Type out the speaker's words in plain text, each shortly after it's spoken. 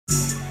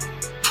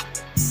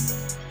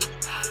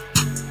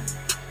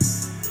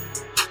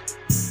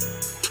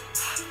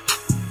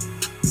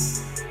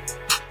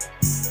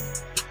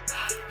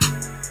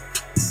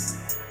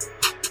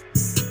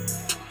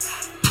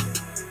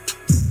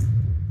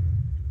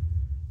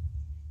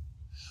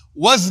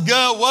What's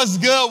good? What's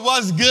good?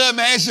 What's good,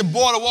 man? It's your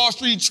boy, the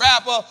Wallstreet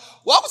Trapper.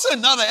 Welcome to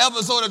another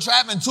episode of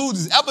Trappin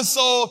Tuesdays,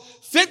 episode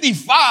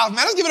 55. Man,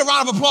 let's give it a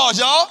round of applause,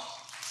 y'all.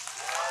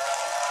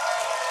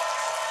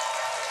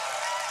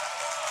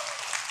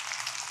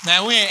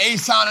 Man, we in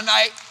H-Town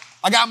tonight.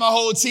 I got my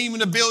whole team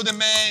in the building,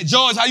 man.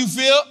 George, how you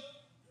feel?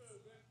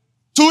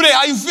 Today,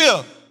 how you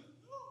feel?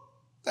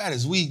 That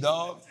is weak,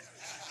 dog.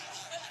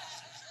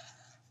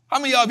 How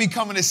many of y'all be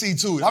coming to see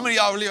Tude? How many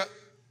of y'all really...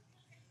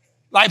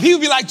 Like,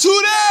 people be like, Tude!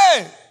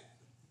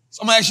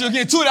 So I'm going to ask you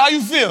again, Tude, how you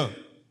feel? Yeah.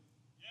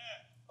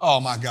 Oh,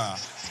 my God.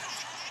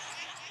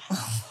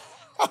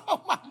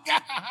 Oh, my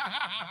God.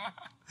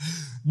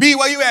 B,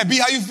 where you at? B,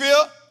 how you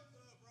feel?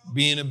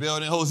 B in the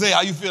building. Jose,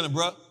 how you feeling,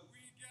 bro?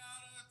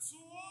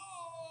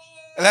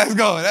 Let's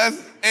go.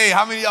 Hey,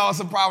 how many of y'all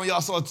surprised when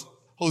y'all saw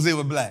Jose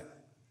with black?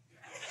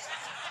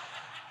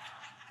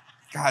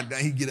 God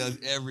damn, he get us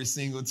every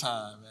single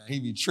time, man. He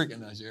be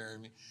tricking us, you heard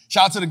me?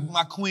 Shout out to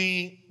my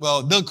queen,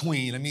 the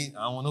queen. I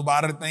don't want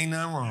nobody to think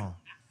nothing wrong.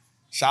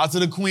 Shout out to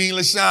the queen,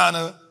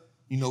 LaShawna.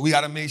 You know, we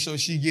got to make sure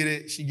she get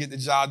it. She get the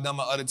job done.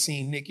 My other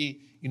team,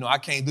 Nikki. You know, I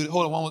can't do it.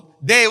 Hold on one more.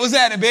 Dave, what's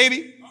happening,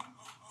 baby?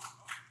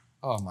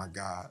 Oh, my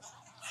God.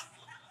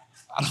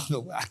 I don't know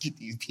where I get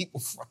these people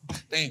from.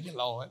 Thank you,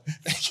 Lord.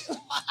 Thank you.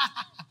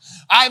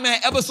 All right, man,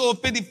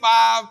 episode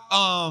 55,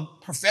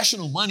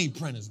 professional money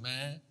printers,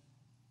 man.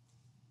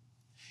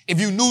 If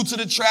you're new to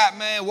the trap,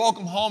 man,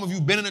 welcome home. If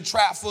you've been in the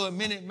trap for a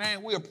minute,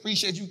 man, we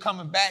appreciate you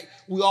coming back.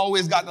 We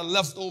always got the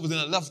leftovers, and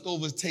the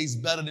leftovers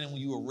taste better than when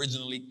you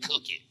originally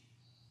cook it.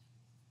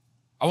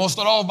 I want to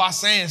start off by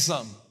saying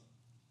something.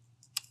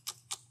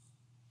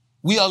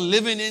 We are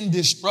living in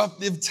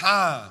disruptive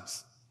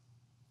times.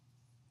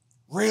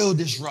 Real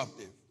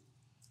disruptive.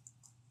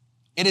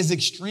 It is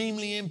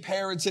extremely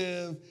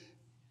imperative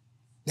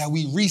that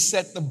we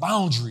reset the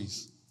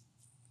boundaries.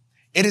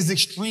 It is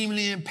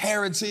extremely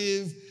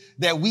imperative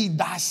that we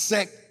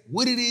dissect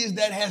what it is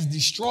that has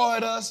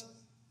destroyed us,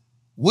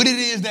 what it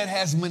is that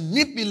has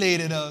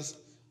manipulated us,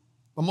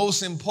 but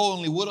most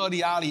importantly, what are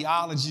the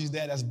ideologies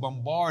that has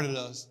bombarded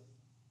us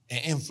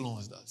and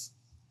influenced us.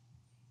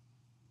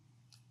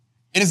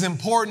 It is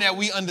important that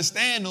we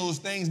understand those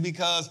things,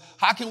 because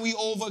how can we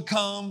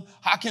overcome,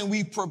 how can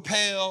we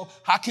propel,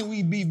 how can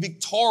we be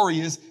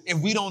victorious if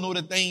we don't know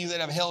the things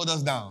that have held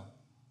us down?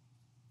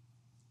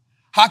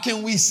 How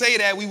can we say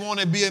that we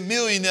want to be a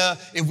millionaire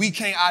if we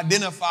can't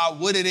identify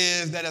what it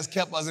is that has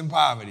kept us in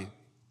poverty?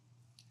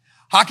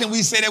 How can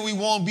we say that we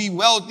won't be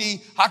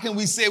wealthy? How can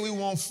we say we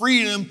want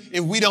freedom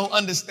if we don't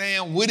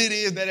understand what it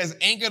is that has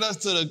anchored us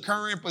to the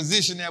current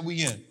position that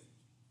we in?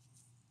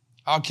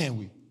 How can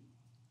we?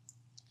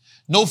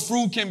 No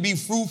fruit can be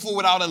fruitful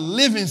without a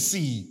living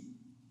seed.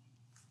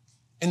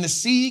 And the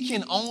seed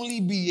can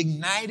only be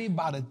ignited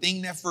by the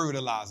thing that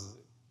fertilizes it.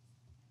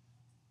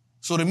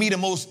 So to me, the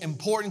most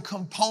important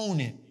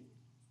component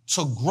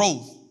to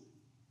growth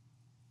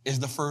is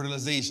the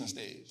fertilization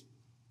stage.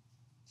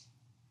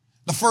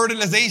 The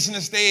fertilization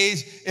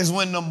stage is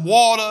when the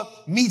water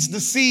meets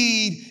the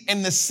seed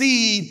and the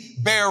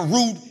seed bear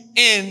root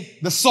in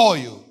the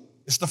soil.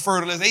 It's the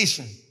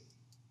fertilization.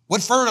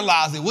 What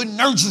fertilizes it? What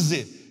nurtures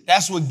it?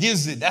 That's what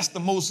gives it. That's the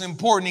most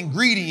important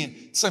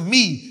ingredient to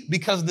me,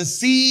 because the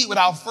seed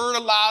without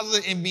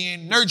fertilizer and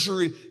being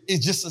nurtured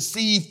is just a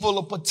seed full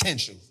of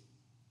potential.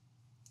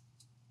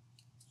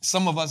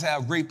 Some of us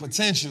have great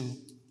potential,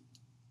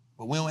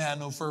 but we don't have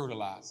no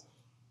fertilizer.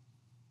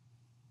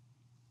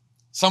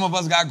 Some of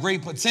us got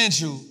great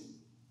potential,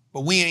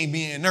 but we ain't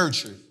being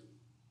nurtured.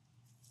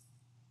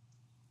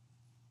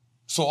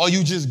 So are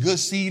you just good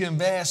seed and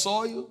bad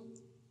soil?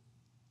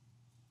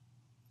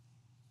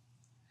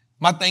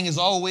 My thing is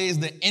always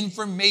the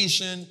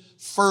information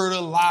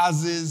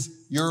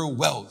fertilizes your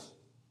wealth.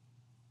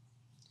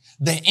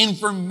 The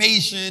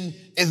information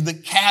is the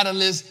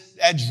catalyst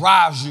that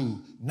drives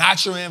you.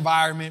 Not your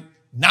environment,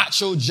 not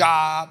your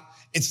job.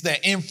 It's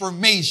the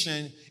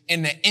information,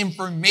 and the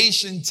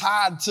information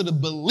tied to the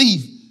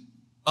belief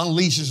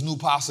unleashes new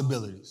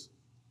possibilities.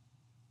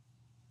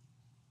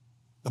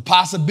 The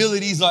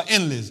possibilities are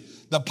endless.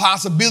 The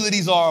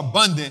possibilities are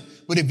abundant.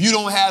 But if you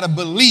don't have a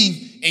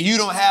belief and you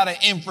don't have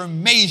the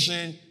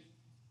information,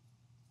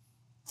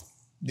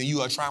 then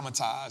you are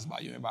traumatized by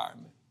your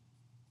environment.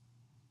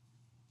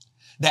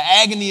 The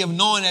agony of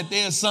knowing that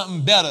there's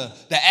something better.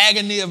 The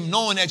agony of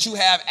knowing that you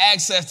have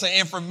access to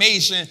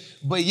information,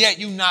 but yet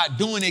you're not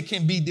doing it,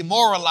 can be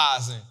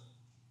demoralizing.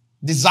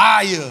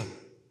 Desire,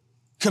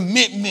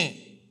 commitment.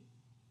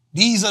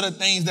 These are the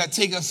things that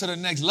take us to the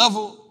next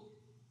level.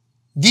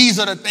 These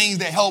are the things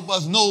that help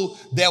us know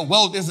that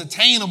wealth is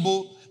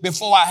attainable.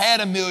 Before I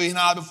had $1 million,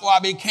 before I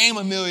became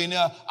a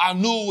millionaire, I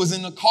knew it was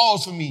in the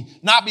cards for me.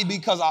 Not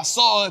because I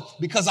saw it,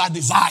 because I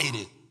desired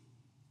it.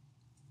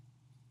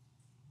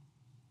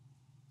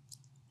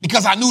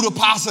 Because I knew the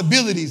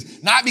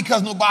possibilities, not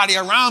because nobody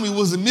around me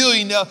was a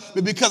millionaire,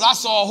 but because I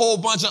saw a whole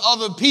bunch of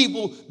other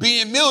people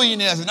being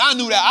millionaires, and I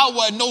knew that I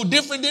wasn't no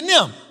different than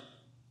them.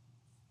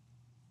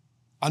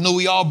 I know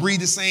we all breathe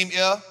the same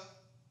air.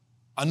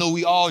 I know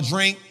we all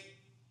drink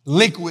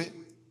liquid.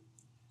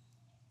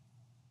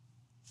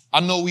 I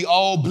know we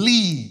all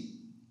bleed.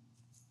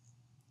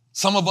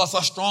 Some of us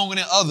are stronger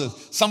than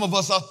others. Some of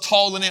us are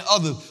taller than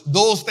others.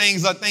 Those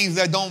things are things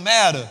that don't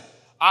matter.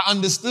 I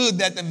understood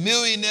that the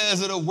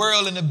millionaires of the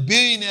world and the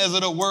billionaires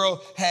of the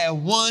world had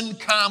one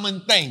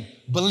common thing: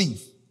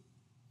 belief.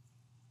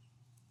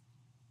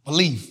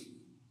 Belief.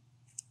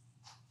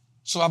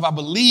 So if I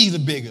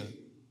believed bigger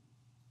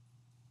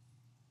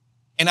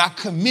and I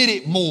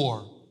committed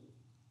more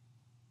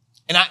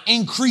and I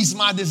increased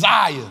my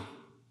desire,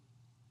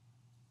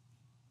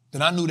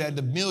 then I knew that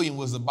the million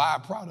was a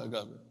byproduct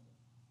of it.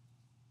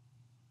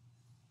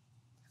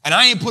 And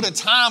I ain't put a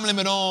time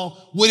limit on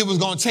what it was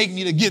going to take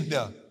me to get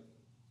there.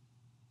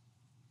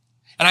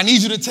 And I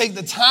need you to take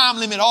the time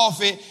limit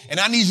off it, and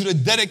I need you to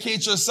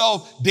dedicate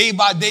yourself day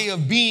by day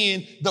of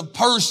being the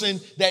person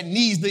that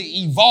needs to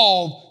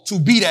evolve to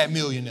be that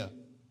millionaire.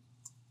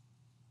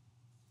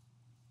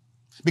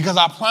 Because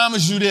I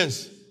promise you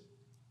this,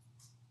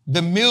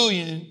 the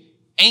million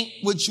ain't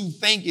what you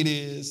think it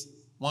is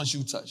once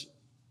you touch it.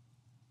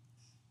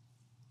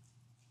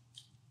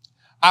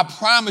 I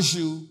promise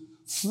you,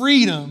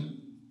 freedom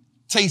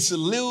tastes a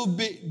little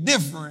bit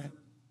different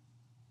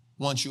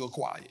once you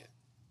acquire it.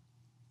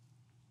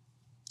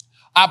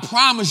 I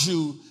promise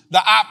you, the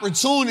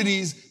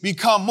opportunities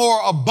become more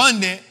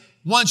abundant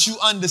once you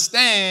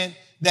understand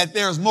that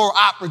there's more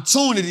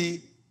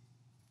opportunity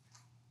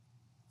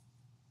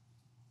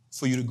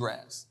for you to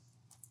grasp.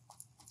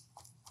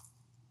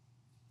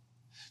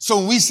 So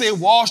when we say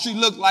Wall Street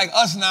look like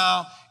us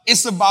now,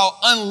 it's about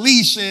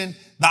unleashing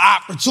the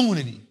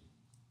opportunity.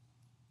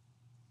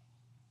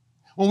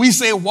 When we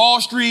say Wall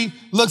Street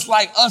looks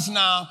like us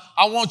now,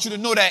 I want you to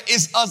know that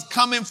it's us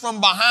coming from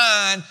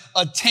behind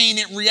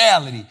attaining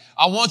reality.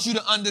 I want you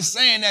to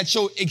understand that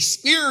your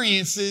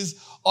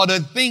experiences are the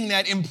thing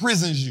that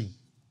imprisons you.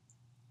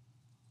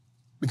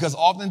 Because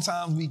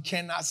oftentimes we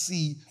cannot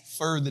see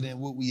further than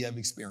what we have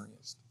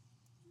experienced.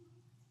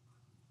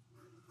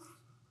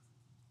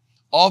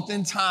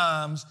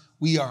 Oftentimes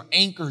we are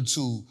anchored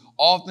to.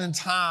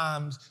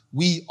 Oftentimes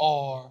we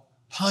are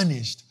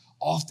punished.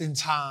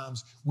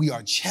 Oftentimes, we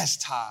are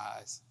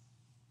chastised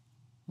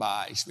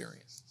by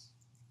experiences.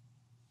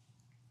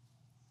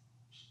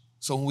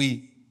 So when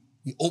we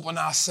open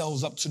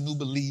ourselves up to new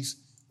beliefs,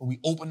 when we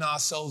open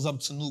ourselves up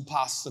to new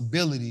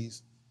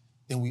possibilities,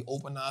 then we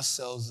open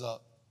ourselves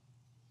up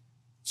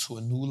to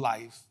a new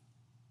life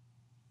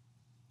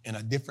and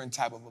a different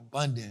type of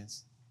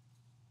abundance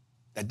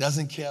that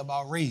doesn't care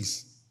about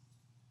race,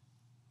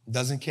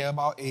 doesn't care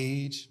about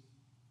age,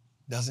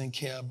 doesn't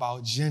care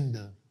about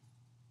gender.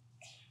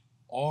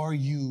 Are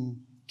you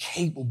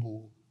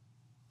capable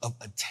of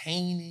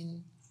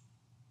attaining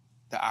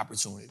the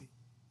opportunity?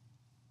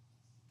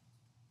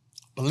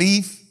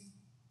 Belief,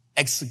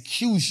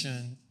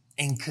 execution,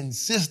 and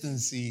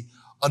consistency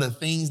are the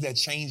things that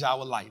change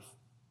our life.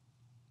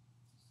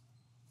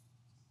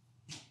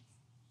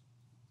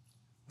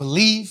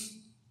 Belief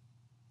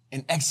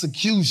and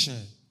execution.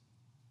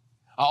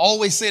 I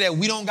always say that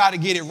we don't got to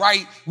get it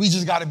right. We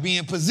just got to be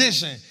in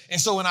position. And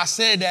so when I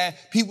said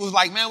that, people was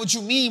like, man, what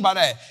you mean by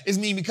that? It's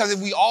mean because if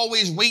we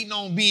always waiting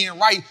on being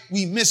right,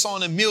 we miss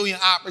on a million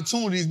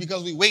opportunities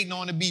because we waiting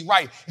on to be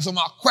right. And so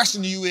my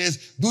question to you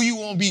is, do you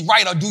want to be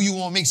right or do you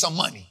want to make some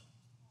money?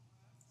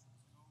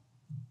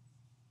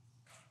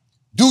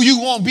 Do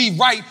you want to be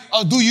right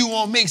or do you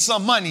want to make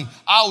some money?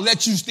 I'll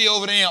let you stay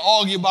over there and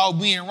argue about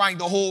being right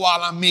the whole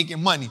while I'm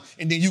making money.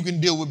 And then you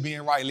can deal with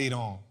being right later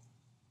on.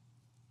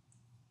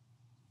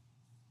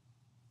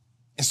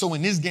 And so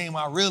in this game,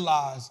 I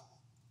realized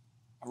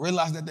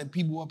that the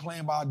people were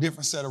playing by a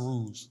different set of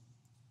rules.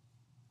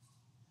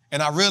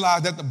 And I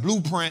realized that the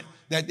blueprint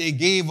that they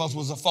gave us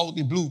was a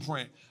faulty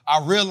blueprint.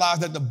 I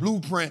realized that the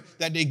blueprint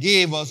that they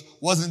gave us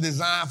wasn't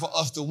designed for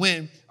us to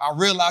win. I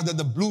realized that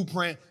the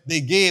blueprint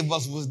they gave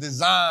us was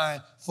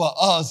designed for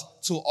us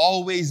to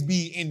always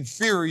be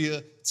inferior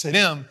to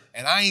them.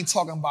 And I ain't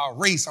talking about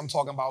race, I'm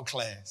talking about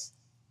class.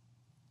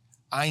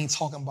 I ain't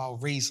talking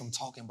about race, I'm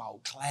talking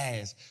about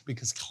class,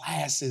 because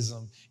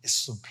classism is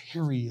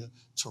superior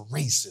to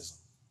racism.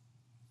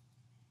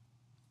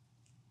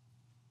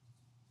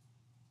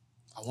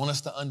 I want us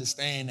to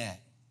understand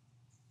that.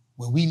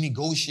 When we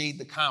renegotiate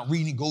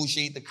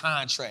the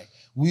contract,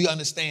 we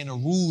understand the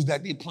rules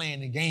that they're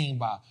playing the game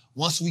by.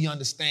 Once we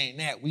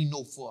understand that, we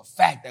know for a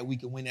fact that we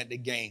can win at the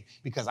game,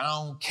 because I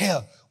don't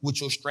care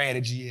what your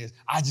strategy is.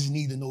 I just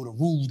need to know the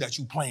rules that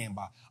you're playing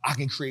by. I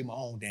can create my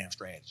own damn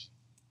strategy.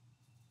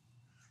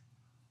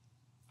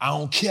 I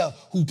don't care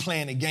who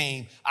playing the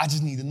game. I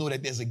just need to know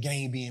that there's a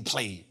game being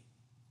played.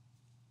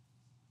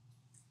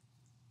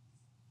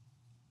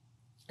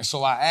 And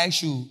so I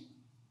ask you,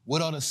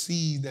 what are the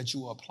seeds that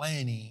you are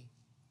planting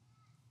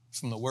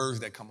from the words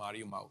that come out of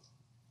your mouth?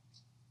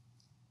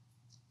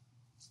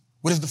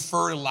 What is the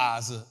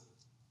fertilizer?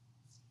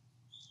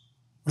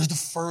 What is the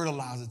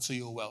fertilizer to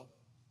your wealth?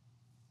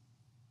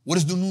 What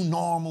is the new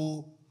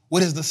normal?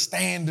 What is the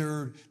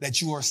standard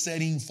that you are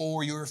setting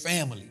for your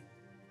family?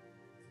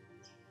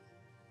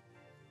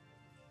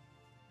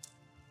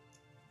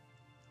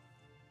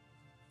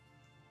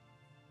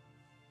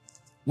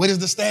 What is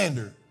the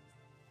standard?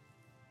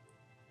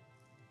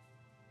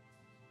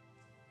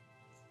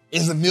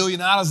 Is $1 million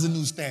the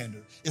new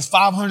standard? Is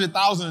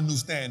 500,000 a new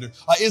standard?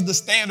 Or is the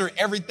standard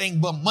everything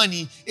but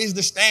money? Is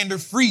the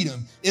standard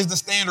freedom? Is the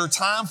standard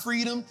time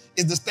freedom?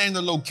 Is the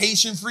standard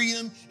location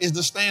freedom? Is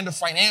the standard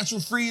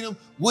financial freedom?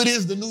 What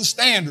is the new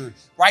standard?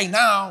 Right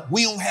now,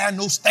 we don't have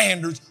no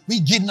standards. We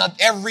getting up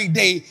every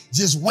day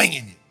just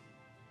winging it.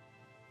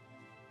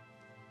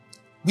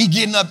 We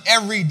getting up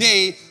every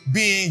day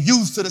being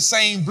used to the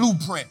same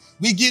blueprint.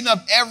 We getting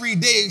up every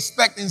day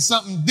expecting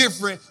something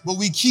different, but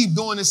we keep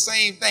doing the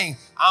same thing.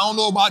 I don't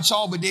know about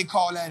y'all, but they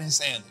call that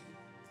insanity.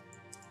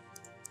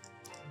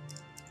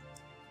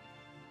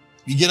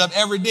 We get up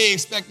every day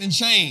expecting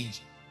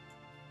change.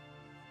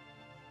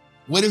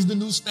 What is the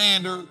new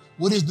standard?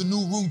 What is the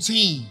new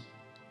routine?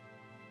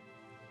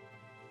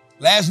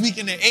 Last week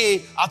in the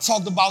A, I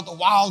talked about the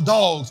wild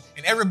dogs,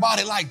 and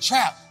everybody like,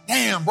 Trap,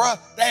 damn, bro,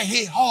 that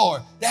hit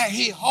hard. That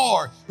hit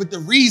hard. But the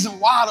reason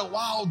why the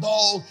wild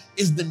dog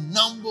is the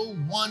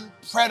 #1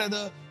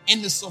 predator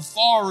in the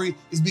safari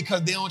is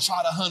because they don't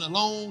try to hunt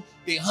alone.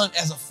 They hunt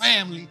as a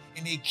family,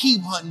 and they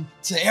keep hunting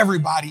till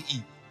everybody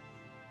eat.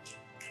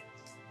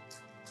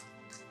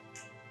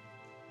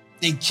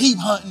 They keep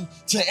hunting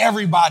till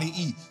everybody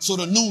eat. So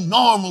the new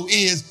normal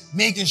is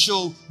making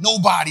sure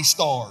nobody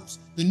starves.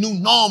 The new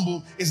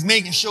normal is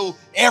making sure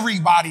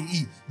everybody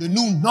eat. The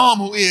new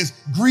normal is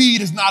greed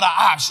is not an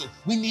option.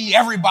 We need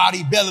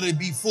everybody's belly to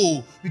be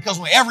full, because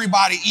when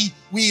everybody eat,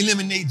 we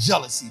eliminate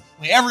jealousy.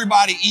 When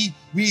everybody eat,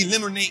 we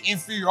eliminate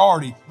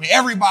inferiority. When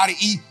everybody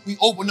eat, we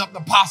open up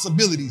the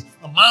possibilities.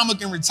 The mama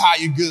can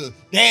retire good.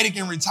 Daddy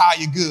can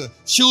retire good.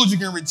 Children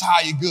can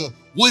retire good.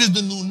 What is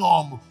the new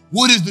normal?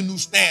 What is the new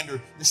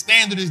standard? The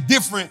standard is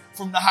different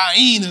from the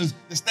hyenas.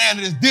 The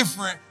standard is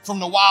different from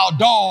the wild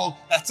dog.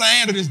 The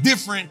standard is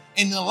different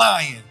in the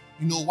lion.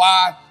 You know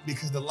why?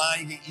 Because the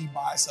lion can eat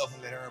by itself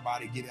and let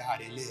everybody get it how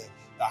they live.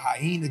 The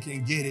hyena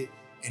can get it,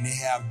 and they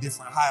have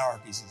different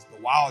hierarchies.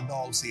 The wild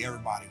dog say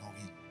everybody gonna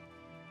eat.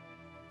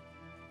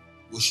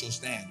 What's your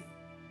standard?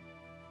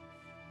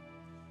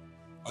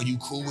 Are you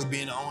cool with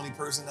being the only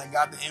person that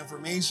got the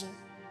information?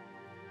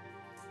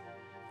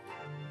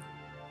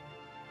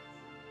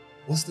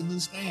 What's the new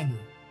standard?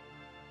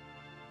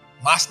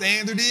 My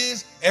standard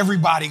is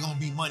everybody gonna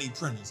be money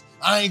printers.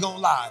 I ain't gonna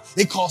lie.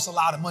 It costs a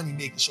lot of money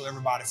making sure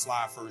everybody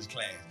fly first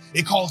class.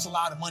 It costs a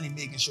lot of money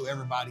making sure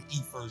everybody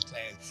eat first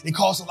class. It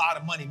costs a lot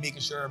of money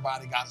making sure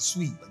everybody got a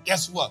suite. But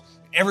guess what?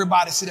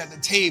 Everybody sit at the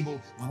table.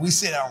 When we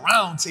sit at a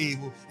round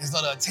table,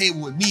 instead of a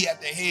table with me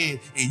at the head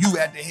and you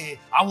at the head,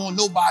 I want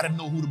nobody to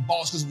know who the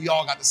boss, because we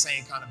all got the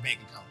same kind of bank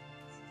account.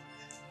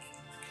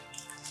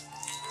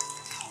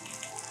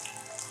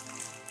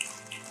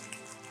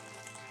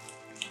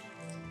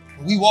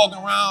 We walking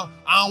around,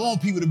 I don't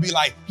want people to be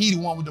like, he the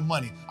one with the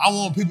money. I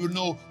want people to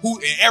know who,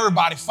 and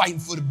everybody fighting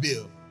for the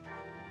bill.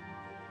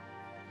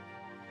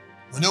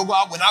 When I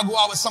go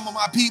out with some of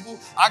my people,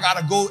 I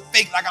gotta go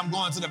fake like I'm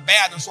going to the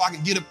bathroom so I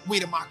can get away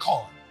to my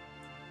car.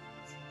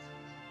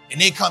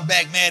 And they come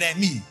back mad at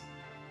me.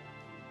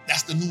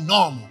 That's the new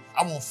normal.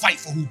 I won't fight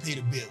for who pay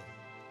the bill.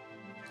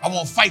 I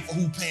won't fight for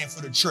who paying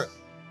for the trip.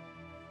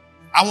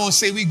 I won't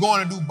say we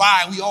going to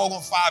Dubai and we all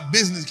gonna fly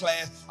business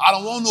class. I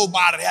don't want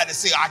nobody to have to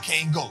say I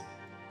can't go.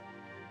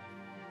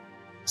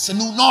 It's a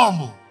new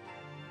normal.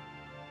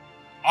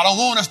 I don't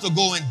want us to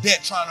go in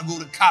debt trying to go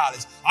to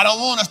college. I don't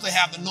want us to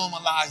have to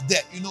normalize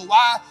debt. You know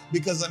why?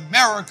 Because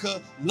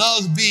America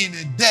loves being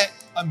in debt.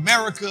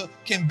 America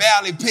can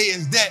barely pay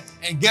its debt.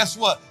 And guess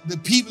what? The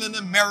people in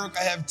America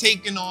have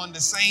taken on the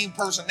same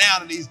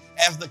personalities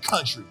as the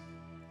country.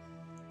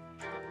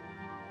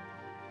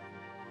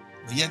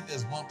 But yet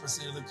there's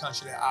 1% of the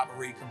country that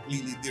operate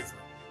completely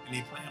different. And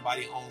they playing by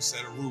their own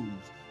set of rules.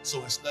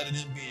 So instead of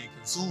them being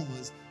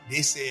consumers,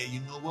 they said,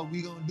 you know what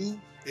we're going to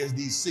do? There's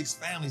these 6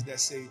 families that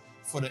say,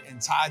 for the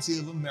entirety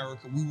of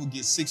America, we will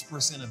get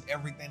 6% of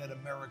everything that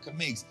America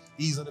makes.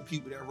 These are the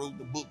people that wrote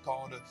the book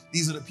called,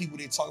 these are the people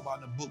they talk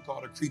about in the book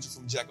called A Creature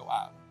from Jekyll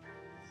Island.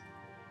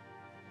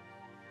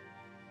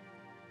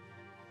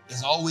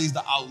 There's always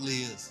the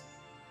outliers.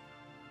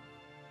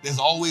 There's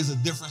always a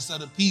different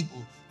set of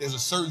people. There's a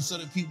certain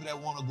set of people that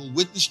want to go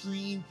with the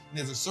stream, and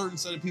there's a certain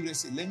set of people that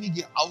say, let me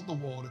get out the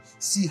water,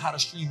 see how the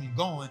stream is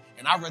going,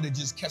 and I'd rather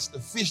just catch the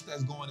fish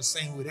that's going the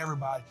same with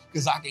everybody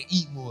because I can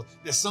eat more.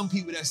 There's some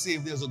people that say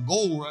if there's a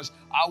gold rush,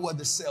 I'd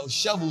rather sell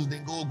shovels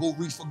than go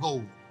reach for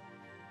gold.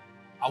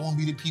 I won't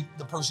be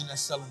the person that's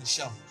selling the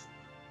shovels.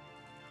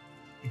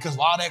 Because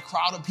while that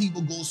crowd of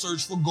people go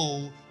search for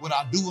gold, what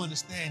I do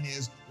understand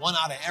is 1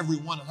 out of every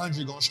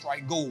 100 gonna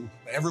strike gold.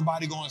 But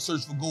everybody going to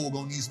search for gold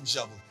gonna need some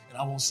shovels, and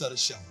I won't sell a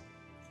shovel.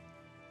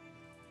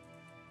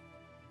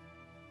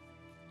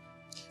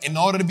 In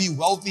order to be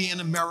wealthy in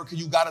America,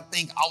 you gotta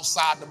think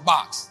outside the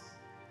box.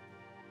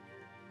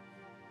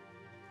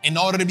 In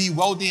order to be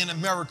wealthy in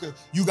America,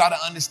 you got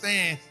to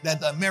understand that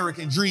the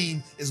American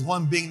dream is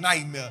one big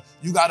nightmare.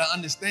 You got to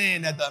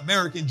understand that the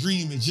American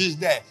dream is just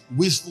that,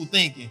 wishful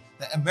thinking.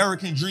 The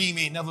American dream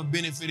ain't never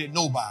benefited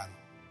nobody.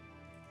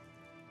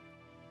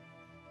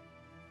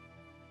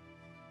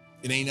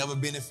 It ain't never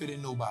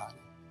benefited nobody.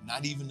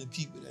 Not even the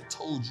people that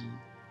told you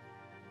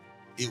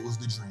it was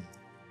the dream.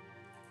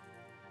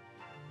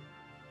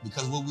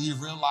 Because what we've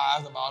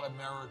realized about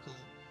America,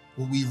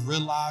 what we've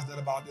realized that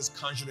about this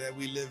country that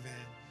we live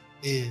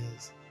in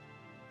is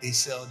they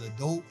sell the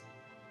dope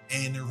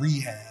and the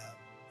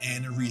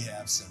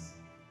rehab center.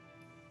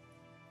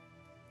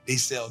 They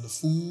sell the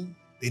food.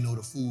 They know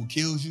the food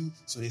kills you,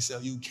 so they sell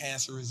you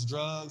cancerous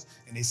drugs,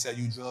 and they sell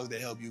you drugs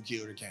that help you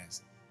kill the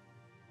cancer.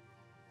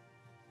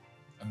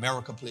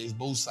 America plays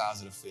both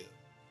sides of the field.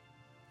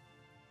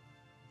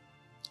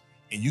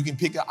 And you can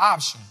pick an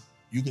option.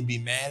 You can be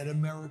mad at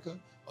America,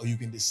 or you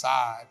can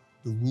decide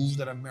the rules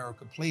that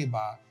America play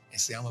by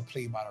and say, I'm going to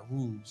play by the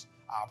rules.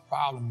 Our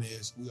problem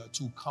is we are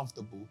too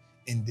comfortable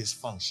in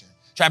dysfunction.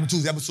 Trappin'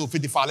 Tuesday, episode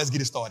 55. Let's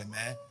get it started,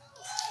 man.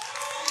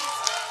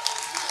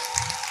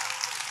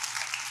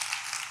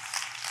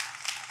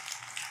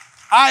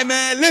 All right,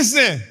 man,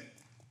 listen.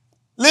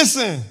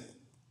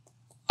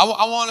 I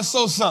want to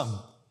show something.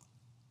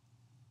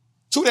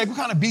 Today, what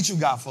kind of beat you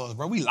got for us,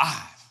 bro? We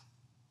live.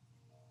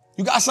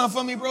 You got something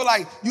for me, bro?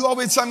 Like, you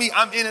always tell me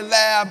I'm in the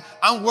lab,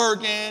 I'm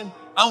working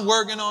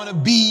on a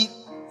beat.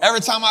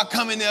 Every time I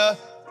come in there,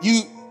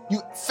 you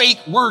fake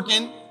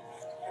working.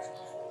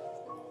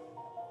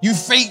 You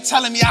fake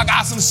telling me I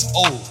got some,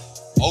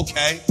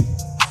 okay.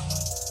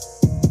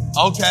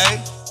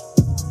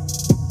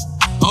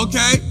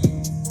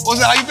 What's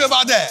that? How you feel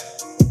about that?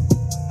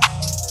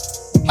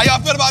 How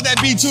y'all feel about that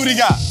beat Tootie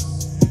got?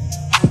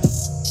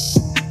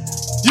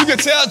 You can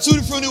tell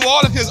Tootie from New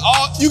Orleans because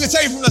you can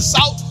tell you from the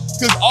South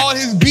because all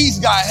his beats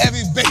got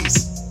heavy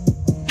bass.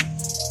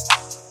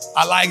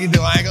 I like it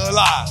though, I ain't gonna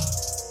lie.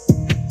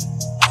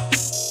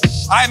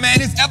 All right, man,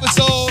 this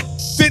episode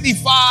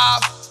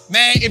 55.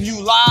 Man, if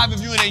you live,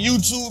 if you in the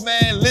YouTube,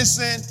 man,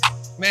 listen.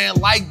 Man,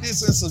 like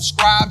this and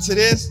subscribe to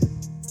this.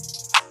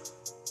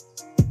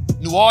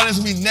 New Orleans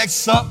will be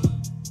next up.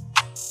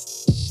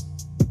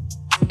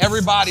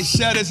 Everybody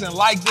share this and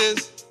like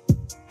this.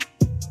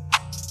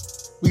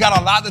 We got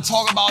a lot to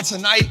talk about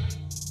tonight.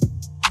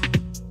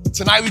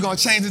 Tonight we're going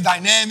to change the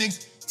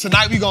dynamics.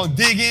 Tonight we're going to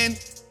dig in.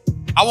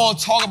 I want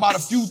to talk about a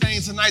few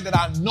things tonight that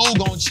I know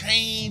going to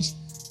change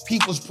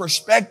people's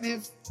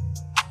perspective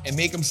and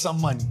make them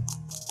some money.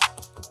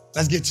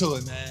 Let's get to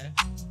it, man.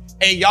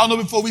 Hey, y'all know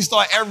before we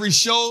start every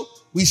show,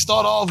 we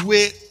start off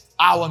with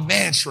our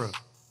mantra.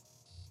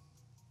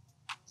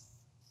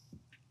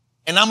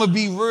 And I'm going to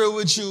be real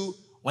with you.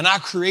 When I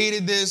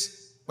created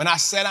this, when I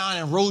sat down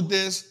and wrote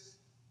this,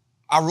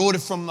 I wrote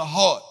it from the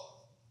heart.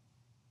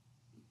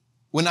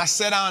 When I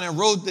sat down and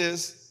wrote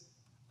this,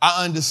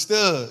 I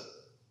understood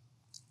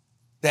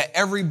that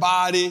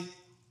everybody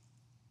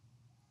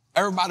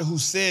who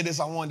said this,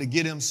 I wanted to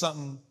get them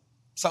something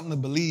to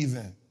believe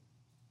in.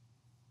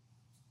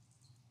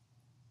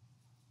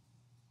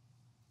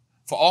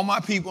 For all my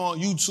people on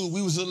YouTube,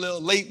 we was a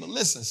little late, but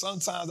listen,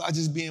 sometimes I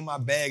just be in my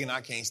bag and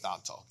I can't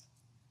stop talking.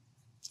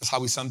 That's how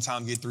we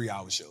sometimes get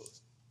 3-hour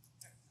shows.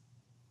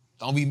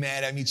 Don't be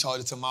mad at me,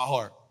 charge it to my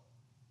heart.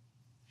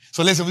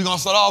 So listen, we're going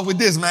to start off with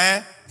this,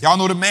 man. Y'all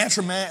know the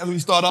mantra, man, as we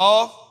start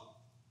off.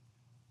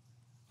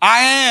 I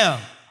am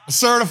a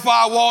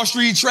certified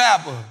Wallstreet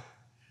trapper.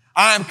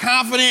 I am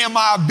confident in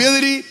my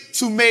ability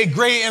to make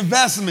great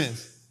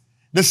investments.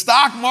 The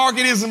stock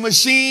market is a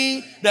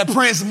machine that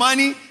prints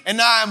money,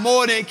 and I am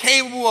more than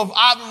capable of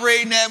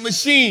operating that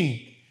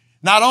machine.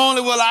 Not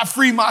only will I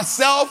free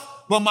myself,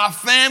 but my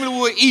family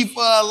will eat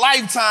for a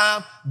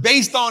lifetime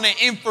based on the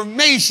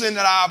information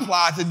that I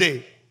apply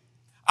today.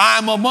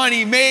 I'm a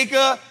money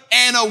maker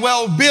and a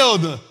wealth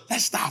builder.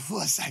 Let's stop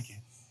for a second.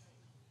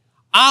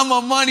 I'm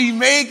a money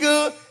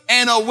maker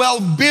and a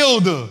wealth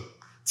builder.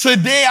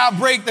 Today I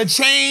break the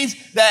chains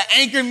that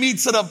anchor me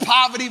to the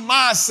poverty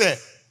mindset.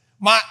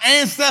 My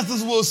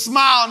ancestors will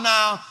smile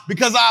now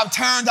because I've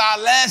turned our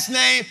last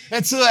name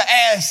into an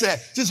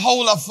asset. Just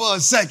hold up for a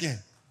second.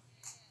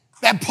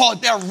 That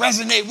part that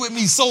resonate with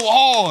me so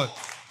hard.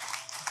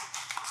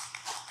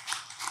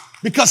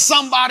 Because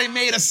somebody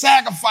made a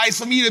sacrifice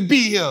for me to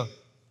be here.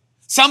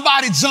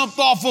 Somebody jumped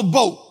off a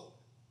boat.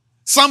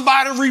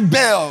 Somebody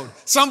rebelled.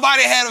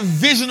 Somebody had a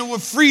vision of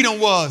what freedom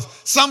was.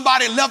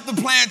 Somebody left the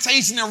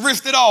plantation and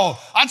risked it all.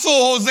 I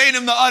told Jose and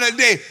them the other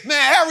day,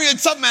 man, Harriet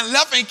Tubman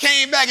left and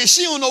came back and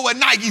she don't know what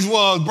Nikes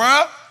was,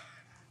 bruh.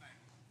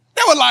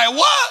 They were like,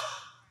 what?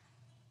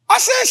 I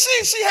said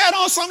she had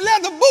on some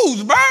leather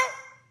boots, bruh.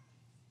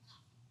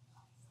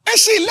 And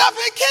she left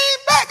and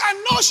came back. I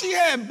know she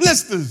had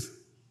blisters.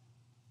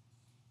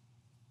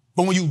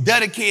 But when you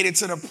dedicated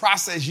to the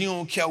process, you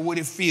don't care what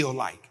it feel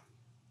like.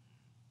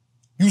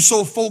 You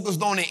so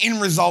focused on the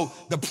end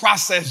result, the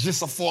process is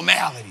just a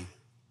formality.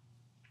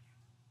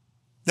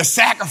 The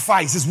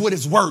sacrifice is what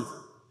it's worth.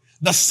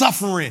 The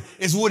suffering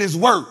is what it's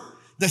worth.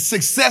 The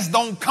success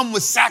don't come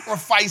with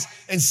sacrifice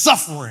and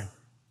suffering.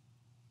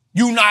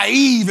 You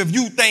naive if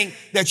you think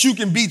that you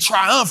can be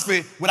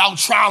triumphant without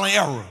trial and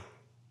error.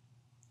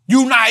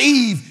 You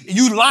naive and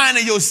you lying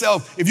to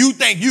yourself if you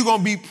think you're going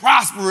to be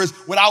prosperous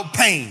without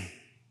pain.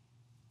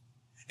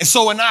 And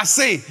so when I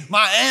say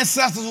my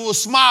ancestors will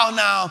smile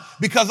now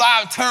because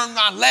I've turned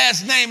my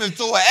last name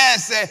into an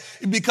asset,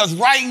 because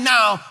right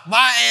now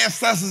my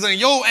ancestors and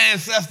your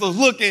ancestors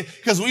looking,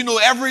 because we know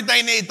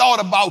everything they thought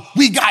about,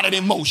 we got it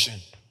in motion.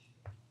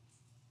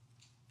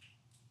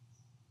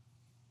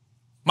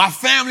 My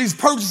family's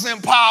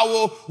purchasing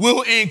power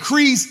will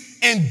increase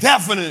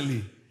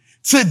indefinitely.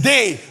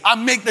 Today, I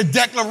make the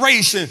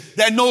declaration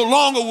that no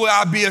longer will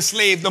I be a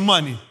slave to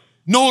money.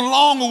 No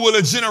longer will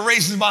the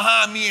generations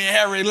behind me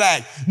inherit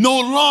lack.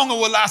 No longer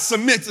will I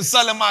submit to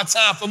selling my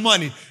time for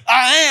money.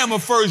 I am a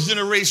first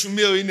generation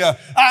millionaire.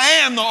 I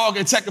am the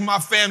architect of my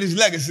family's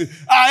legacy.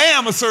 I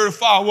am a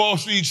certified Wall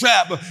Street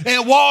trapper.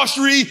 And Wall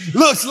Street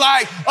looks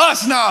like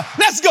us now.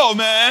 Let's go,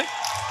 man.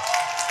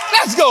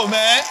 Let's go,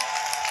 man.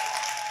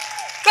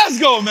 Let's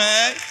go,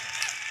 man.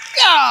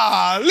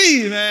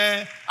 Golly,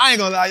 man. I ain't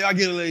gonna lie, y'all, I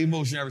get a little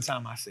emotional every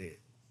time I say it.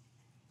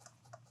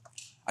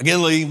 I get a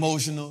little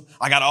emotional.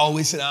 I got to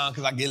always sit down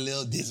because I get a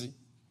little dizzy.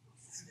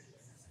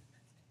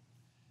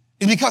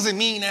 It's because it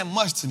means that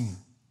much to me.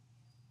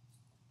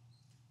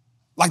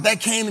 Like that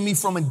came to me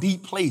from a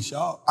deep place,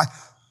 y'all.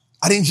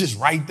 I didn't just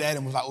write that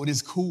and was like, oh, this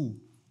is cool.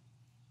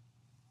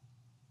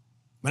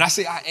 When I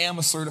say I am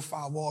a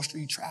certified Wall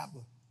Street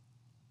trapper,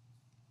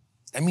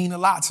 that means a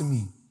lot to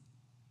me.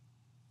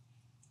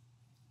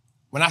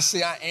 When I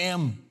say I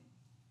am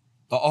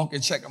the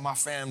architect of my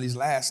family's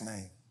last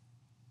name,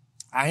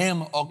 I am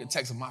the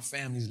architect of my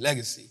family's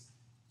legacy.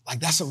 Like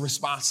that's a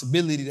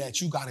responsibility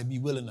that you got to be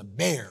willing to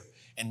bear.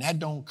 And that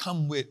don't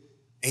come with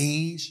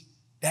age.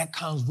 That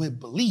comes with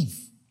belief.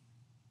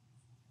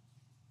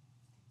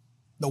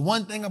 The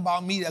one thing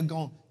about me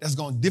that's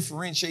going to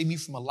differentiate me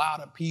from a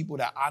lot of people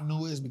that I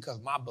know is because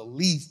my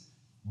belief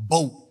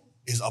boat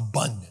is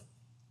abundant.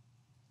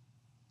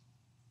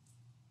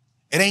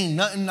 It ain't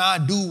nothing I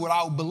do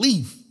without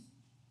belief.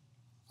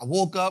 I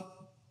woke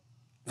up,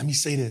 let me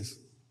say this.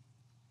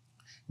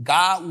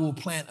 God will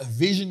plant a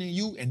vision in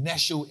you, and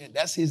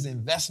that's his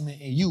investment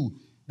in you.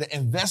 The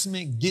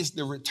investment gets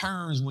the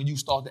returns when you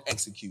start to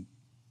execute.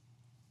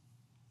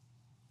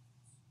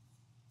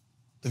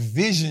 The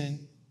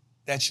vision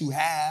that you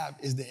have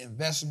is the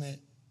investment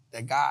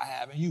that God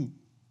have in you.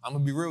 I'm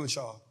going to be real with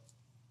y'all.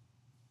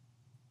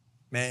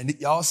 Man,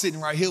 y'all sitting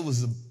right here, it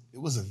was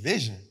a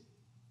vision.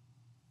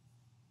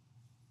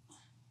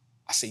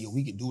 I said, yo,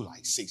 we could do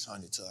like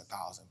 600 to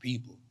 1,000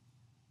 people.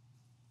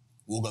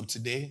 Woke up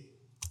today,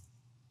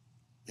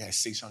 we had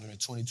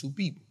 622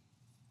 people.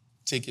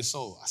 Ticket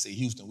sold. I said,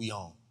 Houston, we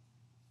on.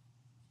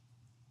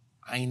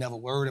 I ain't never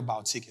worried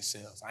about ticket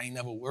sales. I ain't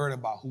never worried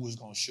about who was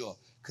going to show up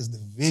because the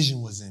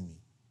vision was in me.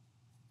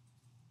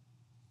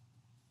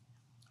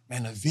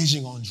 Man, the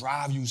vision going to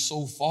drive you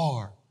so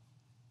far.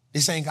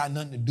 This ain't got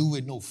nothing to do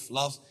with no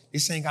fluff.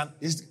 If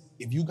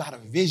you got a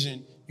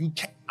vision,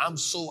 I'm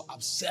so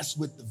obsessed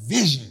with the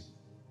vision.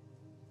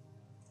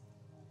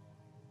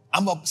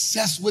 I'm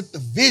obsessed with the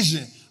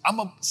vision. I'm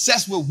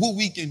obsessed with what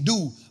we can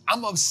do.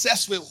 I'm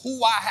obsessed with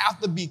who I have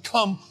to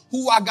become,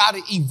 who I got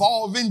to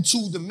evolve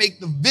into to make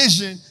the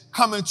vision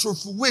come into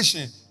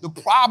fruition. The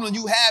problem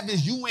you have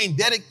is you ain't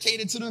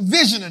dedicated to the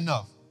vision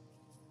enough.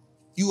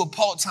 You a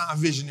part-time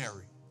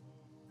visionary.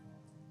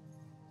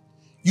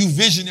 You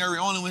visionary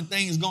only when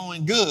things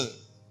going good.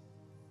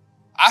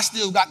 I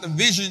still got the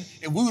vision.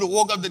 If we would have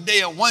woke up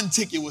today and one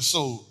ticket was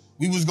sold,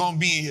 we was going to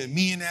be in here,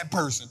 me and that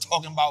person,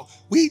 talking about,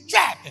 we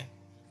trapping.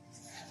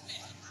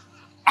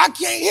 I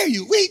can't hear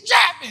you. We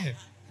trapping.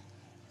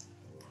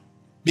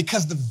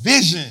 Because the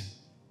vision.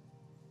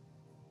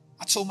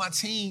 I told my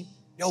team,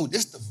 yo,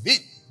 this the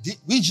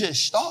we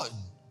just starting.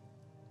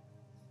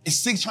 It's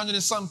 600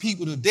 and some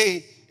people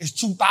today. It's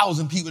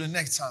 2,000 people the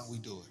next time we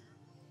do it.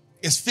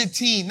 It's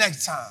 15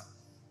 next time.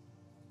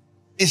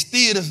 It's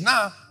theaters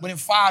now, but in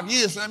 5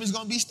 years, fam, it's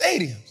going to be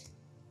stadiums.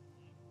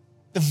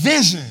 The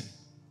vision.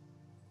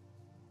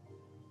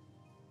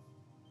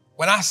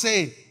 When I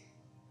say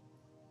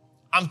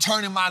I'm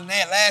turning my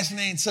last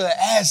name to an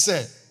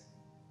asset,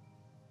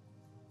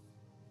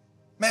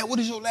 man, what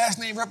does your last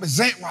name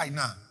represent right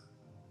now?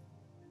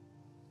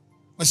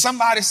 When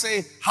somebody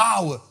say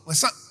Howard,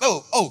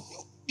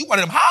 you one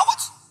of them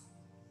Howards?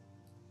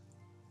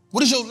 What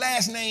does your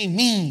last name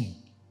mean?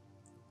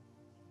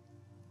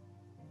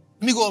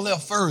 Let me go a little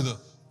further.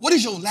 What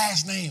is your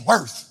last name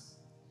worth?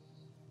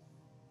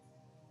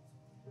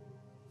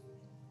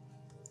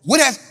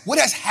 What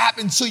has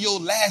happened to your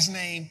last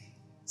name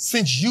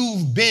since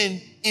you've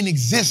been in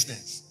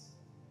existence?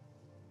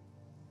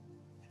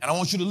 And I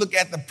want you to look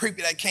at the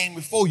people that came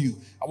before you.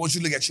 I want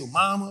you to look at your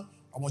mama.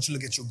 I want you to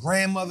look at your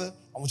grandmother.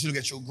 I want you to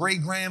look at your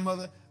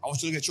great-grandmother. I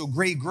want you to look at your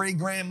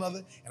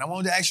great-great-grandmother. And I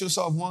want you to ask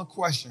yourself one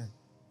question.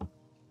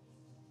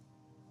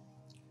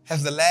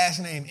 Has the last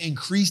name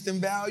increased in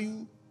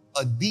value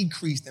or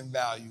decreased in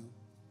value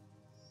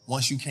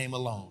once you came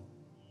along?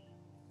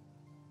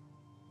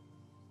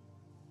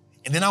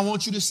 And then I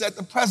want you to set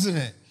the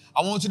precedent.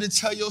 I want you to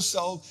tell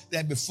yourself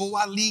that before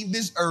I leave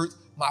this earth,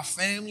 my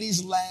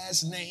family's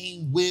last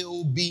name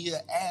will be an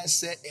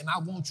asset, and I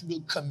want you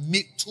to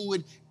commit to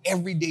it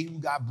Every day you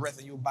got breath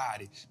in your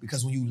body.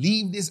 Because when you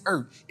leave this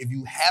earth, if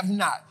you have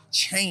not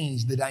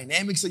changed the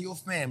dynamics of your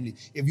family,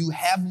 if you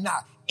have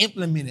not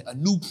implemented a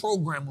new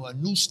program or a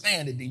new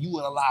standard, then you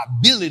are a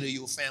liability to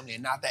your family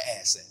and not the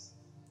asset.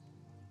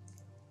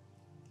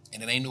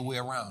 And it ain't no way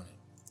around it.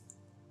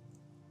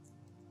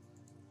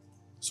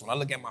 So when I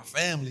look at my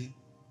family,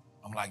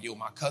 I'm like, yo,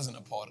 my cousin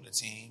a part of the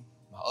team.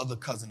 My other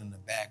cousin in the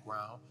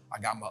background. I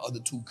got my other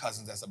 2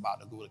 cousins that's about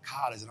to go to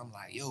college. And I'm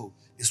like, yo,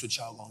 this what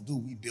y'all gonna do.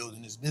 We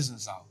building this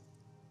business out.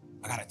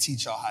 I gotta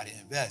teach y'all how to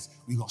invest.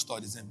 We gonna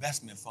start this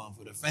investment fund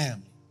for the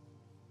family.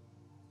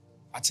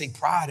 I take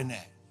pride in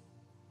that.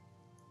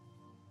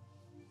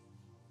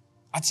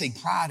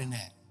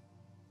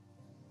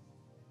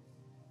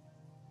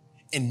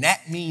 And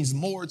that means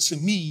more to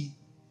me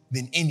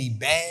than any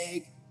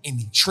bag,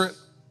 any trip,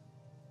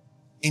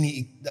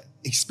 the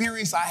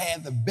experience I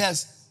had the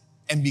best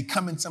in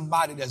becoming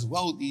somebody that's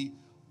wealthy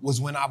was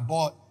when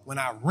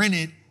I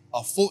rented a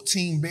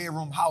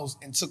 14-bedroom house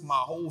and took my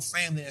whole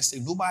family and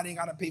said, nobody ain't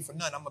got to pay for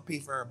nothing. I'm going to pay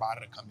for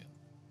everybody to come in.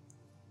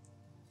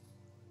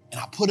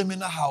 And I put them in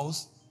the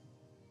house.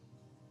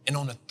 And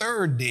on the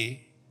 3rd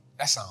day,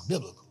 that sounds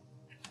biblical.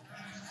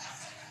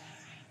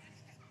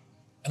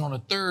 And on the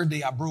 3rd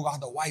day, I broke out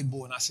the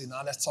whiteboard and I said,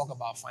 now let's talk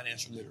about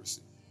financial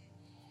literacy.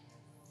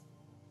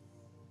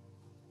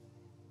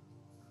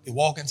 They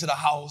walk into the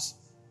house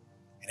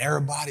and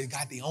everybody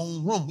got their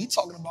own room. We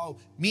talking about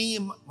me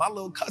and my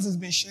little cousins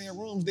been sharing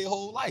rooms their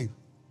whole life.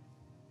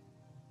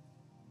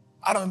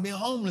 I done been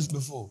homeless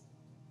before.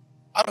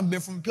 I done been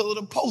from pillar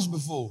to post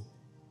before.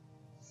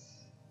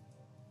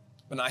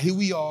 But now here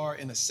we are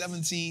in a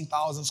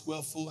 17,000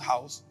 square foot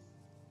house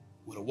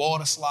with a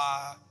water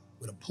slide,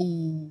 with a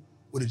pool,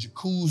 with a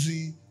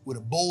jacuzzi, with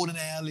a bowling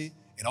alley,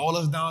 and all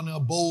of us down there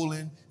bowling,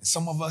 and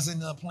some of us in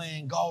there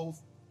playing golf,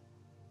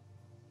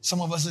 some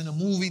of us in the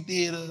movie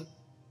theater.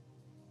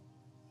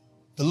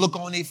 The look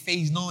on their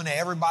face knowing that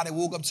everybody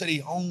woke up to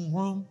their own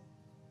room.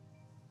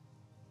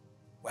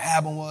 What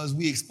happened was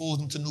we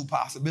exposed them to new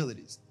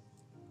possibilities.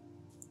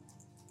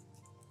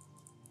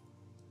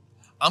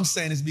 I'm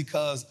saying this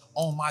because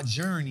on my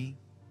journey,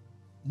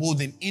 more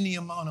than any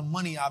amount of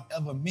money I've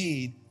ever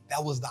made,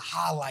 that was the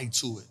highlight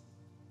to it.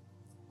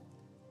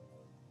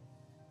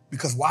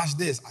 Because watch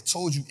this, I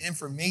told you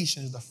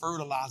information is the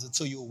fertilizer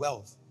to your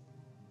wealth.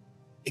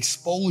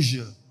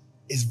 Exposure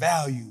is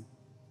value.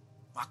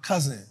 My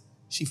cousin,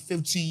 she's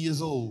 15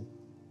 years old.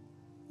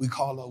 We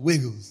call her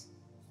Wiggles.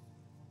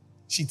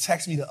 She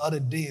texted me the other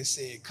day and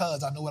said,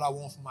 cuz, I know what I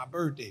want for my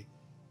birthday.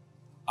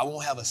 I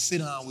won't have a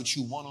sit-down with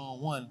you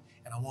one-on-one,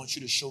 and I want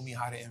you to show me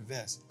how to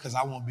invest because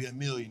I want to be a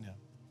millionaire.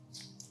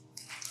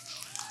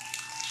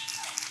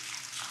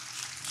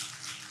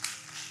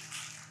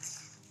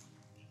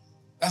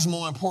 That's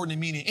more important to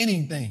me than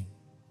anything.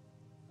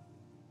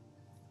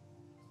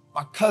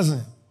 My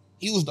cousin,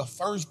 he was the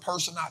first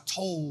person I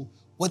told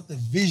what the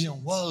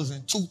vision was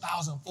in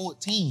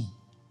 2014.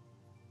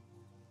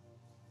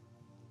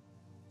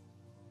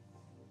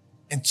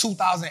 In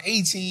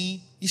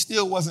 2018, he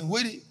still wasn't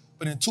with it,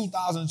 but in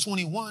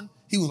 2021,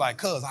 he was like,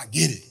 cuz, I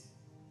get it.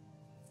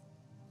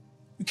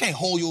 You can't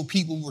hold your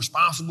people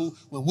responsible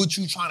when what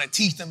you trying to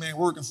teach them ain't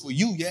working for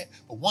you yet,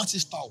 but once it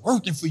start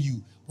working for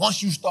you,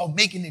 once you start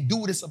making it do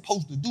what it's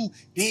supposed to do,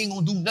 they ain't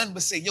gonna do nothing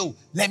but say, yo,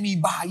 let me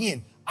buy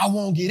in. I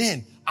won't get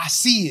in. I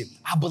see it.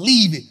 I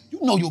believe it. You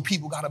know your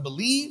people gotta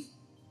believe.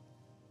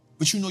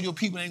 But you know your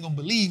people ain't going to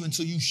believe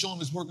until you show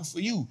them it's working for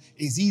you.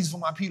 It's easy for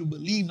my people to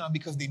believe now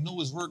because they know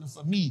it's working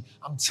for me.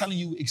 I'm telling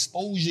you,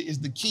 exposure is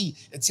the key.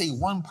 It takes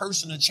one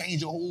person to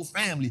change your whole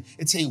family.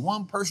 It takes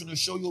one person to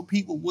show your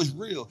people what's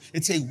real.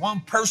 It takes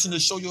one person to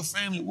show your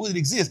family what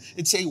exists.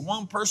 It takes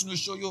one person to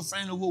show your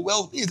family what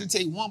wealth is. It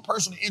takes one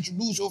person to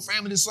introduce your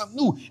family to something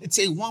new. It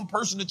takes one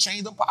person to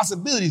change the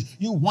possibilities.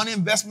 You one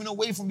investment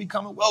away from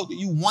becoming wealthy.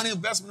 You one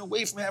investment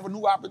away from having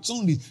new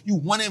opportunities. You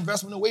one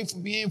investment away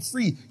from being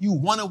free. You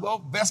one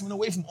investment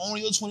away from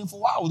owning your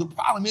 24 hours. The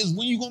problem is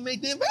when you going to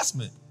make the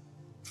investment.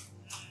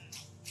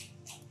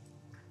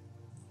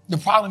 The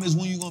problem is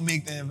when you going to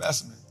make the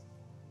investment.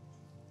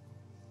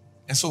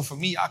 And so for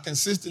me, I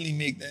consistently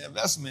make the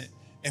investment.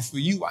 And for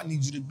you, I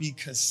need you to be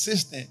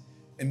consistent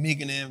in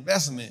making the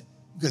investment.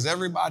 Because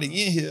everybody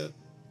in here,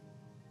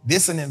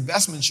 this is an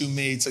investment you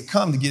made to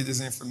come to get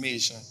this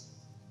information.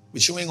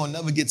 But you ain't going to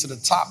never get to the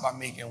top by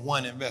making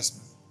one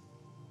investment.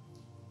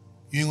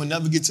 You ain't going to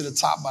never get to the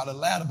top by the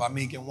ladder by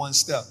making one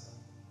step.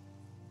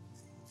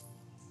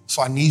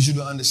 So I need you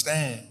to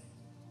understand,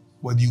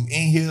 whether you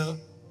in here,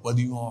 whether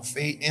you on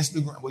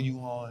Instagram, whether you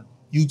on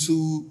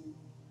YouTube,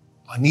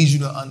 I need you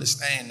to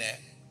understand that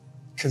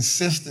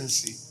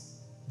consistency,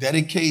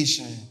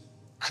 dedication,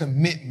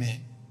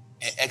 commitment,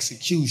 and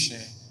execution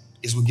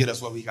is what get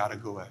us where we got to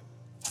go at.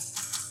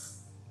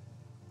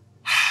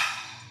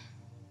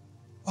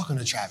 Welcome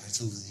to Trappin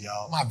Tuesday,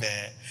 y'all. My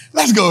bad.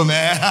 Let's go,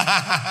 man. All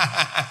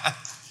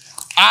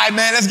right,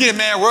 man, let's get it,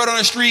 man. Word on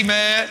the street,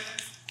 man.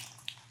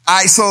 All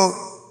right, so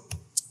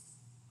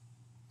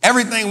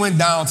everything went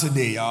down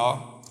today,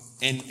 y'all.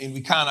 And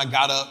we kind of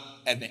got up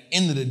at the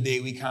end of the day.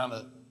 We kind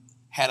of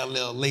had a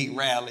little late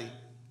rally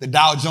The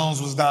Dow Jones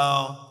was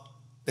down.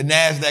 The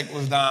NASDAQ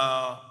was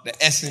down.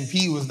 The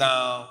S&P was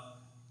down.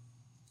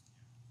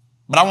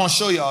 But I want to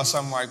show y'all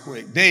something right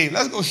quick. Dave,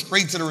 let's go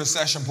straight to the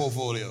recession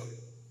portfolio.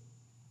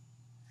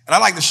 And I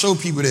like to show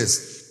people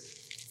this.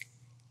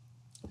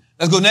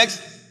 Let's go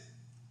next.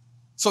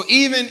 So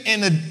even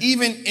in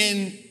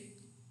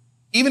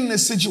a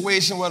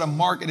situation where the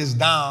market is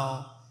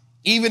down,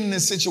 even in a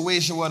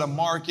situation where the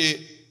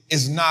market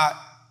is not,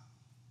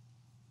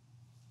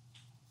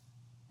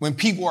 when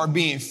people are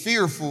being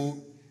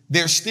fearful,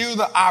 there's still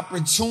the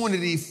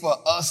opportunity for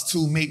us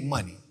to make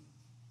money.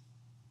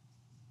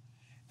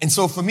 And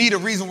so for me, the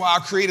reason why I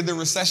created the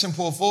recession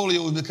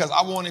portfolio was because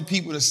I wanted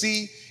people to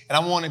see and I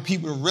wanted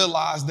people to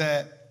realize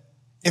that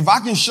if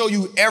I can show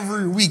you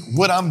every week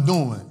what I'm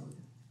doing,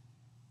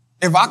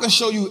 if I can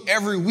show you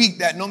every week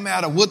that no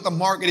matter what the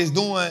market is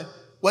doing,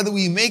 whether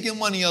we making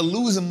money or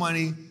losing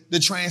money, the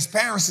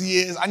transparency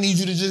is I need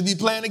you to just be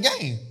playing the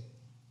game.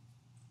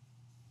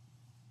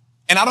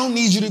 And I don't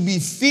need you to be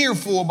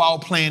fearful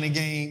about playing the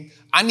game.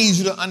 I need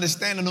you to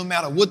understand that no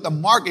matter what the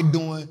market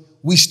doing,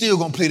 we still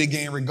gonna play the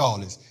game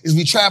regardless. Is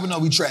we trapping or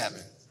we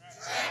trapping?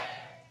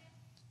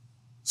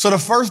 So the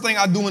first thing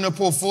I do in the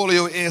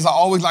portfolio is I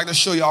always like to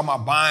show y'all my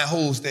buy and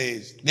hold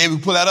stage. Dave, we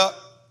pull that up?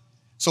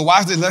 So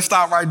watch this. Let's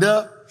stop right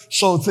there.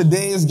 So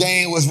today's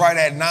gain was right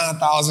at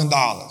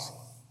 $9,000.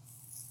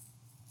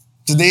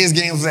 Today's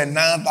gain was at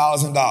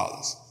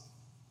 $9,000.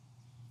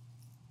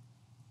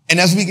 And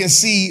as we can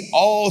see,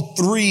 all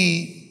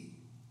three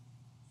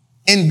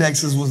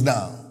indexes was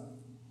down.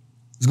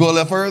 Let's go a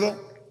little further.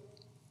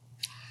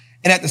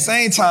 And at the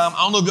same time,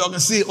 I don't know if y'all can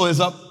see it or it's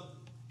up.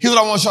 Here's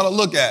what I want y'all to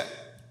look at.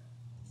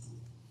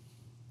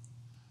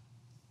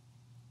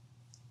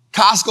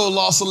 Costco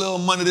lost a little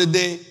money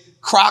today.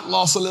 Croc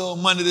lost a little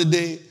money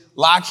today.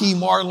 Lockheed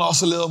Martin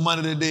lost a little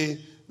money today.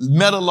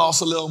 Meta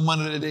lost a little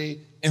money today.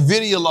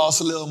 Nvidia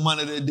lost a little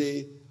money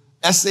today.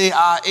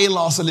 SAIA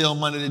lost a little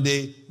money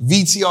today.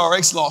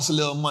 VTRX lost a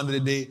little money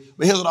today.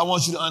 But here's what I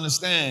want you to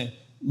understand.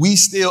 We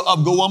still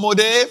up. Go one more,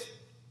 Dave.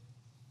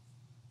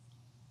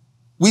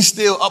 We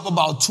still up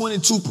about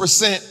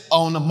 22%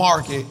 on the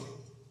market.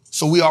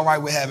 So we all right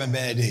with having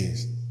bad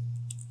days.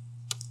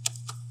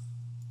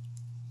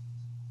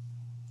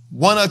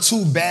 One or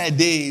two bad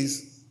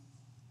days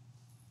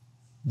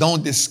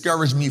don't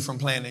discourage me from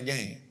playing the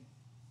game.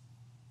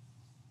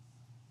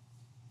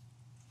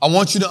 I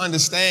want you to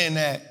understand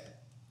that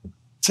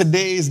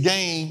today's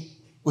gain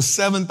was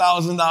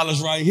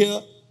 $7,000 right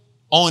here.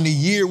 On the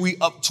year, we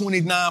up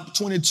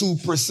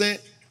 22%.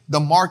 The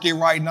market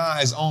right now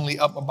is only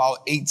up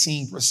about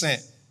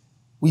 18%.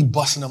 We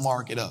busting the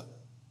market up.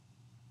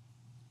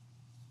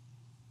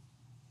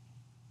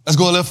 Let's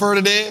go a little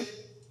further, Dave.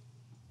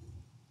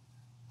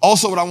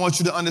 Also, what I want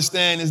you to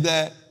understand is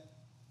that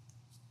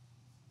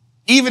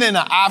even in the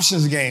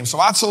options game, so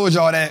I told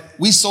y'all that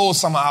we sold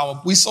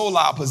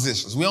our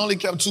positions. We only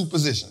kept two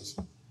positions.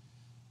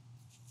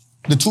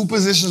 The two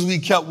positions we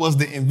kept was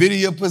the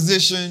Nvidia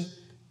position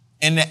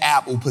and the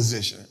Apple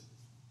position.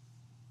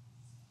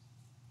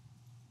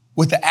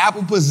 With the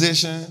Apple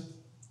position,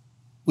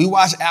 we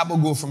watched Apple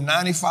go from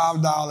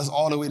 $95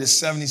 all the way to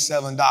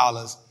 $77,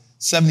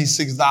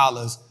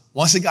 $76.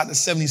 Once it got to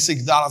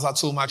 $76, I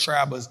told my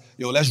trappers,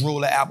 yo, let's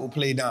roll the Apple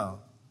play down.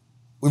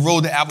 We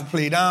rolled the Apple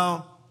play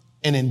down,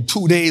 and in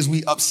 2 days,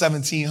 we up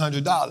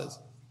 $1,700.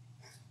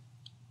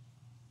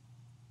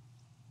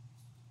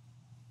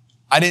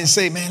 I didn't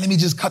say, man, let me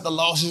just cut the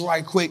losses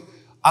right quick.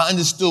 I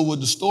understood what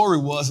the story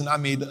was, and I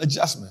made the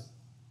adjustment.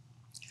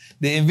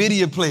 The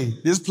Nvidia play,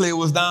 this play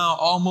was down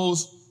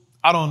almost,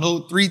 I don't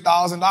know,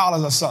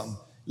 $3,000 or something.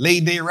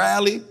 Late day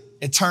rally,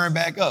 it turned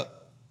back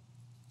up.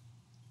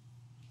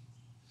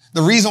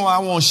 The reason why I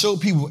want to show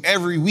people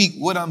every week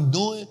what I'm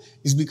doing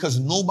is because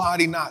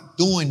nobody not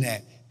doing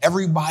that.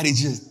 Everybody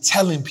just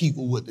telling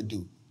people what to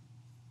do.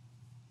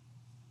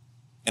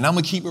 And I'm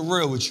going to keep it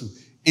real with you.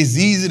 It's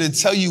easy to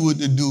tell you what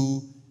to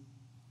do.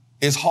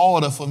 It's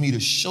harder for me to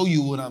show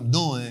you what I'm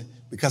doing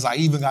because I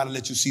even got to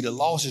let you see the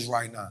losses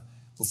right now.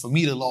 But for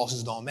me, the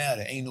losses don't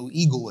matter. Ain't no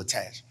ego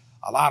attached.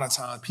 A lot of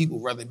times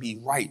people rather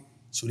be right,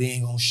 so they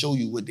ain't going to show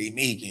you what they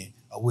making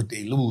or what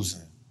they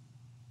losing.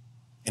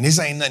 And this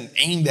ain't nothing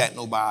aimed at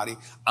nobody.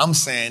 I'm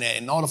saying that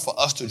in order for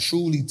us to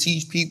truly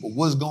teach people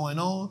what's going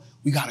on,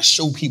 we got to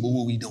show people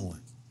what we doing.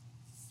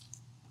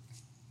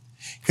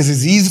 Because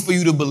it's easy for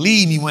you to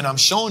believe me when I'm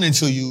showing it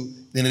to you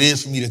than it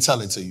is for me to tell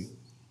it to you.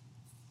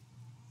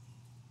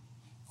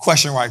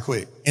 Question right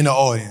quick in the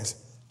audience.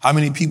 How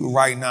many people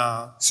right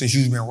now, since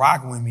you've been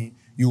rocking with me,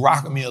 you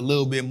rocking me a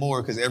little bit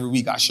more because every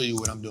week I show you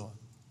what I'm doing?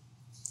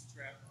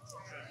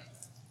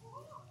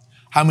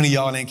 How many of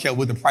y'all ain't care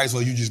what the price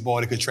was, you just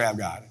bought it because Trav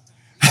got it?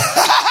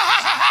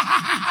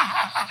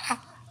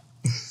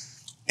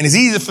 And it's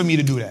easier for me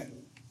to do that.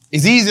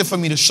 It's easier for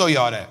me to show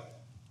y'all that.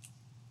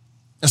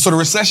 And so the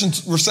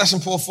recession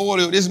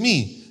portfolio, this is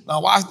me.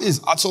 Now watch this.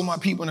 I told my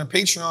people in the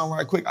Patreon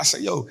right quick, I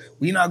said, yo,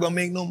 we not going to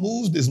make no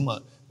moves this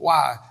month.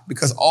 Why?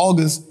 Because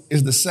August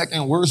is the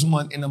second worst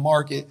month in the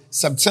market.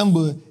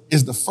 September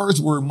is the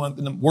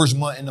worst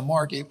month in the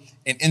market.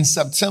 And in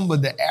September,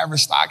 the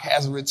average stock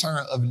has a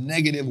return of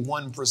negative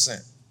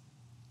 1%.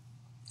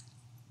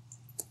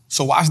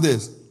 So watch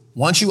this.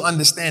 Once you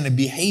understand the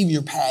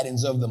behavior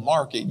patterns of the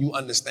market, you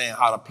understand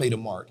how to play the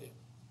market.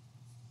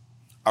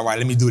 All right,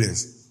 let me do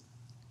this.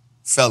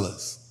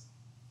 Fellas,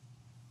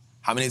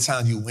 how many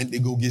times you went to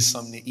go get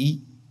something to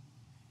eat?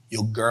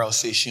 Your girl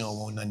says she don't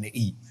want nothing to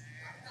eat.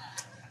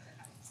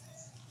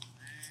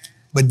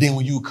 But then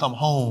when you come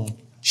home,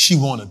 she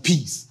want a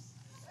piece.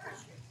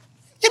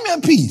 Give me a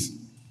piece.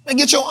 Man,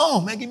 get your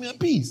own, man. Give me a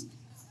piece.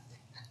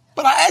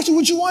 But I asked you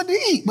what you wanted to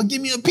eat, but give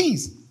me a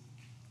piece.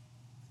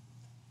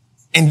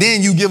 And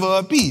then you give her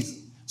a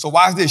piece. So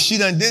watch this. She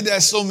done did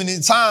that so many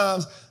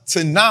times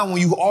to now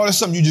when you order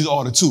something, you just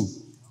order two.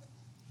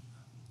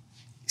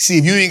 See,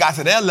 if you ain't got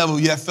to that level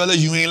yet, fellas,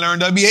 you ain't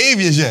learned the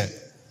behaviors yet.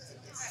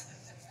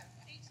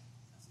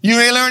 You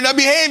ain't learned the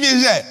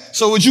behaviors yet.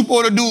 So what you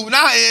supposed to do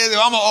now is, if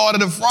I'm going to order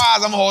the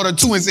fries, I'm going to order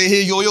two and say,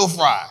 here, your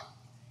fry.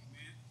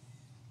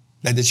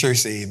 Let the church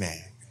say amen.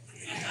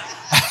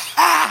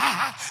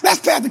 Let's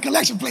pass the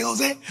collection plate,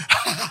 Jose.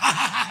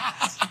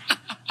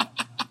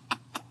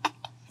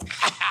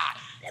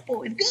 That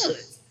boy is good.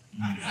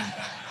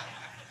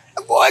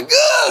 That boy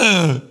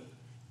good.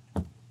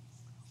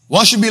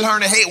 Once you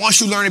learn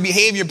the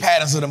behavior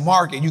patterns of the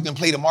market, you can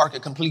play the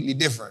market completely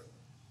different.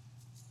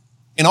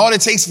 And all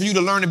it takes for you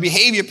to learn the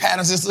behavior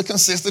patterns is to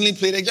consistently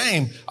play the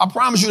game. I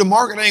promise you the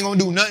market ain't going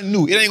to do nothing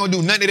new. It ain't going to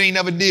do nothing it ain't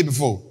never did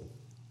before.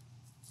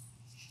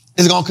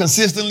 It's going to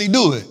consistently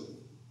do it.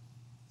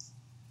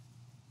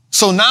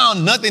 So now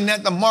nothing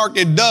that the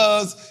market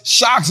does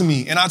shocks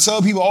me. And I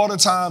tell people all the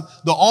time,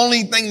 the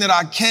only thing that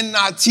I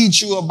cannot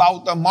teach you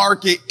about the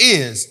market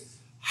is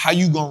how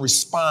you going to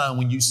respond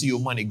when you see your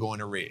money go in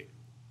the red.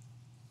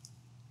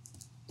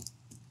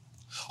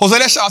 Jose,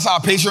 let's shout out to our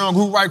Patreon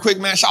group right quick,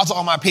 man. Shout out to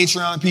all my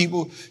Patreon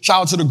people.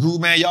 Shout out to the group,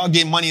 man. Y'all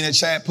get money in the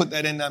chat. Put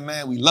that in there,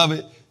 man. We love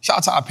it. Shout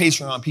out to our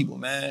Patreon people,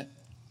 man.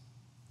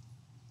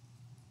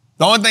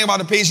 The only thing about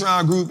the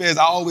Patreon group is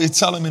I always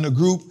tell them in the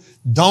group,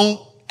 don't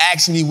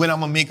ask me when I'm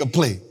going to make a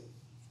play.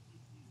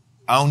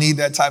 I don't need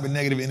that type of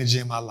negative energy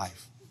in my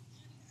life.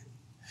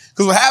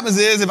 Because what happens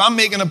is if I'm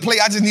making a play,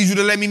 I just need you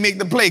to let me make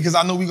the play because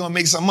I know we're going to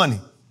make some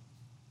money.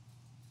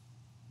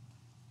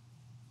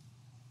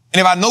 And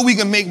if I know we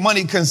can make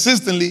money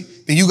consistently,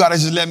 then you got to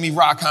just let me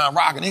rock.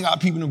 And they got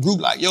people in the group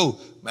like, yo,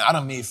 man, I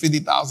done made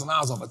 $50,000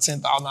 off a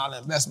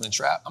 $10,000 investment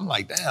trap. I'm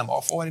like, damn,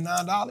 all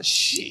 $49?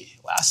 Shit,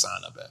 well, I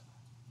signed up at.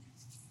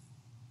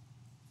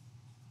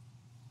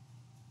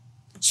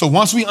 So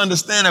once we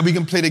understand that we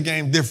can play the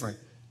game different.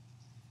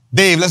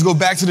 Dave, let's go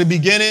back to the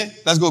beginning.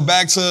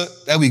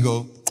 There we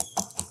go.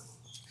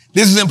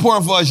 This is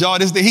important for us, y'all.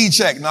 This is the heat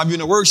check. Now, if you're in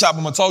the workshop,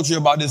 I'm going to talk to you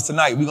about this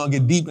tonight. We're going to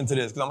get deep into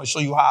this because I'm going to show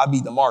you how I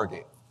beat the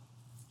market.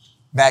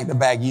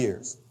 Back-to-back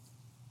years.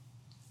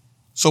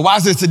 So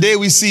watch this. Today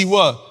we see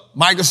what?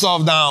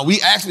 Microsoft down. We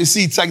actually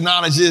see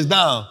technology is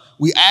down.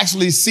 We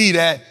actually see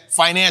that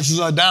financials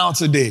are down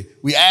today.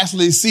 We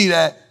actually see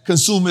that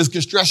consumers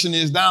construction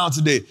is down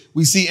today.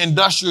 We see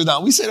industrial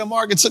down. We say the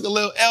market took a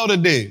little L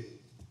today.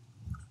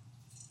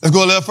 Let's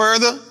go a little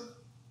further.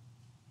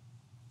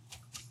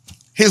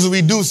 Here's what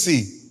we do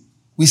see.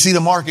 We see the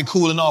market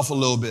cooling off a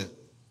little bit.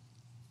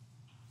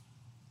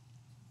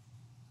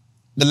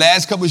 The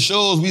last couple of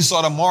shows, we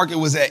saw the market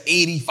was at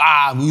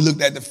 85. We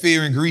looked at the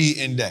fear and greed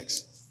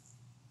index.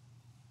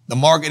 The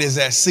market is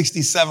at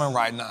 67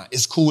 right now.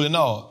 It's cooling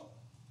off.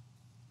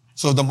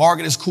 So if the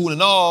market is cooling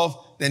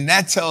off, then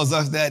that tells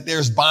us that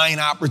there's buying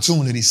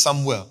opportunities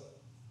somewhere.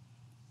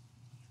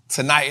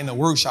 Tonight in the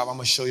workshop, I'm going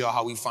to show y'all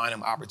how we find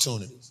them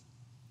opportunities.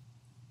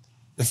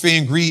 The fear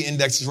and greed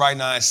index is right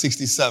now at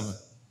 67.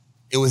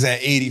 It was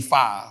at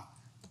 85.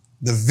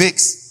 The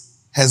VIX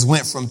has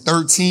went from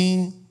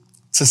 13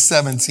 to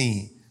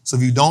 17. So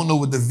if you don't know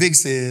what the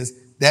VIX is,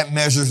 that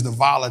measures the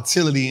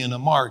volatility in the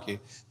market.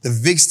 The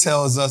VIX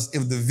tells us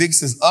if the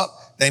VIX is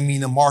up, that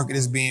means the market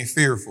is being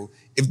fearful.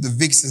 If the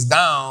VIX is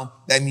down,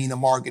 that means the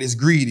market is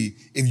greedy.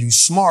 If you're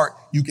smart,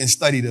 you can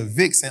study the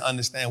VIX and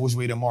understand which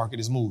way the market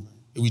is moving.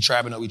 If we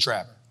trapping or we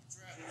trapping.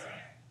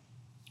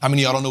 How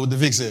many of y'all don't know what the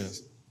VIX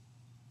is?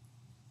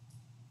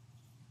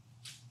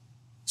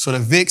 So the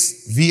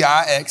VIX,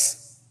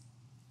 V-I-X,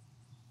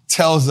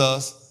 tells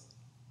us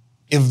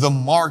if the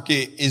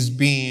market is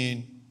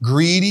being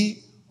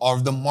greedy or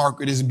if the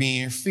market is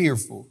being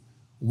fearful.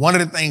 One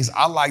of the things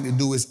I like to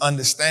do is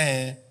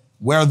understand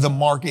where the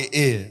market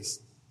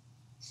is.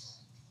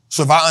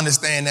 So if I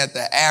understand that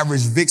the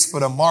average VIX for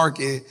the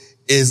market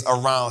is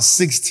around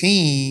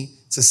 16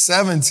 to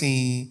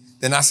 17,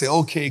 then I say,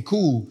 okay,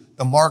 cool.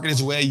 The market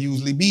is where it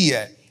usually be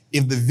at.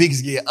 If the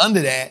VIX get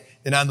under that,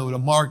 then I know the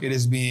market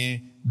is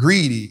being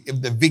greedy.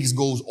 If the VIX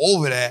goes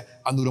over that,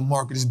 I know the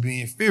market is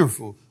being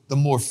fearful. The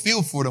more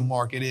fearful the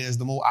market is,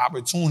 the more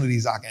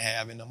opportunities I can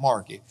have in the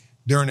market.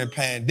 During the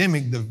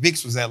pandemic, the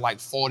VIX was at like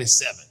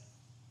 47.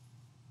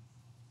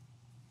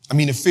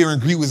 The fear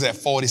and greed was at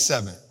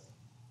 47.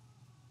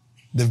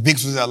 The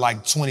VIX was at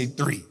like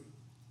 23.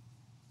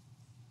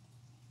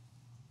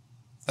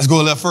 Let's go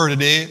a little further,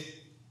 Dad.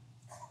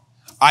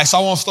 All right, so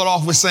I want to start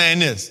off with saying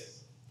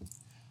this.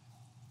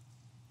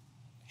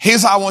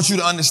 Here's how I want you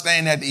to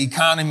understand that the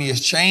economy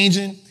is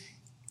changing.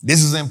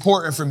 This is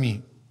important for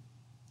me.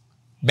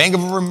 Bank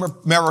of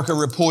America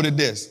reported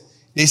this.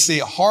 They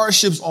said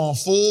hardships on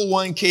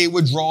 401k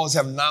withdrawals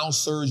have now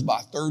surged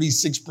by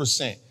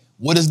 36%.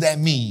 What does that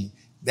mean?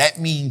 That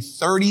means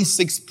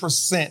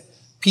 36%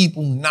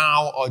 people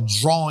now are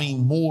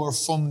drawing more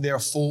from their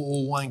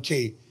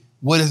 401k.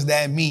 What does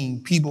that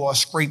mean? People are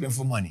scraping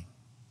for money.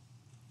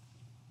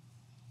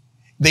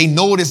 They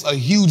notice a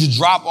huge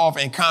drop off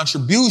in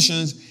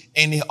contributions,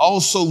 and they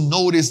also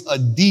notice a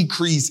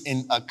decrease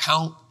in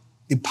account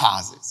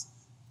deposits.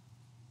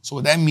 So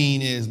what that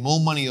means is more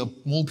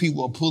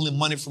people are pulling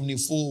money from their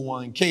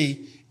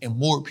 401k, and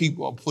more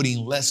people are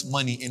putting less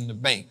money in the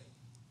bank.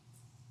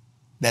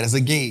 That is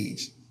a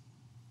gauge.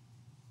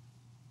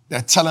 They're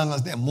telling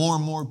us that more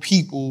and more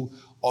people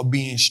are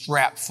being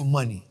strapped for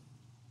money.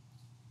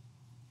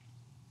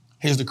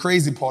 Here's the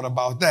crazy part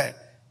about that.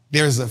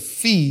 There's a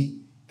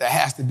fee that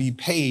has to be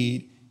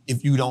paid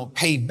if you don't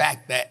pay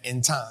back that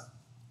in time.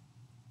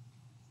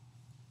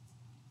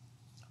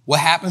 What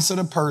happens to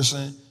the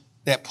person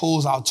that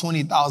pulls out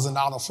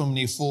 $20,000 from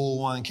their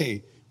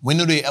 401k? When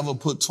do they ever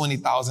put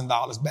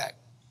 $20,000 back?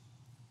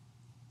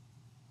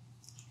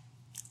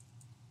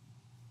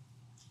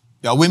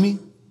 Y'all with me?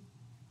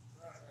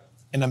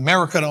 And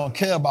America don't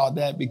care about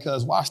that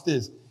because, watch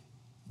this,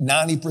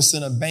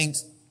 90% of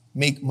banks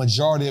make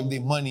majority of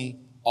their money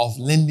off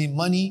lending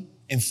money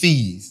and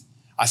fees.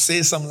 I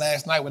said something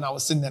last night when I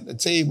was sitting at the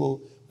table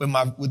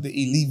with the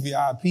elite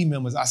VIP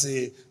members. I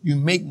said, you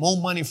make more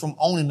money from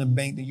owning the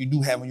bank than you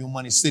do having your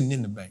money sitting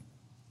in the bank.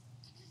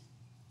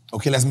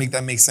 Okay, let's make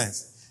that make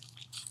sense.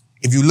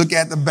 If you look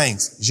at the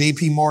banks,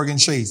 JP Morgan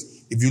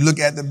Chase, if you look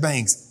at the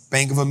banks,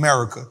 Bank of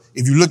America,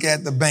 if you look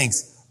at the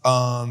banks,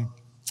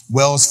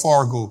 Wells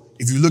Fargo,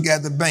 if you look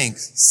at the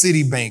banks,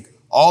 Citibank,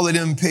 all of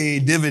them pay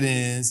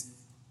dividends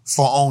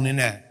for owning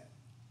that.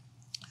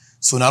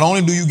 So not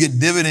only do you get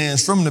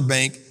dividends from the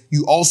bank,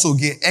 you also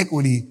get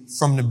equity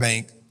from the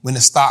bank when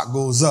the stock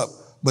goes up.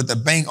 But the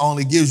bank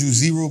only gives you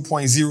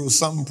 0.0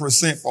 something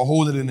percent for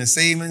holding it in the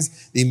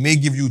savings. They may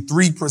give you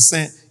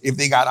 3% if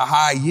they got a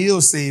high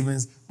yield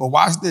savings. But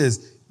watch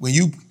this. When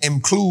you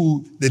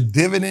include the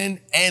dividend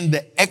and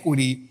the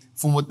equity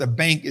from what the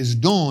bank is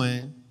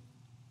doing,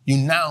 you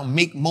now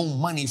make more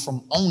money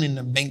from owning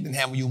the bank than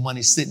having your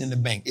money sitting in the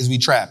bank. Is we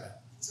trapping?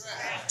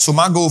 So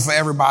my goal for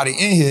everybody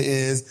in here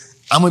is,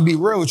 I'm going to be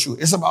real with you.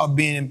 It's about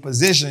being in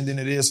position than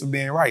it is for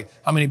being right.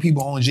 How many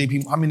people own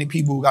JP? How many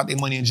people got their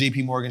money in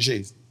JP Morgan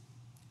Chase?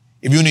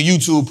 If you're in the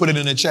YouTube, put it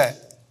in the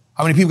chat.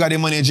 How many people got their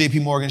money in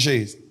JP Morgan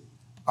Chase?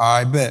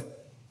 I bet.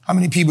 How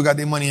many people got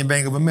their money in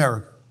Bank of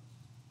America?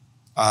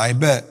 I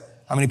bet.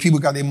 How many people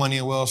got their money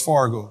in Wells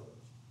Fargo?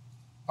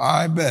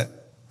 I bet.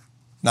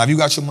 Now, if you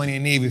got your money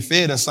in Navy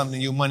Fed or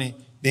something, your money,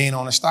 they ain't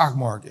on the stock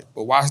market.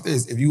 But watch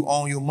this. If you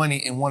own your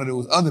money in one of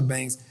those other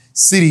banks,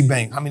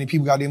 Citibank, how many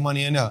people got their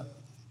money in there?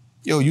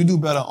 Yo, you do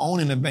better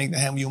owning the bank than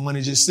having your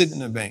money just sitting in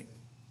the bank.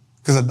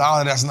 Because a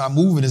dollar that's not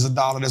moving is a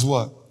dollar that's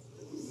what?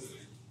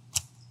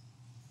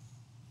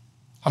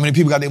 How many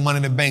people got their money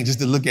in the bank just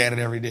to look at it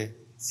every day?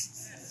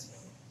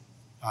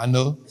 I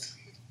know.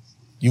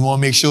 You want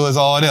to make sure it's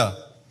all there.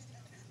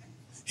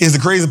 Here's the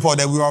crazy part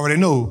that we already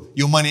know.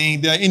 Your money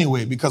ain't there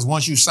anyway, because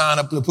once you sign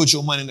up to put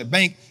your money in the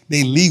bank,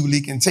 they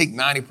legally can take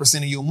 90%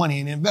 of your money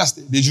and invest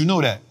it. Did you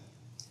know that?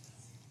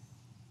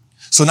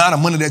 So now the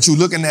money that you're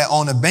looking at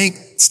on the bank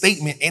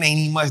statement, it ain't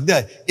even much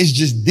there. It's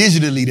just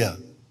digitally there.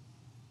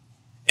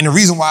 And the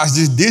reason why it's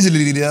just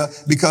digitally there,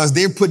 because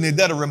they're putting it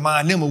there to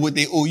remind them of what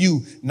they owe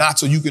you, not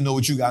so you can know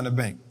what you got in the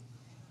bank.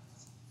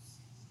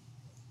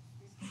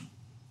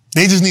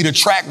 They just need a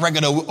track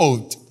record of,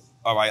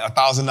 all right,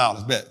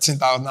 $1,000 bet,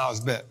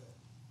 $10,000 bet.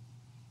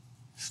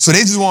 So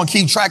they just want to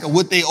keep track of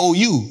what they owe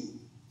you.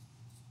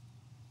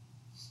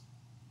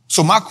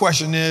 So my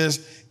question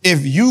is,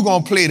 if you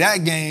going to play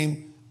that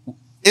game,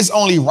 it's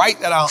only right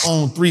that I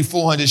own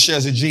 300-400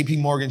 shares of JP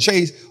Morgan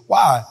Chase.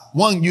 Why?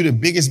 One, you're the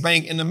biggest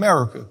bank in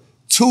America.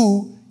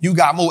 Two, you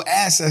got more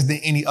assets than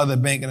any other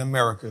bank in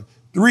America.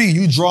 Three,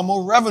 you draw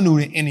more revenue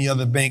than any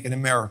other bank in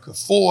America.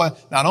 Four,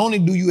 not only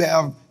do you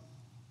have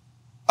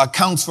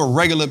accounts for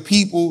regular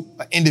people,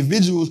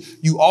 individuals,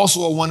 you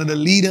also are one of the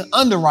leading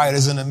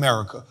underwriters in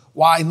America.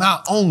 Why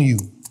not own you?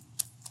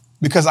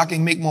 Because I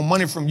can make more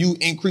money from you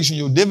increasing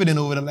your dividend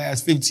over the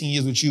last 15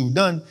 years, which you've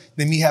done,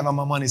 than me having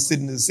my money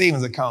sitting in the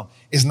savings account.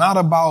 It's not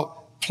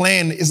about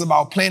playing, it's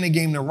about playing the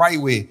game the right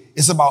way.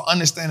 It's about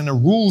understanding the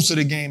rules to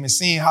the game and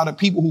seeing how the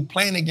people who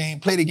play the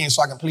game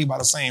so I can play by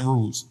the same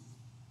rules.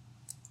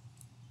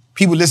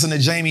 People listen to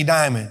Jamie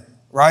Dimon,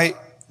 right?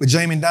 But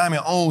Jamie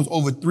Dimon owns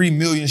over 3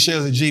 million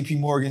shares of JP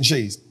Morgan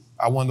Chase.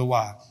 I wonder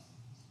why.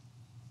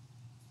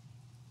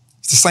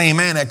 It's the same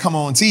man that come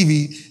on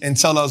TV and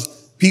tell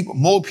us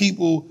more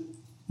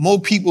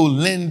people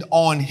lend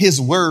on his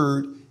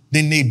word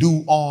than they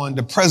do on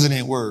the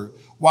president's word.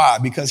 Why?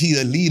 Because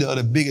he's a leader of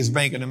the biggest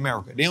bank in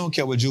America. They don't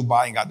care what Joe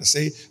Biden got to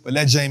say, but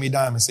let Jamie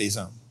Dimon say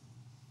something.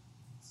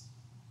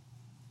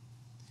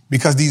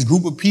 Because these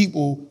group of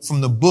people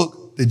from the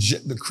book,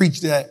 the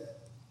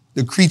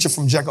creature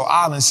from Jekyll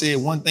Island said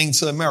one thing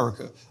to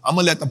America: I'm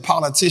going to let the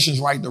politicians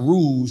write the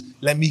rules,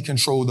 let me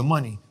control the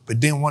money. But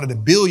then one of the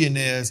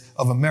billionaires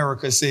of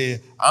America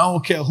said, I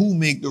don't care who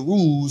make the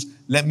rules,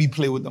 let me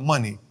play with the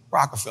money.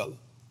 Rockefeller.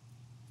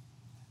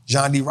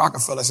 John D.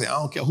 Rockefeller said, I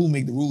don't care who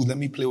make the rules, let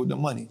me play with the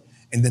money.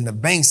 And then the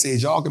bank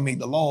says, y'all can make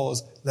the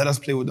laws, let us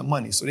play with the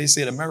money. So they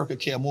said America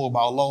care more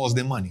about laws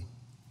than money.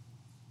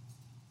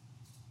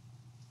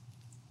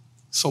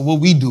 So what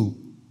we do,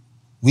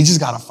 we just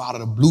got to follow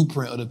the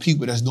blueprint of the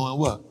people that's doing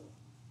what?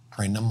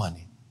 Print the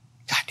money.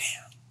 Goddamn.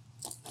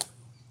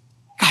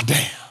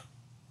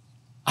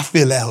 I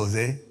feel that,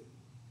 Jose.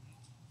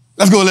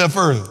 Let's go a little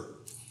further.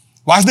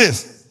 Watch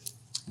this.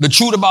 The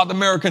truth about the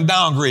American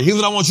downgrade. Here's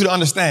what I want you to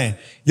understand.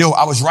 Yo,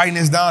 I was writing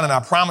this down, and I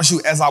promise you,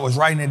 as I was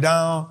writing it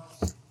down,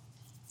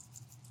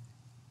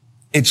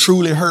 it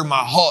truly hurt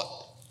my heart,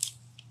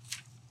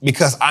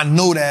 because I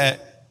know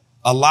that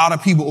a lot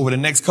of people over the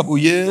next couple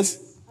of years.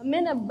 I'm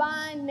in a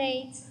bind,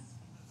 Nate.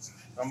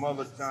 Some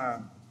other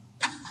time.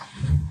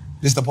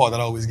 This is the part that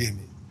always get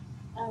me.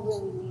 I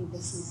really need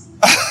this.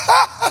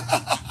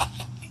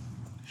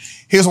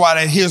 Here's why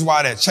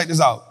that. Check this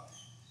out.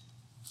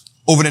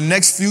 Over the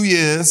next few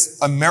years,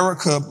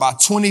 America, by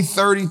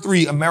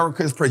 2033,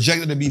 America is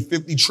projected to be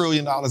 $50 trillion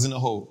in the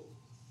hole.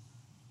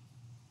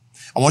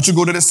 I want you to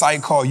go to the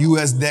site called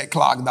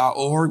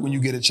usdebtclock.org when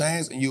you get a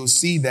chance, and you'll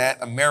see that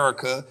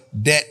America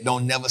debt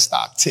don't never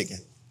stop ticking.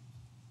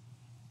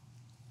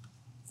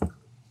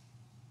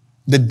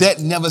 The debt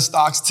never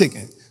stops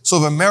ticking. So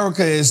if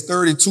America is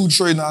 $32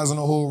 trillion in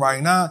the hole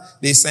right now,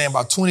 they're saying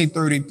by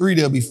 2033,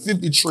 there'll be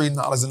 $50 trillion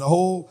in the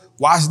hole.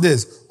 Watch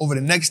this. Over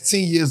the next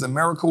 10 years,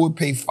 America will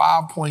pay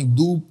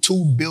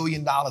 $5.2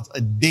 billion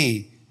a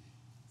day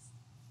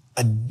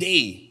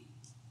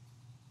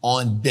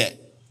on debt.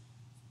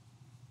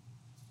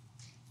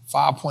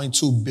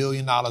 $5.2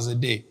 billion a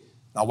day.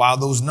 Now, while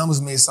those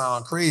numbers may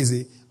sound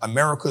crazy,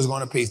 America is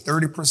going to pay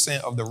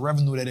 30% of the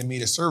revenue that it made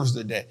to service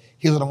the debt.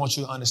 Here's what I want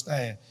you to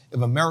understand.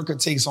 If America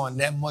takes on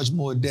that much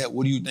more debt,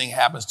 what do you think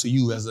happens to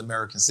you as an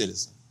American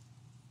citizen?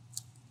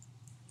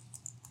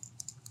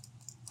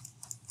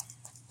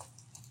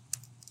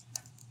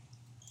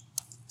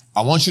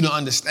 I want you to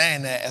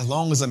understand that as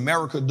long as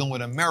America doing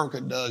what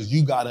America does,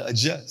 you got to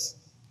adjust.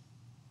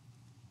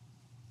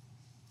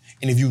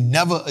 And if you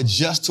never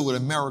adjust to what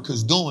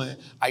America's doing,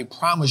 I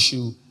promise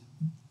you,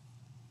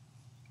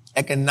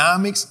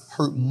 economics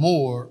hurt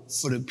more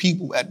for the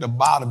people at the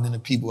bottom than the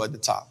people at the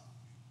top.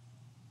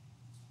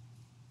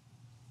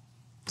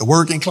 The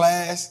working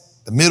class,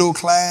 the middle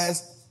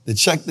class, the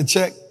check,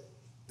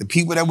 the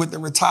people that with the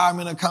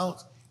retirement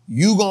accounts,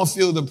 you gonna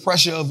feel the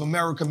pressure of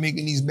America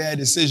making these bad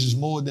decisions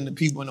more than the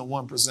people in the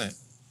 1%.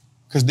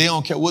 Because they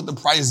don't care what the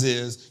price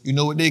is. You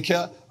know what they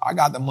care? I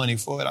got the money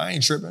for it. I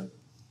ain't tripping.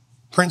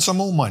 Print some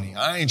more money.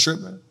 I ain't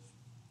tripping.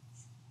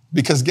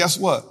 Because guess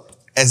what?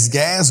 As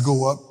gas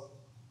go up,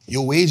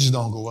 your wages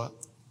don't go up.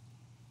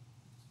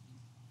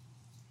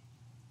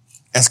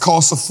 As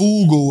cost of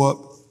food go up,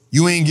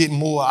 you ain't getting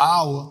more an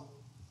hour.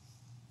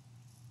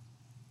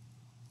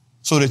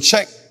 So the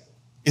check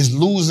is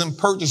losing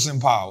purchasing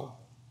power.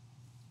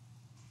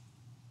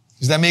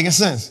 Is that making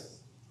sense?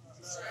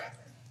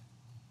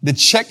 The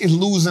check is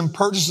losing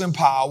purchasing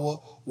power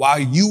while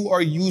you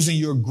are using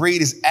your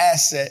greatest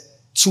asset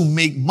to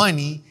make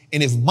money.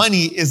 And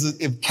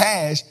if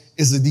cash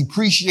is a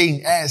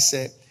depreciating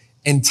asset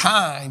and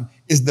time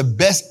is the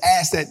best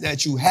asset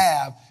that you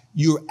have,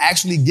 you're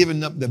actually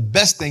giving up the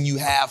best thing you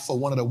have for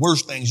one of the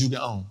worst things you can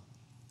own.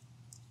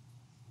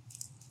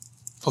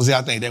 Jose,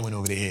 I think that went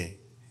over the head.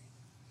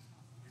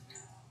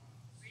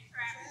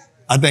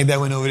 I think that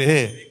went over the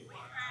head.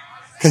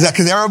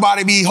 Because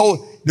everybody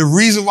the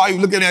reason why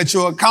you're looking at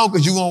your account,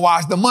 because you're going to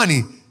watch the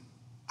money.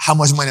 How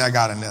much money I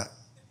got in there?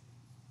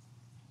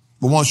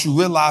 But once you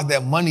realize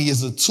that money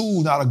is a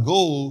tool, not a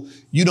goal,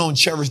 you don't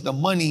cherish the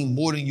money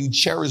more than you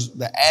cherish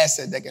the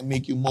asset that can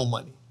make you more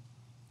money.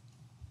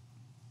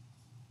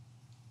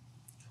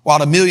 While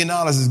the $1 million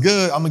is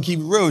good, I'm going to keep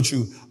it real with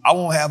you. I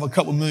won't have a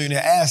couple million in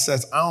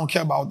assets. I don't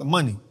care about the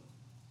money.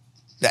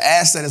 The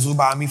asset is what's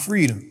buying me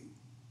freedom.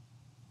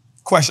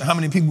 Question, how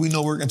many people we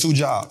know working 2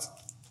 jobs?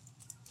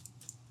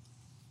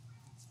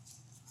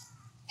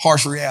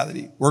 Harsh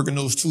reality. Working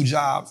those 2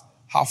 jobs,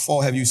 how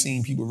far have you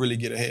seen people really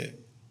get ahead?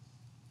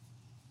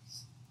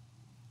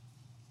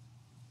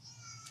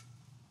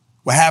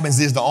 What happens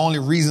is the only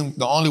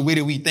way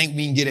that we think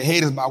we can get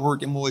ahead is by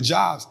working more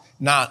jobs.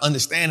 Now,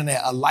 understanding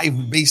that a life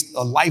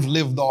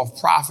lived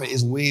off profit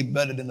is way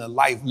better than a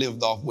life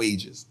lived off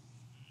wages.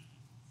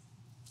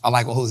 I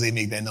like when Jose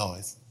make that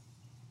noise.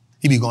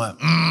 He be going,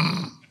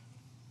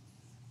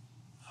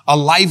 A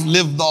life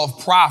lived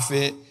off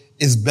profit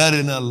is better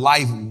than a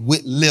life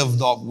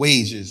lived off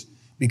wages,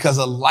 because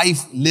a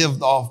life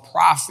lived off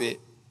profit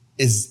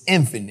is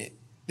infinite.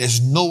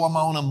 There's no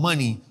amount of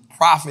money.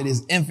 Profit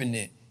is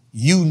infinite.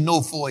 You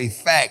know for a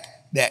fact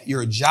that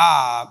your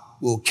job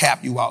will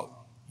cap you out.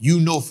 You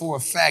know for a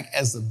fact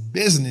as a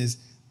business,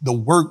 the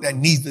work that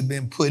needs to have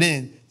been put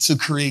in to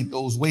create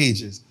those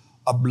wages.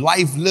 A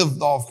life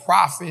lived off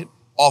profit,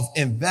 off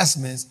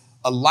investments,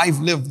 a life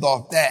lived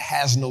off that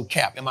has no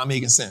cap. Am I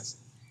making sense?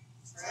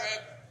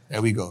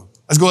 There we go.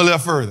 Let's go a little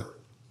further.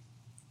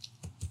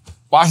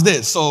 Watch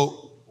this.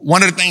 So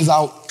one of the things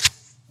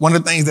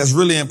that's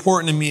really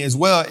important to me as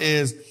well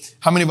is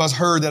how many of us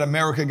heard that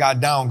America got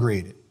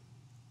downgraded?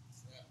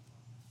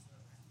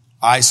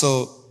 All right,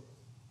 so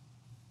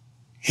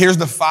here's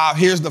the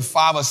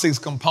five or six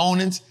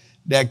components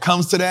that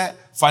comes to that: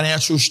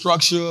 financial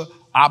structure,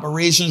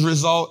 operations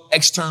result,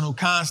 external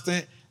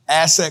constant,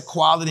 asset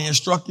quality and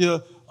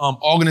structure,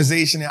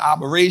 organization and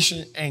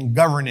operation, and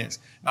governance.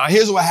 Now,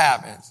 here's what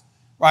happens,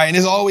 right? And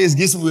this always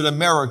gets me with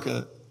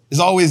America.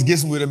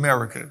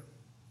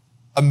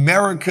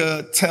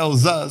 America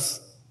tells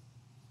us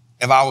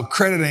if our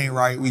credit ain't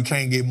right, we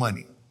can't get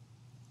money.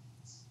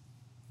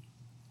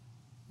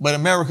 But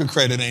America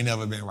credit ain't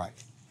never been right.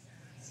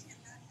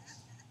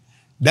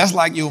 That's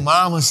like your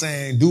mama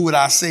saying, do what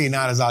I say,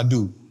 not as I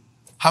do.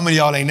 How many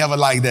of y'all ain't never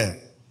like that?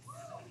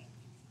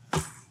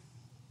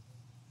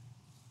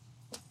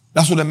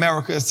 That's what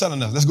America is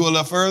telling us. Let's go a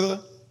little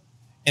further.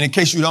 And in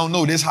case you don't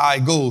know, this is how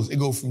it goes. It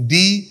goes from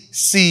D,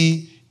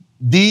 C,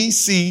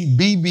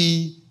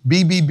 BB,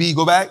 BBB,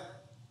 go back,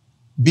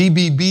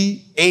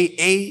 BBB,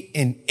 AA,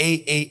 and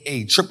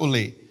AAA,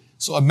 AAA.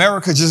 So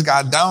America just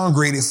got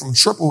downgraded from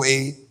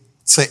AAA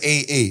to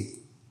AA.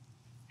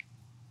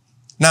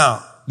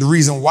 Now, the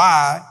reason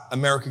why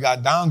America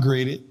got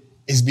downgraded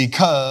is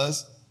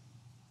because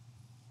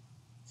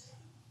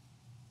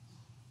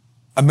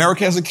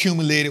America has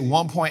accumulated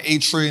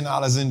 $1.8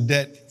 trillion in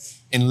debt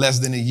in less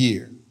than a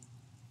year.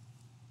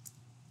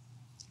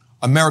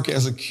 America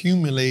has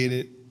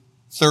accumulated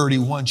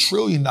 $31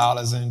 trillion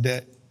in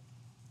debt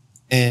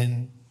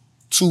in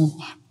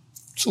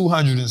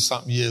 200 and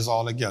something years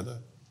altogether.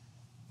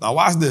 Now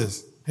watch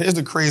this. Here's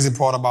the crazy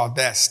part about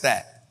that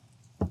stat.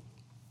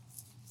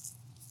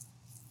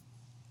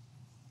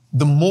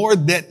 The more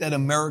debt that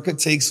America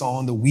takes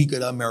on, the weaker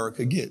that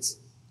America gets.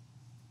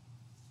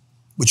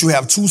 But you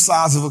have two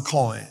sides of a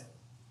coin.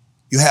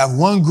 You have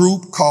one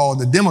group called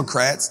the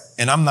Democrats,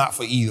 and I'm not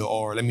for either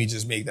or, let me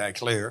just make that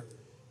clear.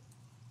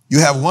 You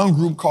have one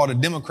group called the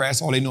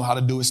Democrats, all they know how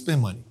to do is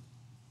spend money.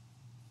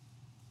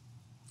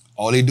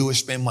 All they do is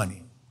spend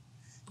money.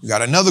 You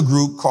got another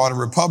group called the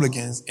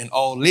Republicans, and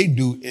all they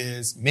do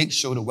is make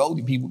sure the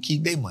wealthy people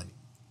keep their money.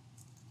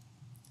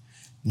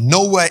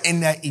 Nowhere in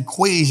that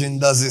equation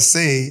does it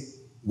say,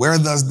 where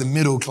does the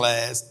middle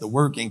class, the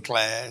working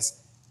class,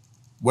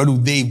 where do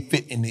they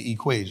fit in the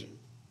equation?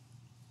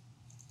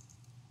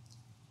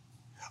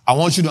 I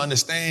want you to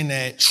understand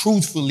that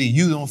truthfully,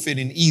 you don't fit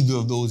in either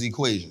of those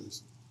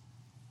equations.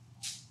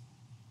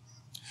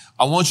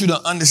 I want you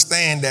to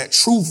understand that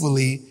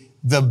truthfully,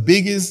 the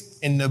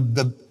biggest and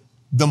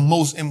the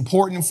most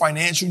important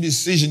financial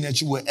decision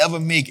that you will ever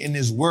make in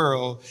this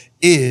world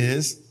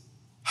is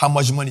how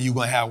much money you're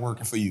going to have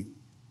working for you.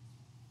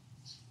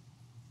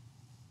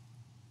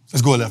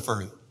 Let's go a little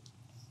further.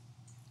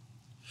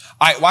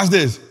 All right, watch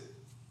this.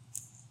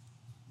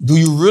 Do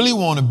you really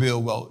want to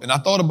build wealth? And I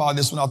thought about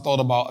this when I thought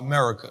about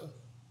America.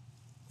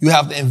 You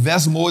have to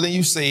invest more than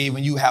you save,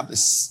 and you have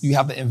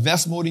to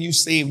invest more than you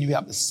save, and you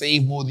have to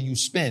save more than you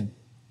spend.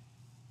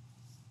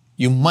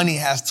 Your money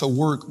has to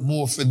work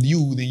more for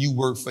you than you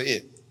work for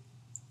it.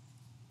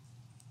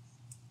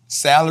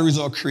 Salaries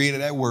are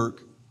created at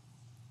work,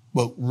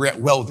 but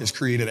wealth is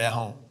created at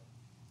home.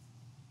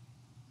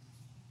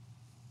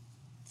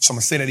 So I'm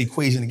going to say that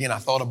equation again. I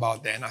thought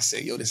about that and I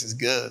said, yo, this is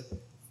good.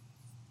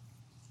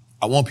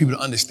 I want people to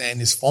understand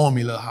this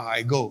formula, how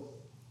I go.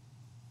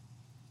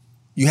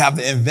 You have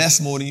to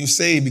invest more than you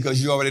save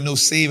because you already know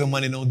saving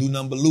money don't do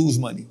nothing but lose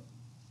money.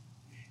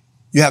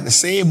 You have to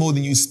save more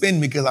than you spend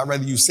because I'd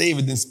rather you save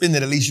it than spend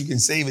it. At least you can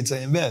save it to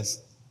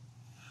invest.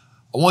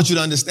 I want you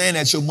to understand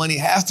that your money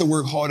has to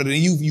work harder than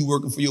you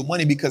working for your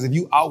money, because if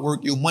you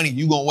outwork your money,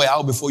 you're going to wear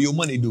out before your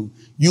money do.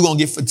 You're going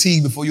to get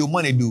fatigued before your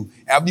money do.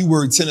 After you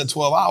work 10 or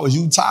 12 hours,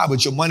 you tired,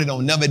 but your money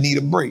don't never need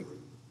a break.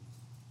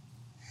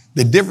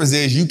 The difference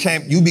is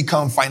you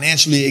become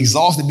financially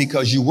exhausted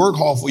because you work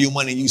hard for your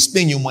money and you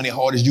spend your money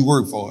hard as you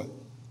work for it.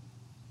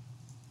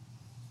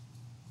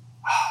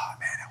 Ah,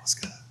 man, that was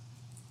good.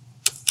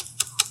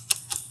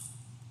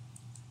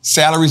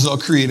 Salaries are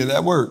created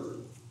at work,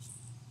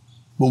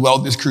 but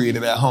wealth is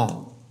created at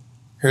home.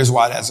 Here's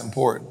why that's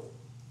important.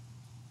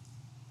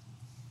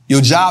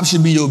 Your job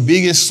should be your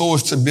biggest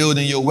source to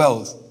building your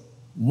wealth.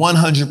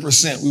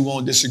 100%, we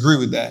won't disagree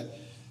with that.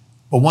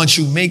 But once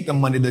you make the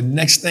money, the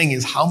next thing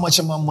is, how much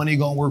of my money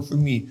going to work for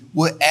me?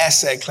 What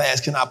asset class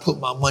can I put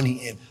my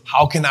money in?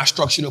 How can I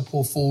structure the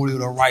portfolio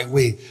the right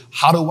way?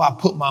 How do I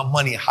put my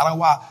money?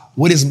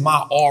 What is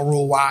my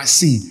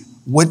ROIC?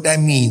 What that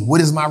means?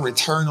 What is my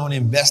return on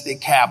invested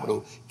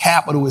capital?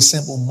 Capital is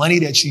simple money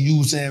that you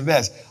use to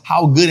invest.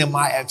 How good am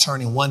I at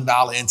turning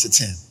 $1 into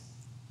 10?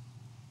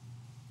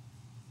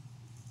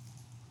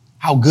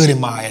 How good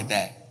am I at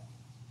that?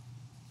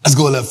 Let's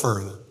go a little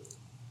further.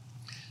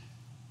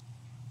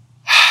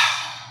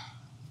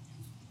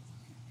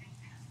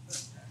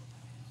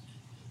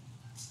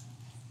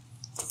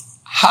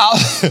 How?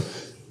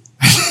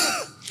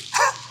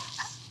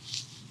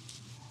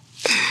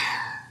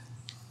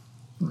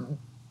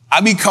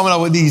 I be coming up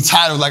with these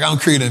titles like I'm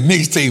creating a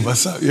mixtape or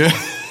something, yeah?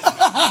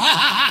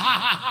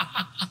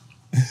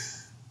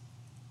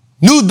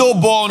 New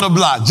dope boy on the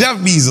block, Jeff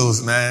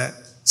Bezos, man.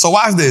 So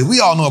watch this. We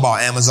all know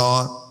about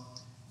Amazon,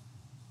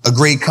 a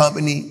great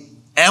company.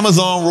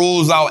 Amazon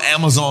rolls out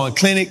Amazon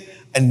Clinic,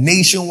 a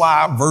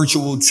nationwide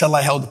virtual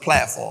telehealth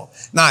platform.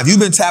 Now, if you've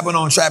been tapping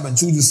on Trappin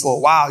just for a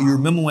while, you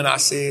remember when I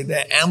said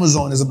that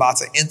Amazon is about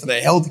to enter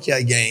the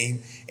healthcare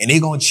game and they're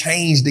going to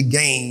change the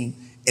game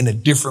in a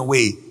different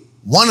way.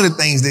 One of the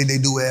things they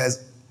do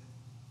is,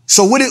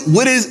 so what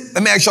is,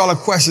 let me ask y'all a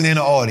question in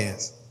the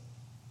audience.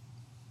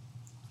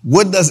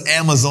 What does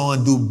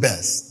Amazon do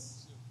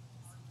best?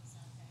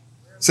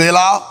 Say it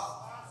loud.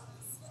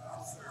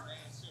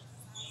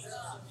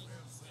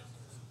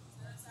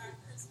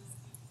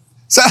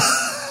 So,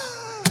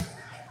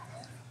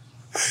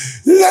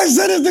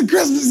 that is the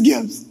Christmas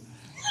gifts.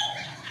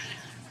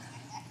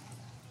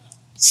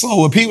 So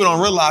what people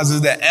don't realize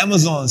is that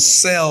Amazon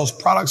sells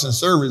products and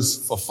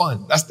services for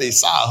fun. That's their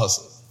side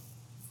hustle.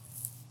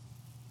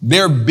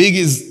 Their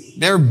biggest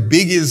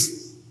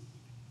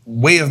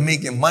way of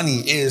making money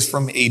is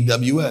from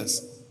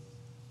AWS.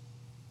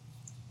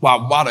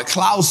 While the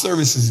cloud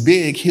service is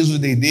big, here's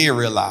what they did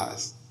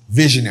realize.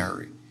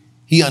 Visionary.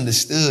 He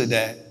understood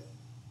that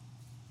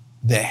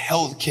the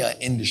healthcare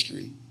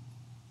industry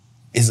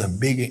is a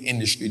bigger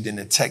industry than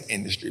the tech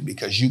industry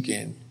because you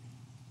can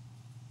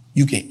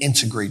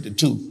integrate the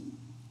two.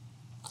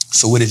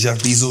 So what did Jeff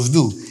Bezos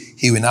do?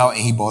 He went out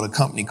and he bought a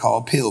company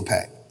called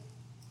PillPack.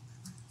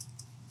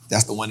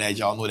 That's the one that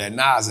y'all know that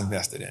Nas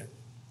invested in.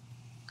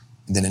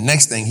 And then the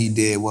next thing he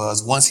did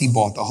was, once he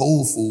bought the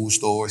Whole Foods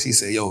stores, he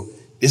said, yo,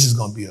 this is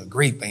going to be a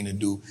great thing to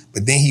do.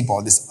 But then he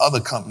bought this other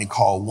company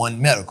called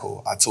One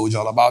Medical. I told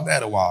y'all about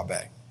that a while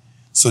back.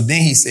 So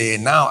then he said,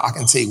 now I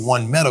can take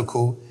One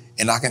Medical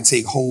and I can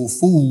take Whole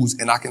Foods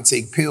and I can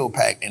take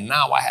PillPack. And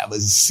now I have a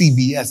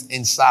CVS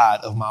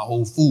inside of my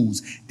Whole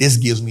Foods. This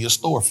gives me a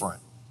storefront.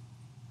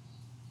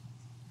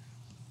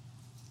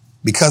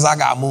 Because I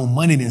got more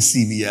money than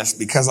CVS,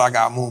 because I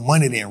got more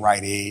money than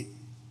Rite Aid,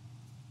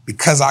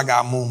 because I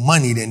got more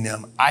money than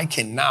them, I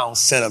can now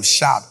set up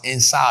shop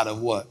inside of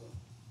what?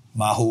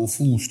 My Whole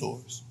Food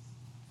stores.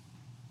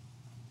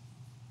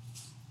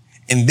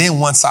 And then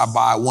once I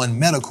buy One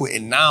Medical,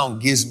 it now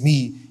gives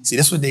me, see,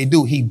 that's what they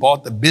do. He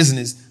bought the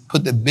business,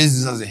 put the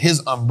business under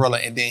his umbrella,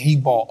 and then he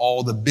bought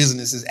all the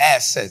business's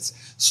assets.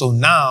 So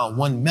now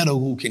One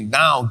Medical can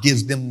now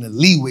gives them the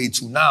leeway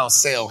to now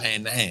sell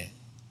hand to hand.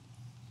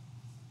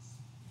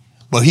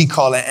 But he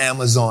called it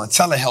Amazon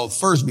telehealth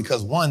first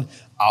because one,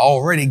 I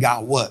already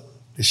got what?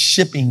 The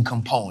shipping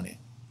component.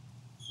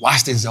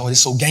 Watch this. Oh,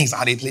 this so gangster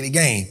how they play the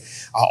game.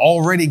 I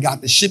already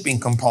got the shipping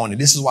component.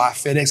 This is why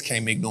FedEx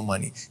can't make no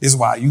money. This is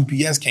why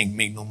UPS can't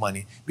make no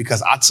money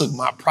because I took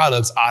my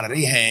products out of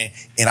their hand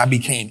and I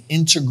became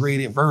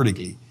integrated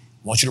vertically.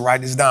 I want you to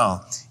write this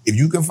down. If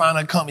you can find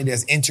a company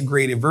that's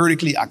integrated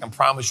vertically, I can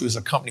promise you it's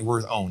a company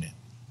worth owning.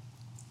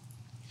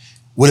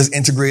 What does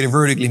integrated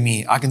vertically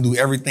mean? I can do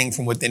everything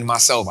from within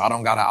myself. I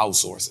don't got to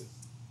outsource it.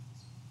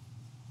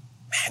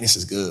 Man, this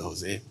is good,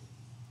 Jose.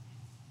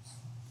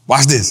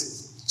 Watch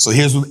this. So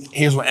here's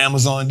what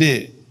Amazon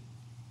did.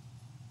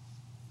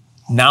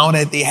 Now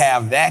that they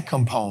have that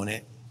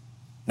component,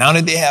 now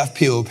that they have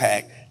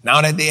PillPack,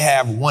 now that they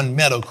have One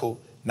Medical,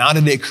 now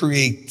that they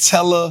create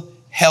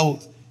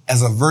telehealth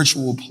as a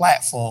virtual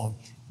platform,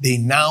 they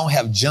now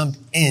have jumped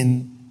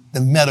in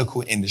the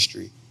medical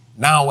industry.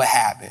 Now what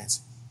happens?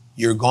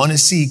 You're going to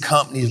see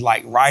companies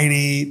like Rite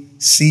Aid,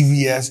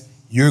 CVS,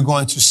 you're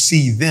going to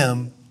see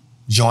them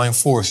join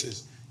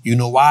forces. You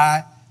know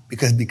why?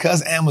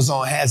 Because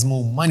Amazon has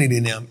more money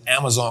than them,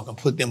 Amazon can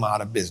put them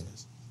out of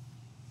business.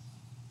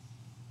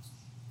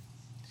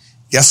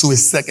 Guess who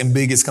his second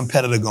biggest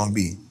competitor going to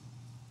be?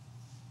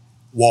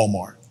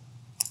 Walmart.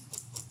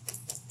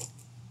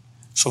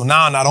 So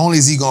now not only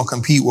is he going to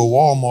compete with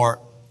Walmart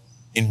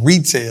in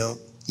retail,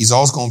 he's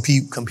also going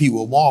to compete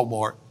with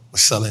Walmart with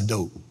selling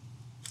dope.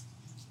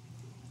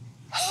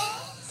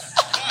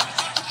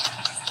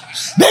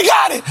 They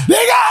got it.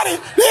 They got it.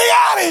 They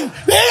got it.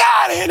 They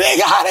got it. They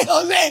got it,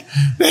 Jose.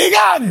 They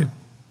got it.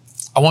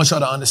 I want y'all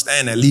to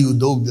understand that legal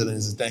dope dealing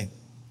is a thing.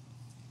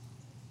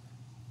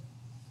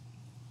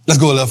 Let's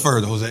go a little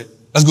further, Jose.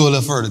 Let's go a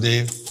little further,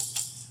 Dave.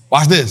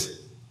 Watch this.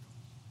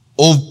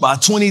 By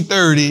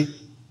 2030,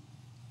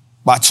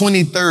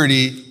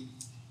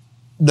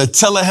 the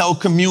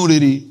telehealth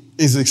community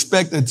is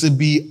expected to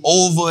be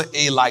over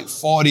a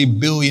 $40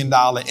 billion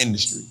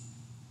industry.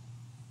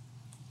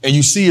 And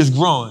you see it's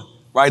growing.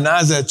 Right now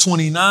it's at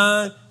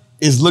 29.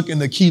 It's looking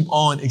to keep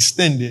on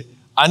extended.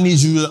 I need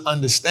you to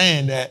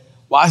understand that.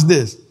 Watch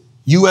this.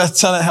 U.S.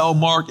 telehealth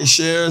market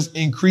shares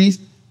increase.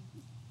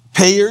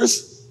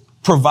 Payers,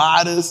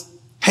 providers,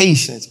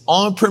 patients,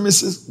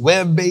 on-premises,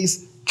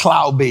 web-based,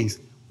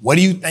 cloud-based. What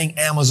do you think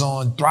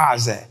Amazon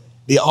thrives at?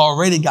 They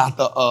already got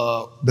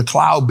the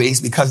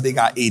cloud-based because they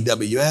got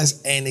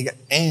AWS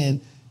and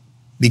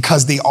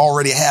because they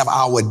already have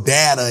our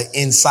data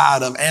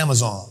inside of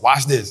Amazon.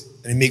 Watch this,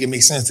 and make it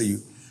make sense to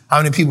you. How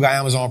many people got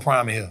Amazon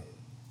Prime in here?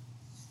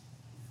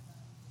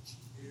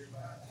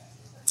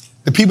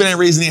 The people that ain't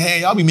raising their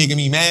hand, y'all be making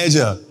me mad,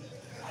 yeah.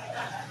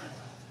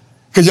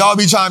 Because y'all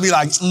be trying to be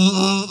like,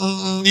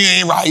 you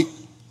ain't right.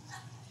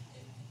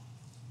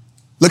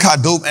 Look how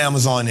dope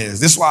Amazon is.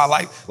 This is why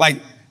I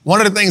like,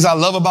 one of the things I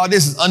love about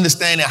this is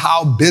understanding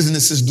how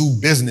businesses do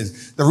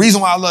business. The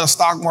reason why I love the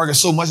stock market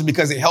so much is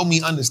because it helped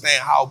me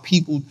understand how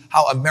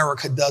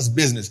America does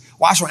business.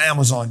 Watch what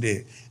Amazon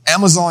did.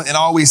 Amazon, and I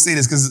always say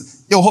this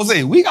because, yo,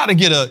 Jose,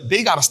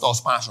 they got to start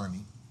sponsoring me.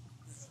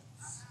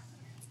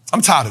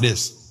 I'm tired of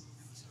this.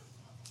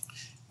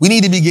 We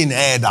need to be getting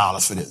ad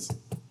dollars for this.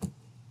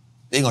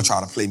 They're going to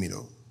try to play me,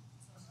 though.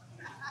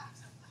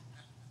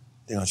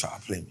 They're going to try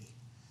to play me.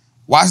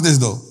 Watch this,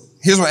 though.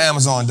 Here's what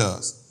Amazon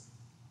does.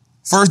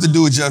 First, the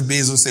dude, Jeff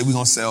Bezos, said we're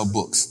going to sell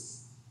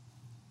books.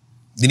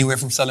 Then he went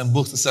from selling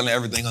books to selling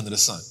everything under the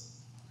sun.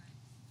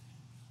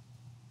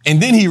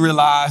 And then he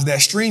realized that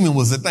streaming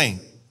was a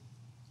thing.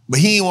 But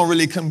he didn't want to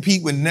really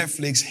compete with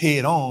Netflix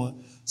head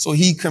on, so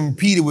he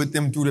competed with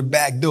them through the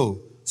back door.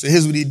 So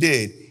here's what he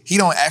did. He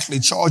don't actually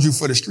charge you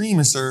for the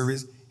streaming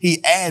service.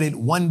 He added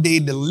one-day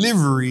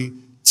delivery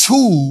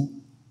to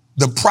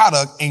the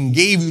product and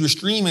gave you the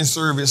streaming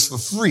service for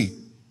free.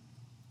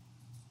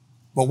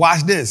 But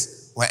watch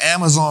this. When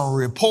Amazon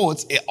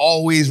reports, it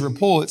always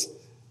reports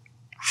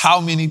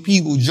how many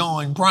people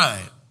join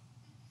Prime.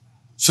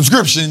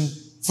 Subscription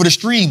for the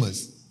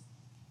streamers.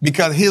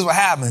 Because here's what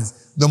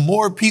happens. The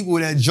more people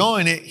that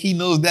join it, he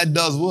knows that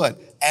does what?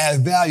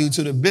 Add value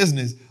to the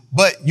business.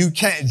 But you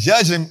can't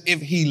judge him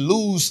if he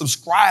lose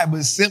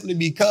subscribers simply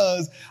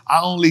because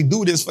I only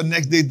do this for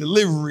next day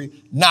delivery,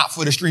 not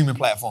for the streaming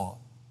platform.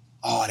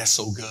 Oh, that's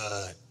so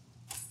good.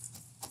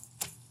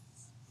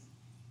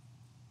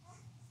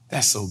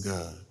 That's so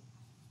good.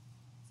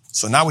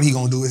 So now what he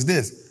gonna do is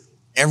this.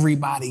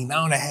 Everybody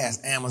now that has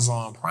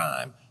Amazon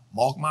Prime,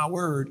 mark my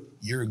word,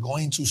 you're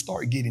going to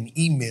start getting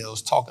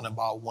emails talking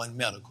about One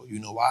Medical. You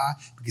know why?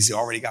 Because he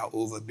already got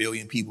over 1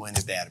 billion people in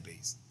his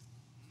database.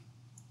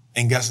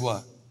 And guess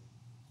what?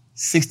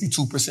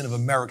 62% of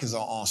Americans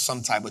are on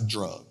some type of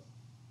drug.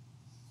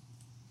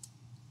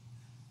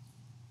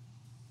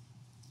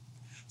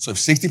 So if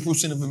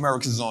 60% of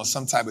Americans are on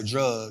some type of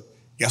drug,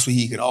 guess what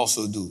he can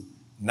also do?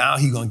 Now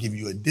he's going to give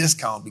you a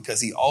discount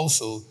because he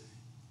also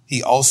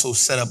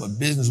set up a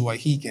business where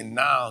he can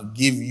now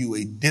give you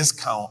a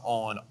discount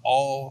on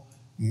all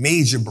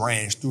major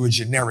brands through a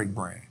generic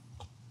brand.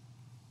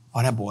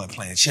 Oh, that boy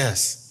playing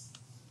chess.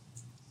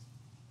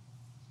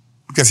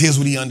 Because here's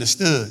what he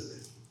understood.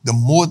 The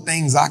more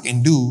things I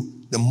can do,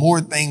 the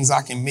more things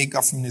I can make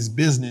up from this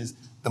business,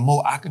 the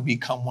more I can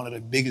become one of the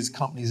biggest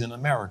companies in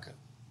America.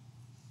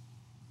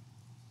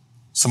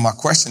 So my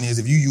question is,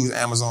 if you use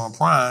Amazon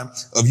Prime,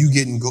 of you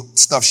getting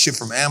stuff shipped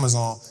from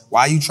Amazon,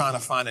 why are you trying to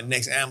find the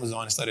next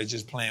Amazon instead of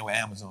just playing with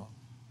Amazon?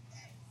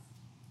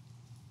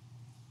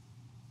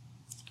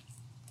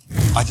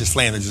 I just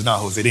flamed it just now,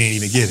 Jose. They ain't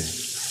even get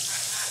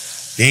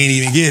it. They ain't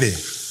even get it.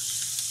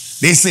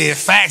 They said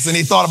facts and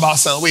they thought about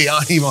something. Why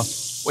I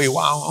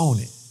don't own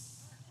it?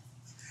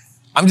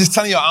 I'm just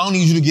telling you, I don't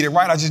need you to get it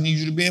right. I just need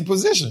you to be in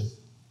position.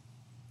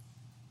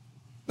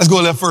 Let's go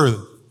a little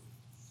further.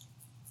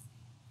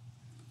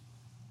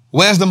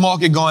 Where's the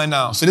market going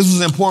now? So this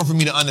was important for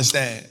me to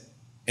understand.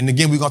 And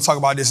again, we're going to talk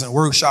about this in the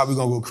workshop. We're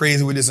going to go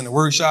crazy with this in the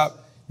workshop.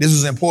 This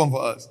was important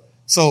for us.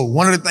 So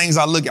one of the things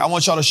I look at, I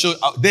want y'all to show,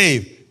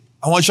 Dave,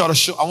 I want y'all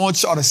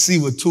to see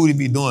what Tootie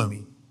be doing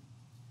me.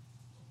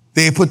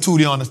 They put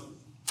Tootie on the,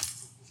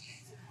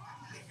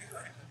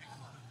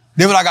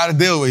 this what I got to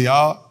deal with,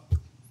 y'all.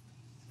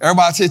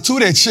 Everybody say,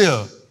 Tootie,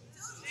 chill.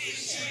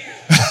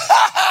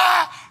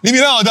 Leave me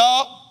alone,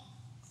 dog. All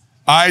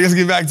right, let's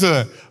get back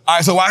to it. All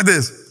right, so watch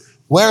this.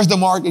 Where's the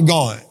market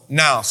going?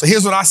 Now, so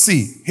here's what I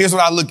see. Here's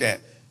what I look at.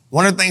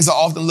 One of the things I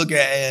often look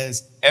at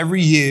is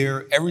every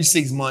year, every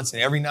 6 months,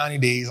 and every 90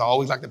 days, I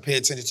always like to pay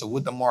attention to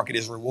what the market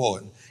is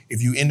rewarding.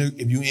 If you in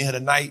here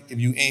tonight, I'm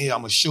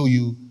gonna show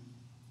you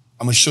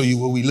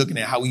what we looking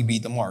at, how we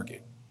beat the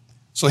market.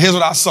 So here's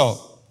what I saw.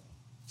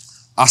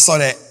 I saw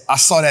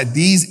that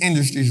these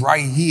industries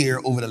right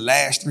here over the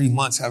last 3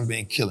 months have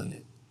been killing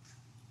it.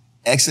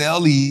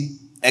 XLE,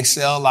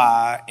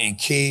 XLI, and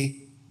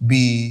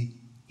KBE.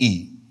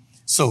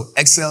 So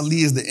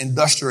XLE is the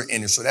industrial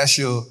industry. So that's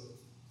your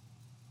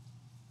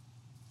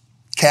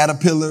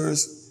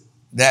Caterpillars,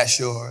 that's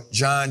your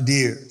John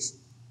Deere's.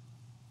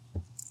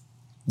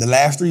 The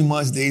last 3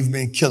 months, they've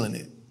been killing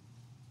it.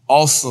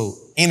 Also,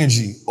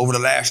 energy over the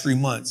last 3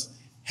 months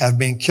have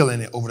been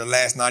killing it over the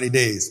last 90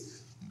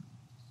 days.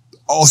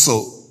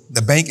 Also,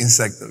 the banking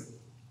sector.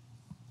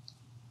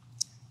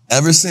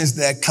 Ever since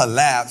that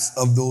collapse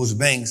of those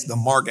banks, the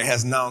market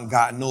has now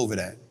gotten over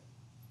that.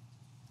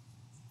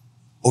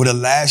 Over the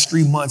last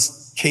 3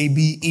 months,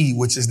 KBE,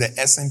 which is the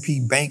S&P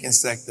banking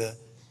sector,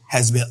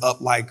 has been up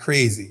like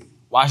crazy.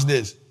 Watch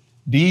this.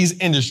 These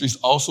industries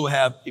also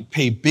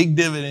pay big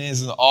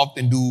dividends and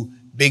often do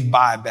big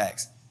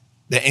buybacks.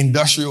 the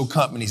industrial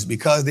companies,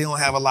 because they don't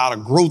have a lot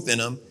of growth in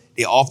them,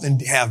 they often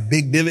have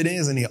big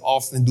dividends and they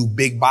often do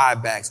big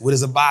buybacks. What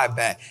is a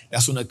buyback?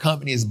 That's when a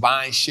company is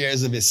buying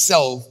shares of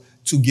itself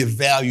to give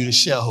value to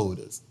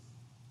shareholders.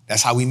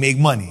 That's how we make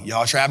money.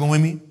 Y'all trapping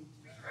with me?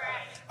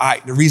 All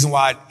right, the reason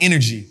why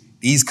energy,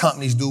 these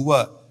companies do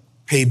what?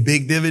 Pay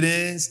big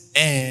dividends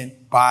and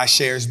buy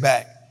shares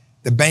back.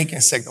 The banking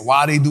sector,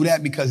 why they do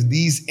that? Because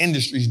these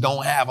industries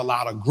don't have a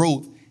lot of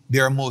growth.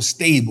 They're more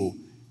stable.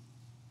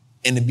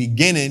 In the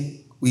beginning,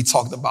 we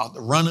talked about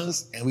the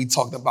runners and we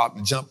talked about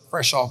the jump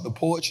fresh off the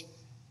porch.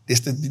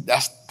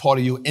 That's part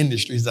of your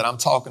industries that I'm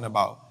talking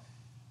about.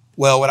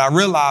 Well, what I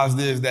realized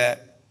is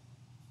that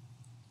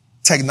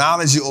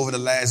technology over the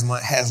last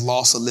month has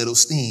lost a little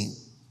steam.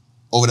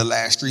 Over the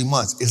last 3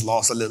 months, it's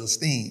lost a little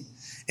steam.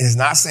 And it's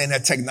not saying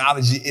that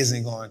technology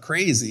isn't going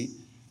crazy.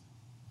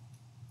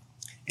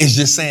 It's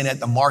just saying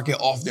that the market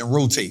often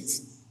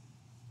rotates.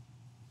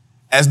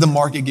 As the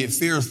market gets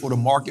fearful, the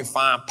market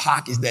find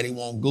pockets that it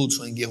won't go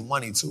to and give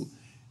money to.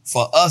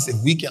 For us,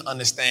 if we can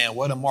understand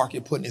where the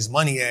market putting its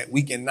money at,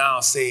 we can now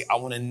say, I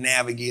want to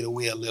navigate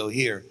away a little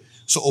here.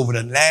 So over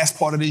the last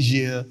part of this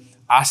year,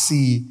 I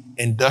see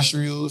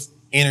industrials,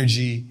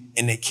 energy,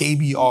 and the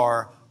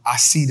KBR, I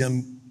see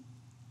them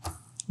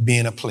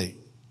being a play.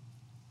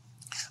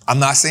 I'm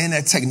not saying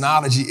that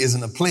technology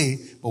isn't a play,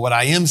 but what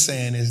I am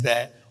saying is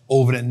that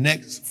over the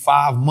next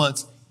 5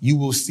 months, you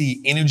will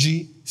see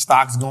energy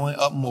stocks going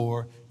up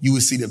more. You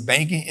will see the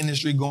banking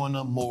industry going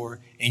up more,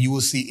 and you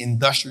will see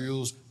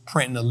industrials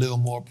printing a little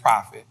more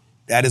profit.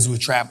 That is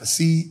what Trappin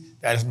see.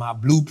 That is my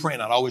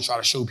blueprint. I'd always try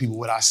to show people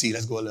what I see.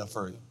 Let's go a little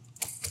further.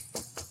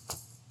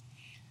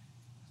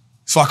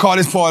 So I call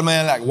this part,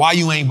 man, like, why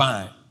you ain't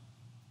buying?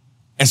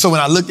 And so when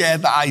I look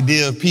at the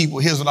idea of people,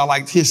 here's what I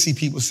like to see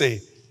people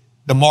say.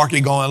 The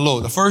market going low.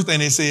 The first thing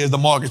they say is the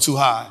market too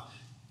high.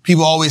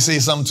 People always say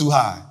something too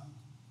high.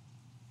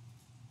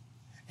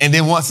 And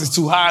then once it's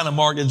too high and the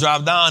market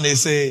drop down, they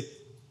say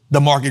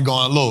the market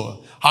going lower.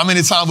 How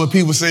many times will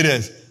people say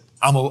this?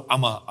 I'm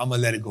gonna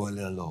let it go a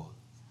little lower.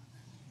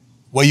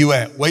 Where you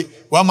at? Wait,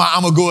 where am I?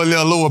 I'm gonna go a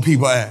little lower,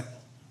 people at.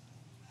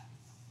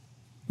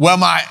 Where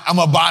am I? I'm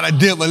gonna buy the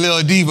dip a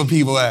little deeper,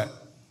 people at.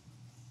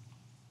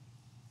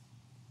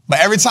 But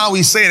every time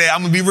we say that,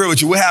 I'm gonna be real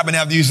with you. What happened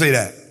after you say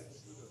that?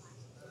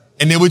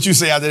 And then what you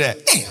say after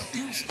that? Damn.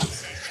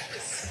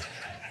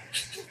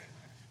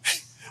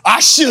 I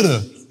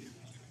shoulda.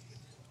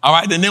 All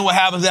right, and then what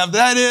happens after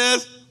that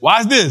is,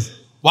 watch this,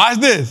 watch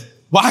this,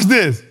 watch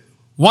this.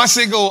 Once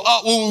it go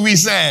up, what were we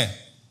saying?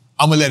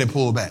 I'm gonna let it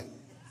pull back.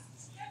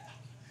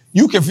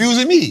 You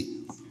confusing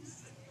me.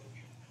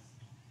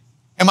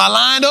 Am I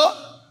lined up?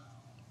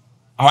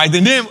 All right,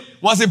 then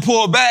once it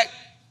pull back,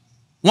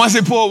 once we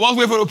wait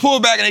for the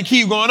pullback and they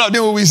keep going up,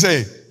 then what we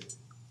say?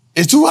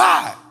 It's too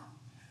high.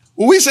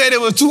 Well, we said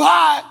it was too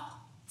high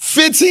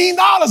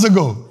 $15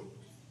 ago.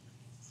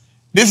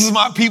 This is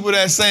my people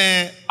that's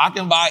saying, I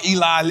can buy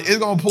Eli, it's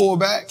going to pull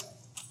back.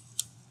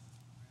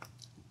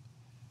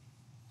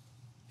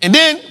 And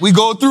then we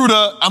go through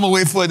I'm going to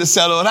wait for it to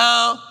settle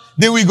down.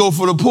 Then we go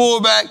for the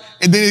pullback,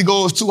 and then it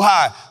goes too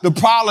high. The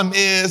problem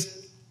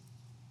is,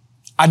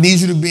 I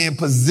need you to be in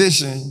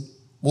position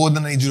more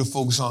than I need you to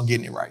focus on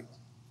getting it right.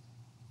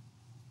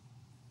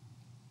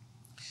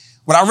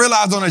 What I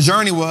realized on the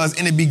journey was,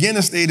 in the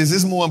beginning stages,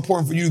 it's more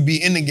important for you to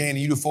be in the game than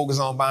you to focus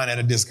on buying at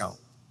a discount.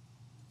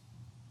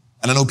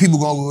 And I know people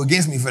going to go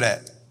against me for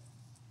that.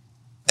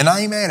 And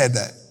I ain't mad at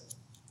that.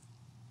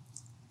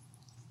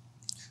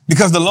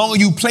 Because the longer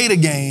you play the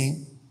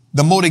game,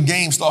 the more the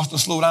game starts to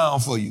slow down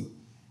for you.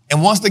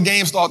 And once the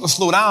game starts to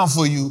slow down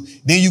for you,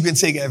 then you can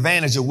take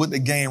advantage of what the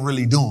game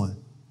really doing.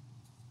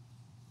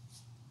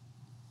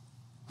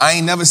 I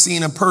ain't never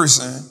seen a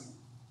person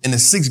in the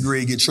 6th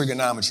grade get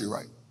trigonometry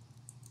right.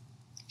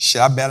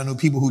 Shit, I bet I know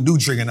people who do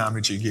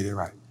trigonometry get it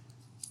right.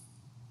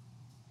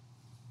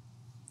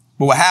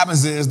 But what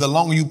happens is, the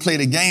longer you play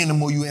the game, the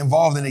more you're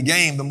involved in the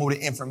game, the more the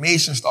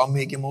information start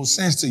making more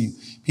sense to you.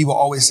 People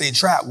always say,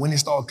 Trap, when it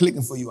started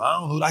clicking for you, I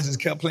don't know, I just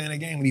kept playing the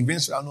game, and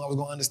eventually I knew I was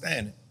going to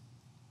understand it.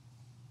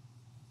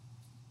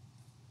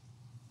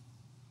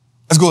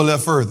 Let's go a little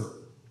further.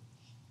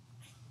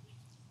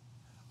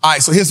 All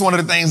right, so here's one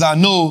of the things I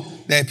know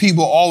that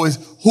people always,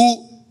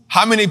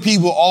 how many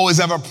people always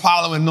have a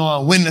problem with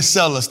knowing when to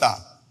sell or stop?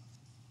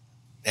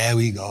 There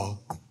we go.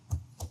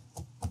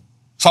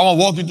 So I want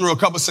to walk you through a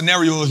couple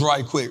scenarios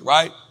right quick,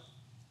 right?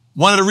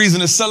 One of the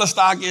reasons to sell a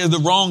stock is the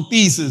wrong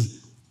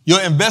thesis.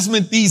 Your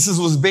investment thesis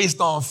was based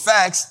on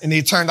facts and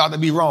they turned out to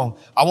be wrong.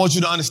 I want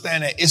you to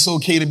understand that it's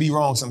okay to be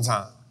wrong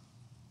sometimes.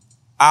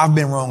 I've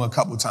been wrong a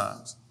couple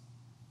times.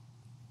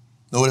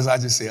 Notice I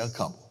just said a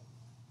couple.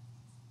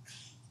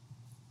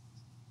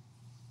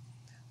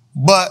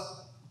 But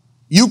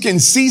you can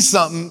see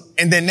something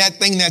and then that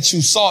thing that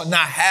you saw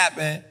not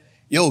happen,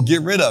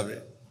 get rid of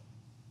it.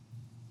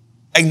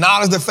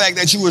 Acknowledge the fact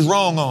that you was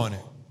wrong on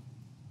it.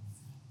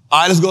 All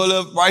right, let's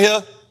go right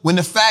here. When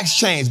the facts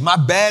change, my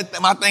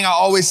thing I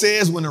always say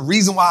is when the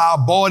reason why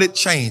I bought it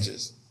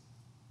changes.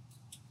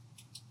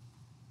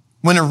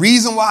 When the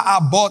reason why I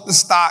bought the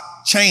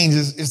stock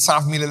changes, it's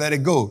time for me to let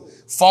it go.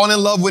 Fall in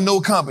love with no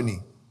company.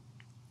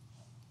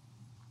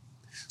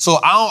 So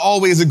I don't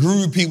always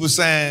agree with people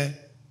saying,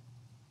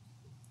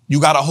 you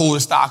got to hold a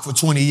stock for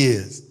 20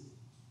 years.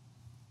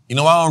 You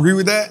know why I don't agree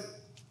with that?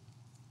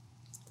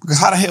 Because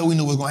how the hell we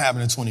know what's going to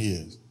happen in 20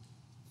 years?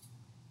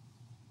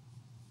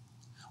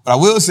 But I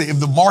will say, if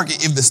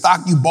the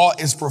stock you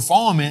bought is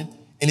performing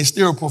and it's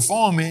still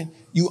performing,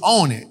 you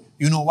own it.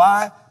 You know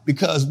why?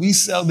 Because we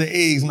sell the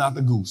eggs, not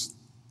the goose.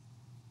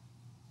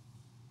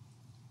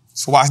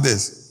 So watch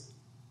this.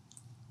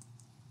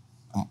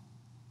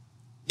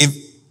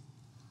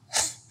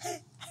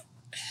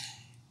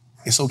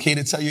 It's okay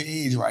to tell your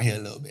age right here a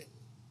little bit.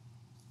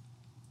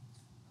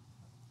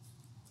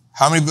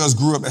 How many of us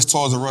grew up as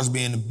Toys R Us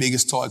being the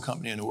biggest toy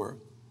company in the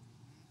world?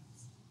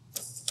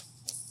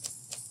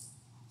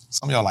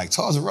 Some of y'all like,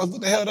 Toys R Us, what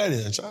the hell that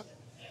is, Chuck?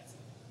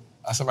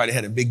 Somebody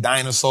had a big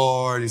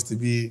dinosaur. It used to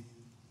be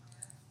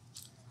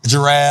a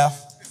giraffe.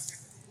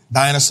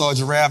 Dinosaur,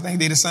 giraffe, ain't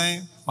they the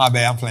same? My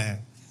bad, I'm playing.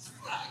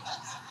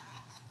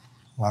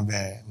 My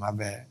bad.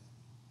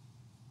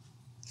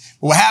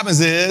 But what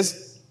happens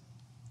is,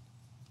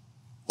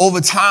 over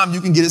time,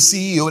 you can get a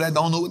CEO that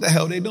don't know what the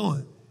hell they're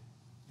doing.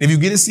 If you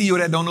get a CEO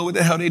that don't know what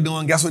the hell they're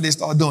doing, guess what they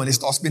start doing? They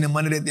start spending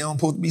money that they don't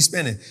supposed to be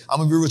spending. I'm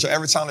going to be rich.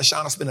 Every time the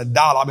Shiner spend $1,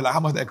 I'll be like, how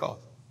much that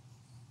cost?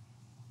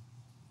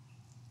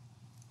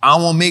 I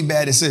don't want to make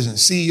bad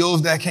decisions.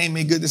 CEOs that can't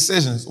make good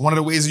decisions. One of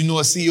the ways you know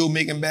a CEO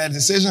making bad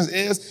decisions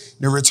is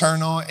the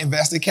return on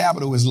invested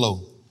capital is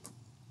low.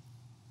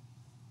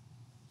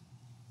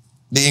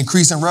 They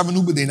increase in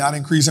revenue, but they're not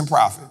increasing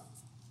profit.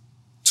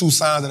 Two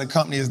signs that a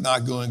company is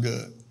not doing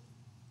good.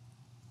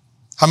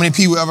 How many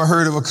people ever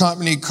heard of a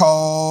company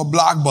called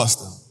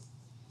Blockbuster?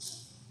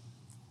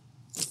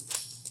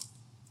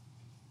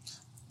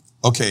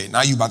 Okay,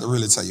 now you about to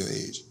really tell your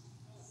age.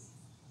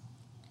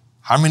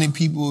 How many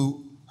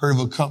people heard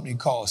of a company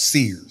called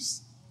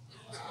Sears?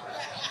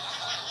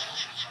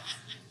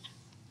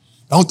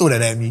 Don't throw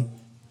that at me.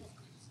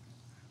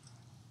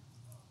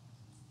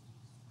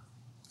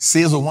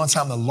 Sears was one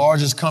time the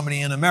largest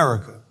company in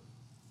America.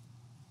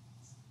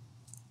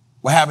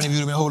 What happened if you'd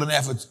have been holding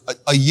that for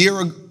a year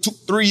or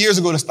 3 years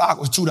ago, the stock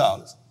was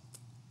 $2.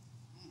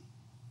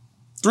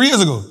 3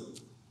 years ago,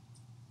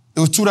 it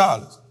was $2.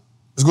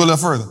 Let's go a little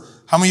further.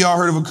 How many of y'all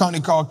heard of a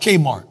company called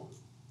Kmart?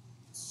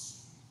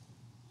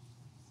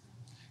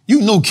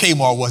 You know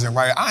Kmart wasn't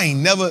right. I ain't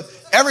never,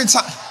 every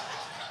time,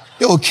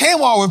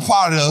 Kmart was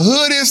part of the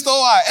hoodest store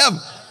I ever.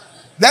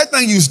 That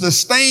thing used to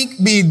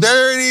stink, be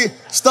dirty,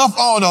 stuff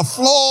on the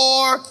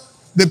floor.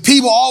 The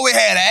people always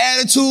had an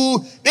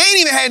attitude. They ain't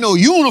even had no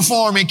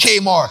uniform in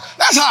Kmart.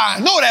 That's how I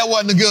know that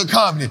wasn't a good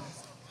company.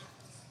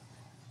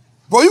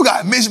 Bro, you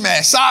got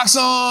mismatched socks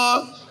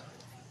on.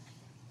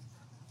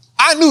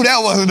 I knew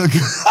that wasn't a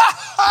good.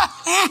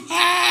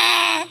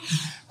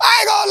 I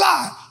ain't gonna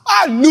lie.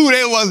 I knew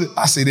they wasn't.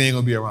 I said they ain't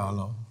gonna be around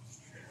long.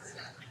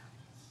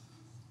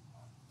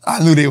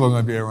 I knew they weren't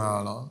gonna be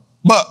around long.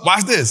 But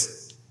watch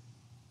this.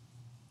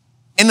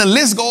 And the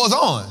list goes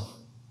on.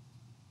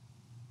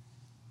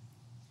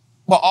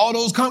 But all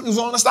those companies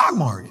are on the stock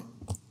market.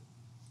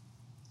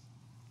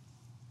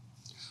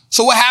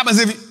 So what happens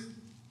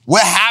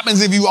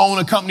if you own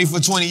a company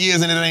for 20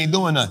 years and it ain't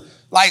doing nothing?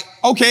 Like,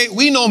 okay,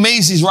 we know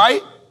Macy's,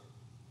 right?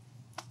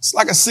 It's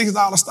like a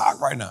 $6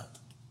 stock right now.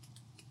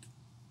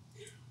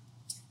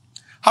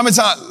 How many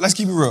times, let's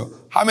keep it real.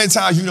 How many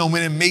times you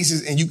went in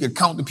Macy's and you could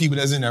count the people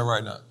that's in there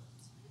right now?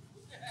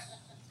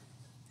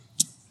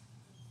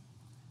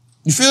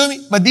 You feel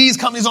me? But these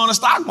companies are on the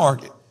stock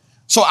market.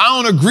 So I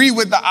don't agree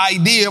with the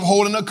idea of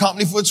holding a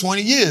company for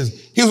 20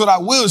 years. Here's what I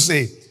will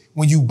say.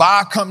 When you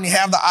buy a company,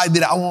 have the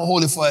idea that I want to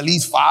hold it for at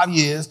least 5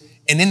 years.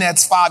 And in that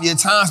 5-year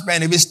time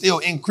span, if it's still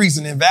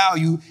increasing in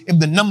value, if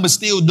the number's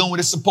still doing what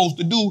it's supposed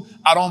to do,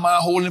 I don't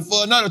mind holding it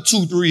for another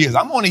 2-3 years.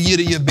 I'm on a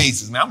year-to-year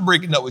basis, man. I'm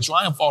breaking up with you.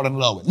 I ain't falling in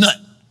love with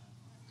nothing.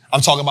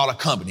 I'm talking about a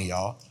company,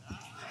 y'all.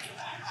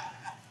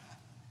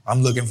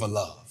 I'm looking for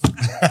love.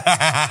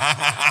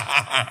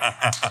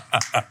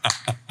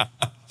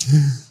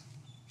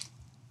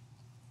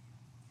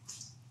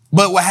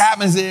 But what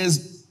happens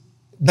is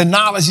the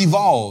knowledge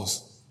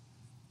evolves.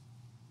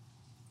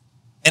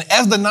 And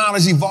as the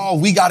knowledge evolves,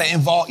 we got to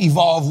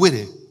evolve with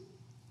it.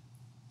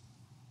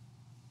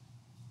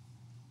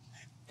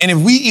 And if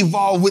we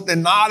evolve with the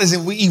knowledge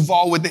and we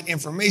evolve with the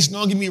information,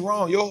 don't get me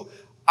wrong,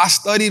 I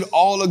studied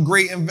all the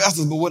great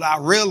investors, but what I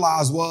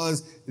realized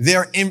was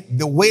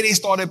the way they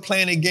started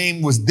playing the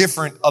game was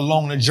different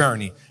along the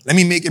journey. Let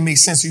me make it make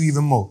sense to you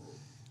even more.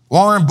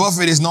 Warren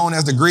Buffett is known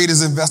as the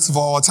greatest investor of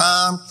all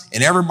time,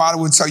 and everybody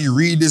would tell you,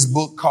 read this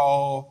book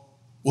called,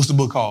 what's the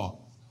book called?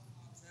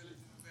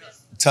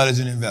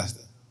 Intelligent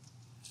Investor.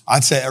 I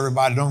tell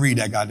everybody, don't read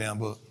that goddamn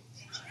book.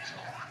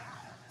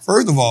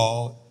 First of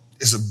all,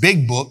 it's a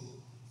big book,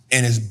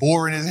 and it's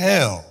boring as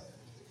hell.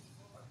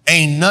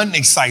 Ain't nothing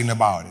exciting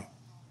about it.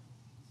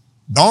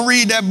 Don't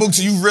read that book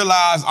till you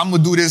realize I'm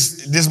going to do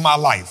this. This is my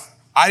life.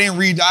 I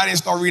didn't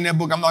start reading that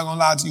book, I'm not going to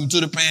lie to you,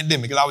 till the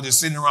pandemic, because I was just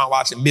sitting around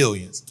watching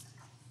Billions.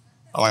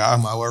 I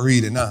might well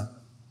read it now.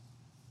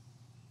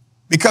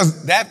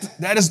 Because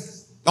that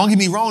is, don't get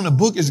me wrong, the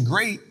book is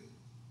great.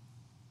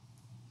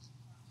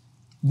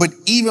 But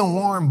even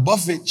Warren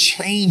Buffett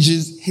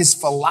changes his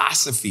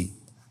philosophy.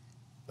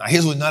 Now,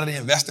 here's what none of the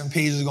investing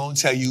pages are going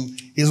to tell you.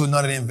 Here's what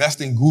none of the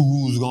investing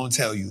gurus are going to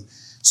tell you.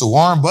 So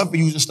Warren Buffett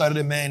used to study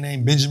a man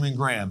named Benjamin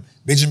Graham.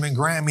 Benjamin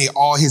Graham made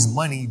all his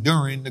money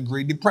during the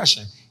Great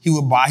Depression. He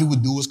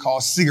would do what's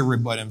called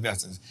cigarette butt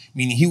investments,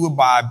 meaning he would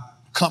buy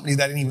companies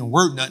that didn't even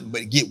worth nothing,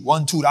 but get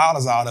 $1,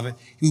 $2 out of it.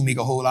 He would make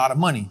a whole lot of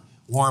money.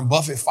 Warren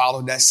Buffett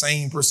followed that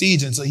same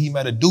procedure until he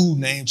met a dude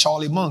named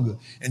Charlie Munger.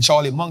 And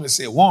Charlie Munger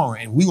said,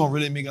 Warren, and we won't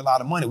really make a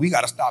lot of money. We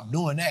got to stop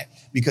doing that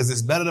because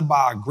it's better to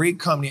buy a great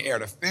company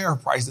at a fair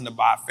price than to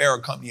buy a fair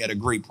company at a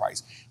great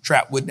price.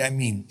 Trap, what that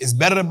mean? It's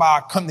better to buy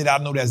a company that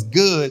I know that's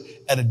good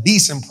at a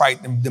decent price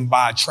than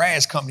buy a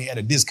trash company at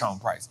a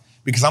discount price.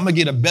 Because I'm going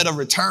to get a better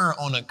return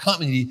on a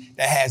company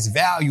that has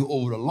value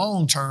over the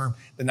long term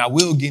than I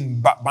will get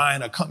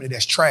buying a company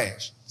that's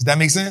trash. Does that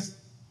make sense?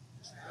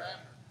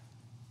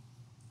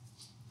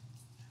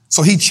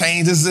 So he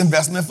changed his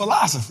investment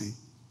philosophy.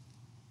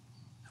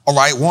 All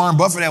right, Warren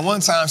Buffett at one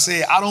time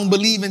said, I don't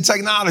believe in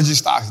technology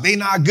stocks. They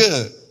not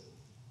good.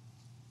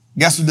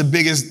 Guess what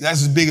that's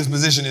his biggest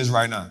position is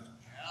right now?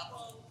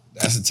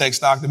 That's a tech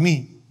stock to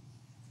me.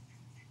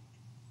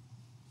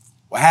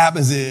 What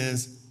happens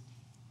is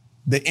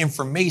the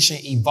information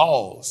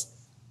evolves.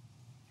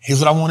 Here's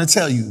what I want to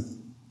tell you.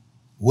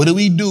 What do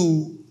we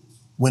do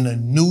when a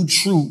new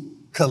truth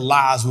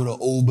collides with an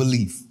old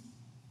belief?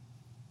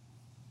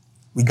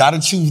 We got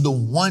to choose the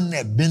one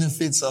that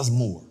benefits us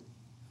more.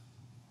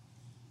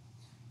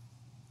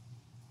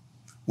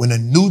 When a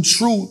new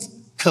truth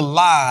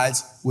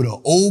collides with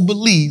an old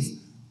belief,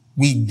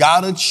 we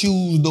got to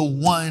choose the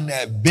one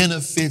that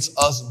benefits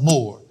us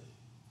more.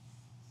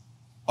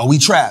 Are we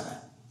trapped?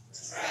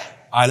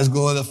 All right, let's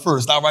go to the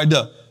first. Stop right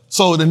there.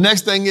 So the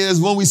next thing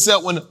is what's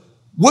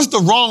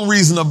the wrong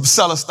reason to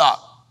sell a stock?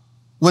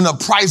 When the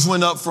price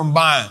went up from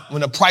buying,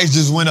 when the price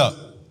just went up.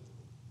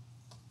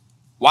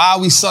 Why are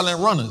we selling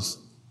runners?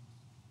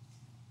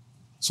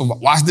 So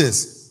watch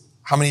this.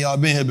 How many of y'all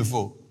been here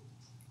before?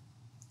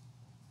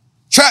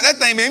 Trap, that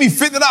thing made me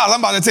 $50. I'm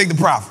about to take the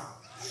profit.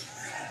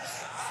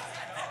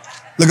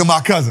 Look at my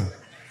cousin.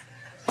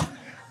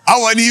 I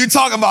wasn't even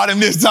talking about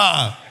him this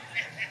time.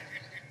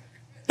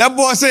 That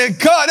boy said,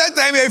 "Cuz, that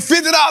thing made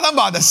 $50. I'm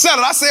about to sell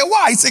it." I said,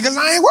 "Why?" He said, "Because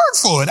I ain't worked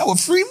for it. That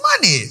was free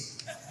money.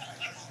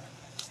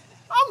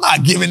 I'm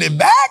not giving it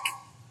back."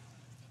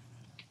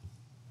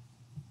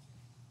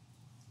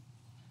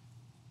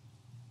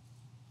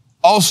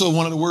 Also,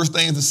 one of the worst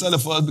things to sell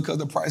it for is because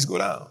the price go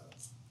down.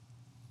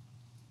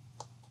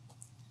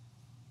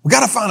 We got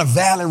to find a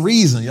valid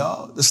reason,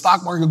 y'all. The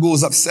stock market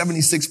goes up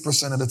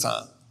 76% of the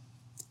time.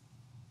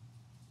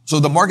 So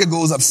the market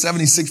goes up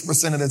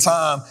 76% of the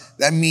time.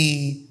 That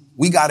means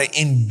we got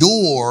to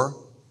endure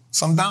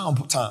some down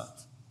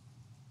times.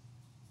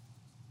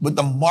 But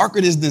the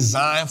market is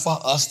designed for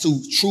us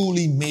to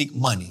truly make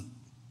money.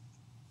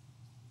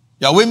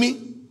 Y'all with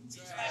me?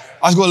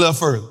 Let's go a little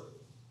further.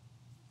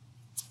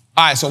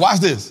 All right, so watch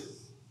this.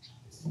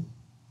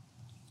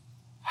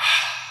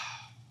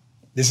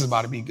 This is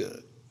about to be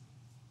good.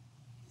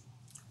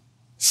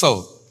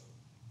 So,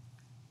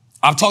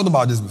 I've talked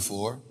about this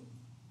before,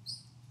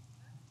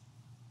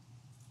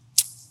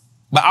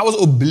 but I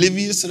was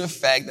oblivious to the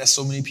fact that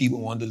so many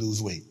people wanted to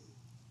lose weight.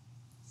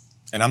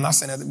 And I'm not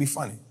saying that to be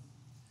funny.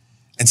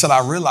 Until I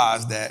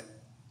realized that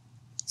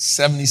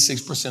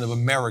 76% of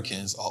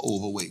Americans are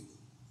overweight.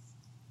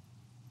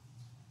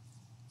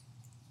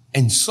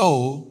 And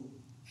so,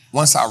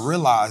 once I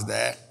realized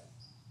that,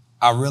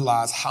 I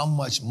realized how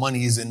much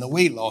money is in the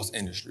weight loss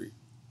industry.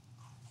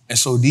 And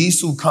so these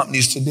two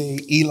companies today,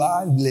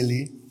 Eli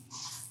Lilly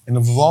and the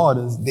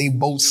Vivadas, they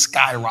both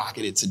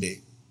skyrocketed today.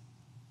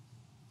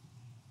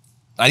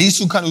 Now, these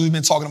two companies, we've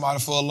been talking about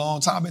it for a long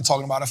time, been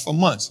talking about it for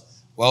months.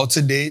 Well,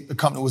 today, the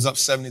company was up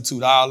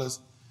 $72.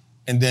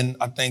 And then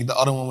I think the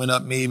other one went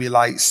up maybe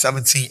like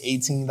 $17,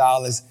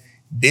 $18.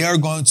 They are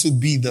going to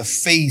be the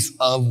face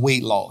of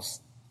weight loss.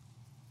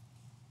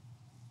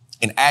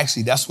 And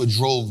actually, that's what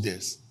drove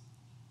this.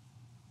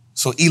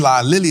 So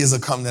Eli Lilly is a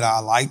company that I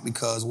like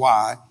because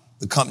why?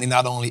 The company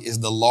not only is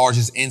the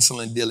largest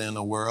insulin dealer in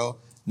the world,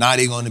 now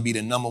they're going to be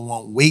the number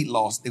one weight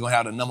loss. They're going to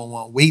have the number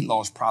one weight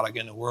loss product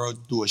in the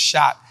world through a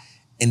shot.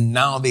 And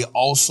now they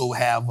also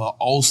have an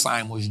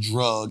Alzheimer's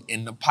drug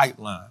in the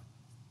pipeline.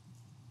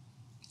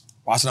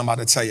 Watch what I'm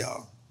about to tell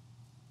y'all.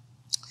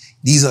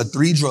 These are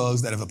 3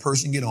 drugs that if a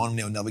person get on them,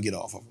 they'll never get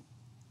off of them.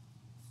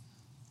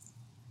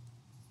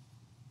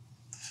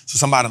 So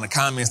somebody in the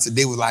comments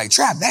today was like,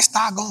 Trap, that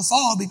stock gonna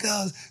fall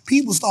because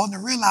people starting to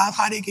realize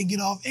how they can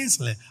get off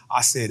insulin. I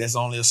said, that's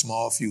only a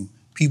small few.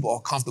 People are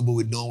comfortable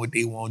with doing what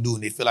they want to do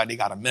and they feel like they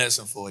got a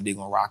medicine for it, they're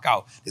gonna rock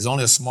out. There's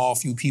only a small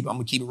few people, I'm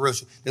gonna keep it real.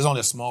 There's only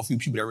a small few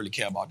people that really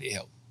care about their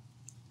health.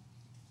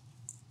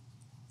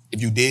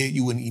 If you did,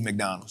 you wouldn't eat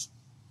McDonald's.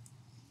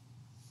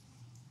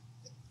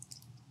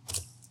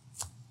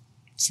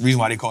 It's the reason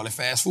why they call it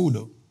fast food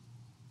though.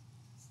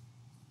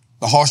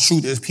 The harsh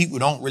truth is people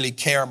don't really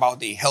care about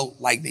their health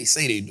like they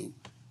say they do.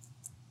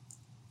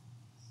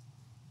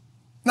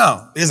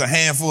 No, there's a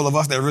handful of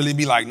us that really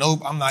be like,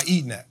 nope, I'm not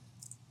eating that.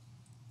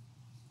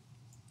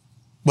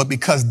 But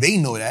because they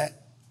know that,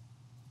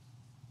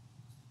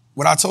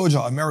 what I told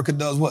y'all, America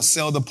does what?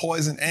 Sell the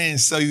poison and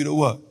sell you the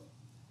what?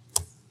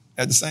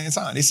 At the same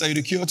time. They sell you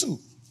the cure too.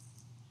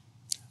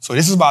 So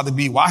this is about to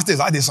be, watch this.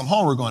 I did some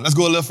homework on it. Let's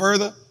go a little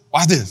further.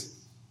 Watch this.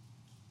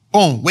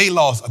 Boom, weight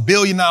loss, $1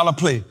 billion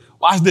play.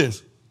 Watch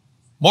this.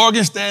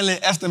 Morgan Stanley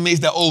estimates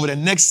that over the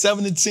next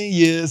 7 to 10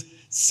 years,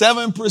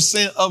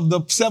 7% of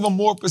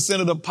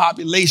the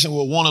population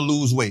will want to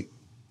lose weight.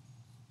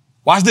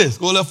 Watch this.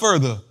 Go a little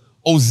further.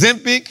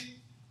 Ozempic.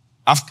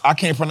 I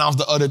can't pronounce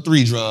the other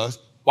 3 drugs.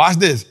 Watch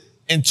this.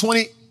 In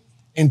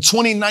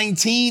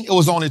 2019, it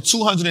was only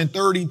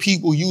 230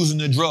 people using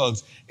the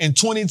drugs. In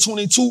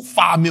 2022,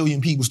 5 million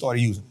people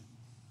started using it.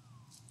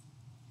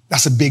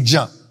 That's a big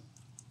jump.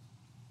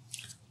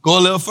 Go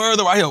a little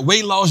further right here.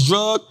 Weight loss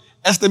drug.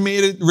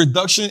 Estimated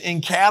reduction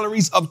in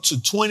calories up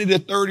to 20 to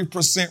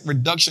 30%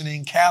 reduction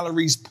in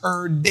calories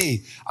per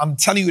day. I'm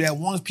telling you that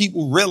once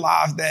people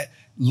realize that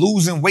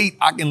losing weight,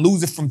 I can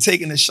lose it from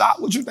taking a shot,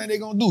 what you think they're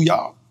going to do,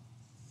 y'all?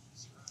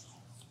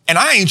 And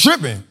I ain't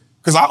tripping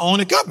because I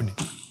own a company.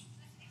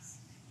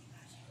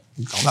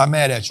 I'm not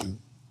mad at you.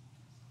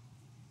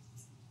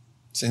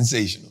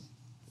 Sensational.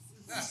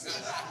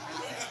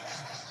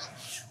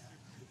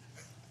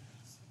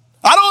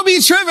 I don't be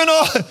tripping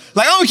on,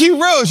 like, I'm going to keep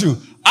real with you.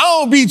 I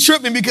don't be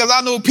tripping because I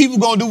know people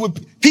going to do what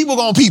people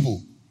going to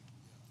people.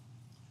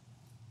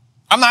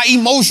 I'm not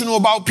emotional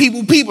about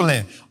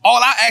peopling.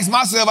 All I ask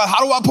myself is,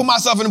 how do I put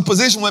myself in a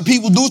position when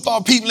people do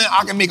start peopling,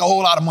 I can make a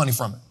whole lot of money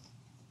from it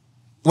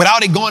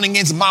without it going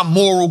against my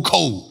moral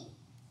code.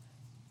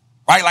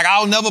 Right? Like,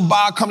 I'll never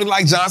buy a company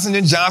like Johnson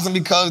 & Johnson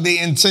because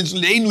they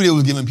knew they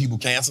was giving people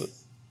cancer.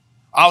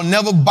 I'll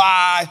never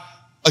buy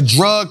a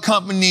drug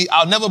company.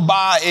 I'll never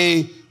buy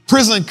a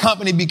prison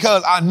company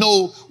because I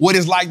know what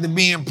it's like to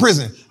be in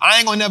prison. I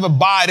ain't gonna never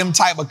buy them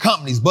type of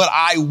companies, but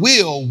I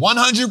will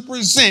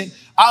 100%.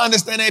 I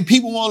understand that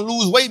people want to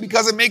lose weight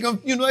because it make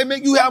them, they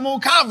make you have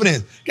more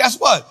confidence. Guess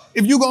what?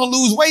 If you're gonna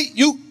lose weight,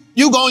 you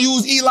gonna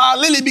use Eli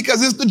Lilly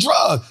because it's the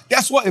drug.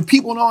 Guess what? If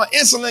people are on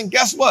insulin,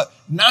 guess what?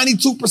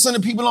 92%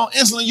 of people on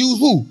insulin use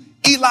who?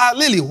 Eli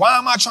Lilly. Why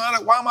am I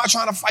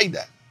trying to fight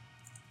that?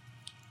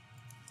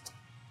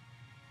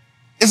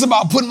 It's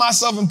about putting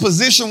myself in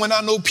position when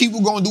I know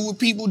people going to do what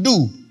people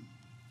do.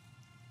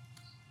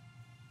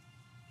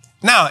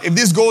 Now, if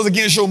this goes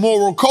against your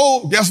moral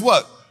code, guess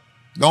what?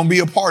 Going to be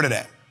a part of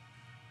that.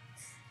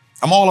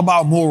 I'm all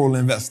about moral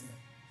investing.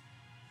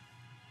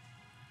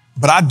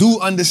 But I do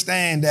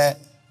understand that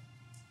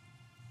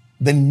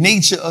the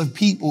nature of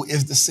people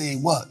is to say,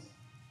 what?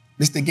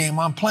 This is the game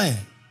I'm playing.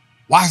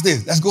 Watch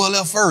this. Let's go a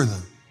little further.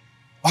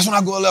 Watch when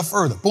I go a little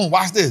further. Boom,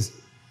 watch this.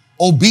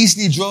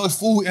 Obesity, drugs,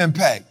 food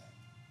impact.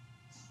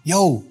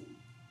 Yo,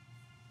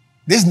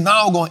 this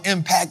now going to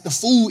impact the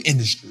food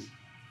industry.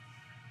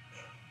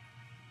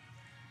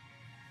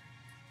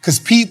 Because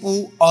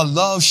people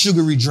love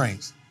sugary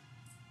drinks.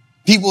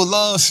 People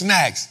love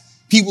snacks.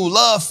 People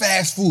love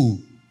fast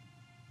food.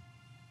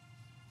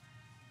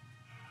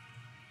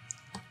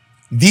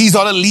 These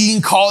are the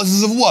leading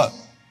causes of what?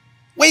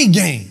 Weight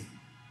gain.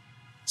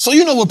 So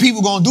you know what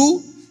people going to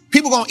do?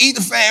 People going to eat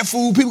the fast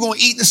food. People going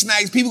to eat the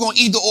snacks. People going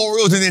to eat the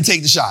Oreos and then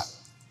take the shot.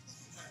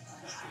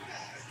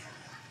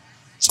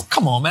 So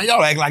come on, man.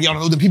 Y'all act like y'all don't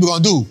know what the people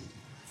going to do.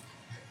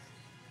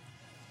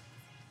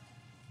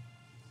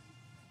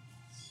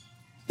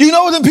 You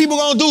know what the people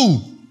going to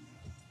do.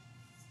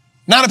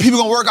 Now the people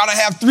going to work out and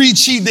have 3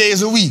 cheat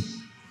days a week.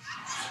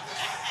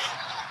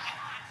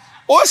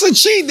 Or it's a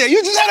cheat day.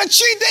 You just had a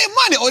cheat day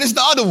Monday. Or it's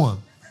the other one.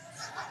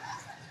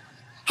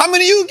 How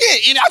many you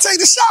get? And I take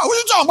the shot. What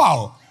you talking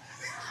about?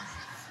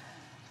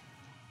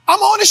 I'm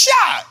on the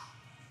shot.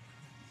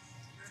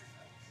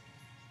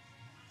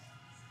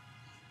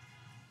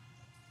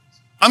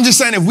 I'm just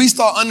saying if we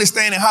start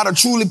understanding how to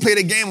truly play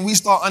the game and we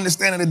start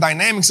understanding the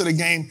dynamics of the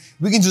game,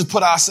 we can just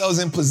put ourselves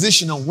in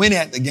position to win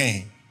at the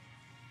game.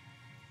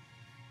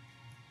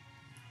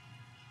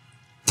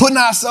 Putting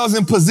ourselves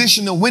in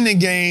position to win the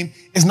game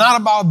is not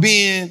about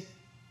being,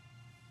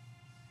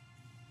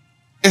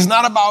 I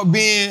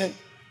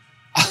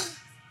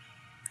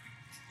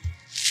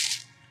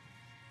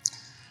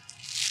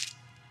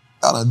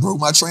done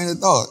broke my train of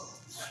thought.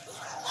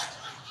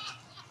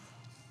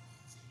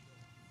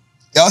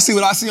 Y'all see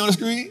what I see on the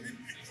screen?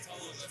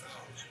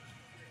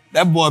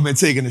 That boy been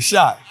taking a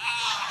shot.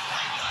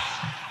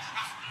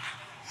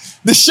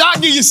 The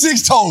shot give you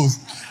 6 toes.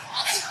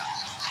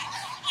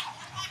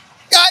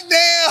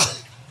 Goddamn.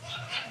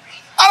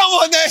 I don't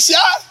want that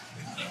shot.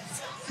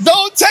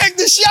 Don't take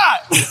the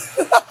shot.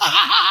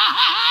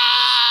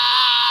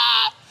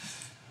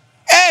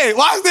 Hey,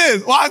 watch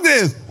this, watch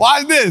this,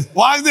 watch this,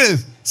 watch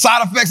this.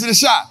 Side effects of the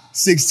shot.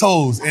 6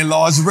 toes,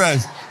 enlarged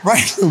breast,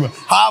 brain tumor,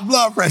 high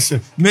blood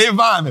pressure,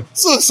 environment,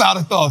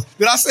 suicidal thoughts.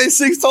 Did I say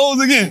 6 toes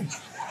again?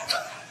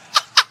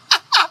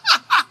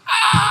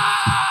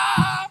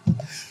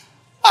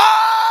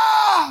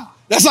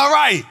 That's all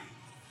right.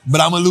 But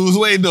I'm going to lose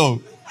weight,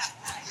 though.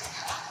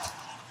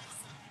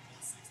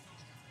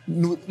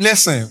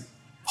 Listen,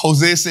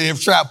 Jose said,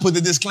 if Trap, put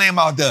the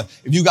disclaimer out there.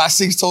 If you got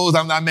 6 toes,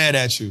 I'm not mad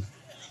at you.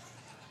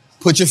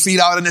 Put your feet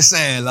out in the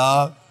sand,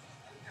 love.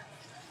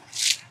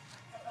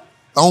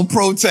 Don't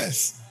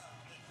protest.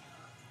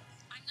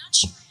 I'm not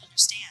sure I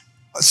understand.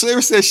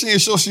 Sarah said she ain't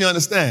sure she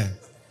understand.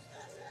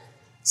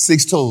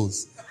 6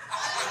 toes.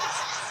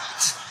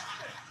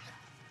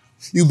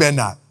 You better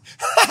not.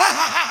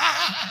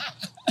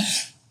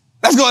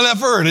 Let's go a little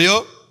further,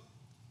 yo.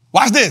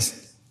 Watch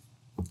this.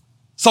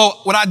 So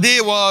what I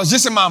did was,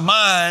 just in my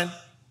mind,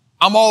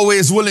 I'm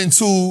always willing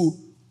to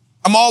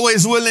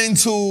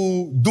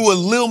do a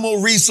little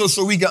more research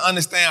so we can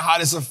understand how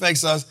this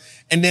affects us,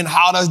 and then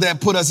how does that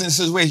put us in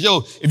situations. Yo,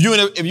 if you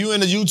in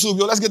the YouTube,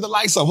 yo, let's get the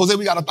likes up. Jose,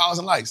 we got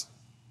 1,000 likes.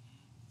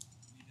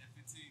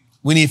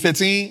 We need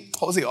 15.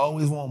 Jose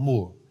always want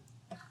more.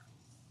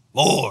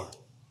 More.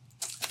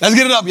 Let's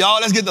get it up, y'all.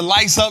 Let's get the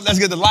likes up. Let's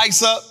get the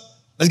likes up.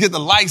 Let's get the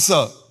likes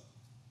up.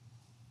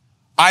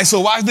 All right, so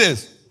watch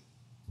this.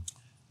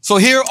 So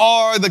here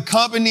are the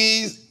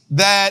companies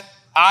that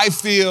I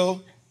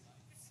feel,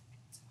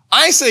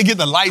 I ain't say get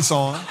the lights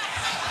on.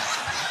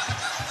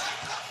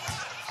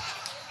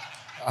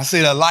 I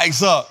say the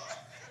lights up.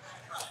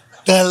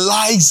 The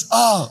lights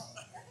up.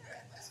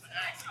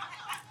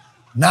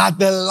 Not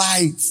the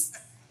lights.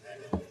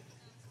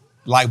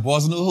 Like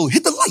boys in the hood.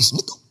 Hit the lights,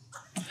 nigga.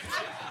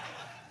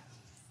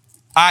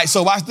 All right,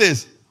 so watch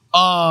this.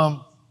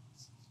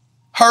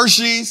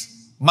 Hershey's,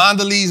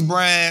 Mondelez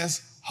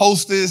Brands,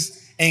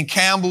 Hostess, and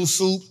Campbell's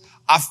Soup,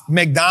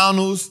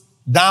 McDonald's,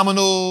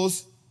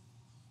 Domino's,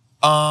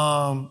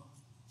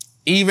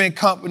 even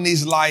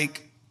companies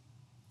like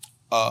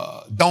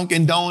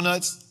Dunkin'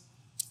 Donuts.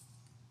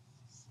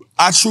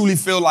 I truly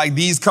feel like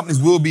these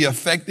companies will be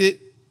affected,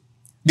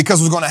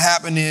 because what's going to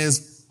happen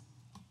is,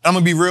 I'm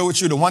going to be real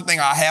with you, the one thing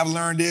I have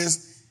learned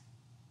is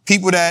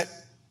people that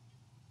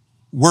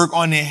work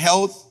on their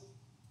health,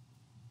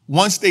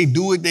 once they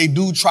do it, they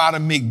do try to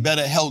make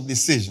better health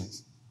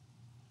decisions.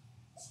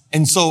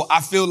 And so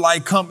I feel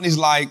like companies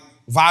like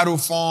Vital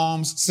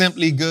Farms,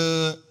 Simply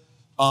Good,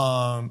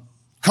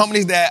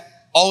 companies that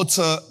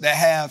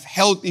have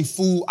healthy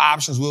food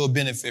options will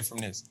benefit from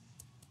this.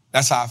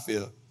 That's how I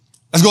feel.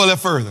 Let's go a little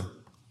further.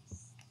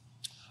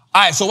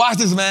 All right, so watch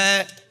this,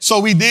 man.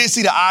 So we did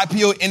see the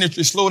IPO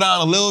industry slow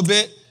down a little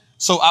bit.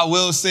 So I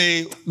will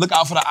say, look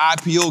out for the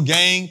IPO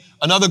gang.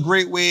 Another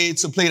great way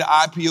to play the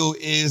IPO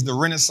is the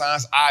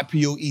Renaissance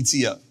IPO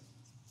ETF.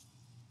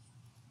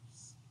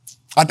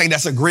 I think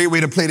that's a great way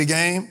to play the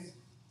game.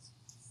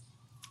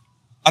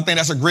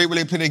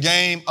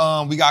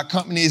 We got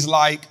companies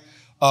like,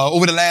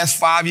 over the last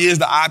 5 years,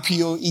 the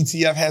IPO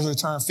ETF has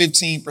returned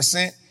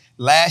 15%.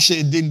 Last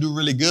year, it didn't do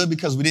really good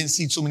because we didn't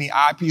see too many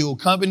IPO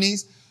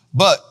companies.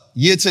 But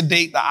year to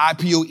date, the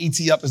IPO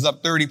ETF is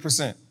up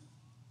 30%.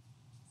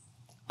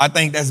 I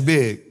think that's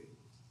big.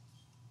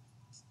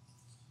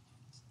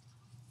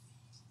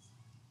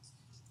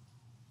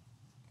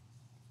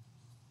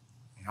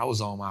 I don't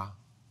know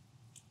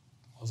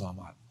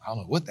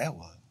what that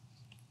was.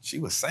 She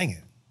was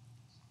singing.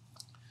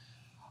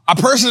 I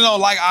personally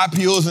don't like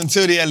IPOs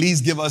until they at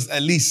least give us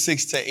at least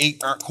 6 to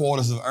 8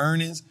 quarters of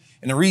earnings.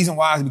 And the reason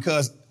why is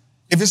because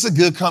if it's a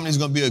good company, it's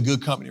going to be a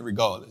good company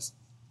regardless.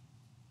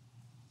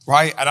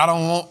 Right? And I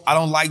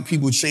don't like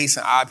people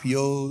chasing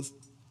IPOs.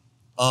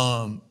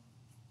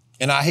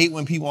 And I hate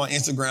when people on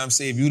Instagram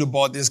say, if you'd have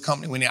bought this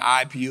company when they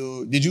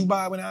IPO, did you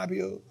buy when they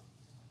IPO?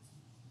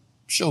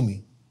 Show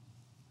me.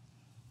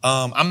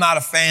 I'm not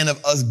a fan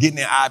of us getting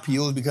in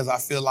IPOs because I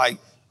feel like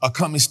a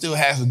company still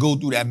has to go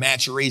through that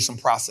maturation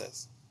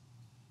process,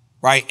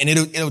 right? And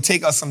it'll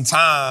take us some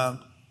time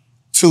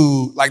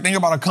to, like, think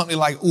about a company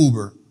like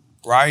Uber,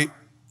 right?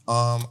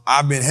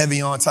 I've been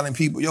heavy on telling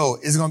people, yo,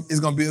 it's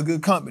gonna be a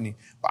good company,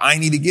 but I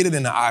ain't need to get it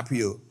in the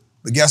IPO.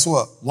 But guess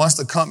what? Once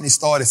the company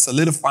started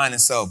solidifying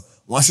itself,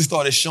 once it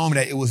started showing me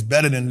that it was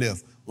better than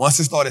Lyft, once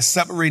it started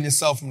separating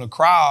itself from the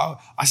crowd,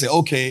 I said,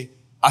 okay,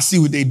 I see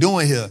what they're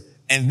doing here.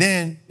 And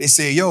then they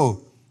say,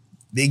 yo,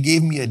 they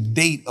gave me a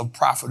date of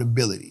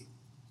profitability.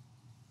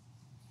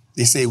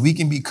 They say we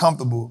can be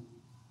comfortable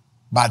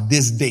by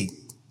this date.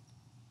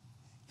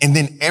 And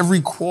then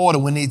every quarter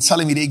when they're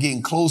telling me they're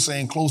getting closer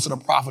and closer to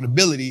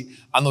profitability,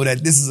 I know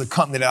that this is a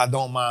company that I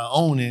don't mind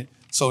owning.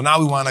 So now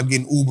we wind up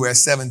getting Uber at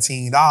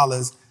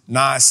 $17.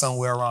 Now it's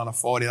somewhere around a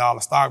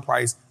 $40 stock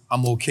price.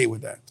 I'm okay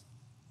with that.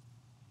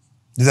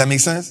 Does that make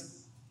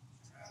sense?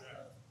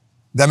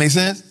 That make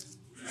sense?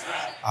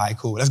 All right,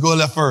 cool. Let's go a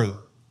little further.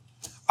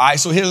 All right,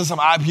 so here's some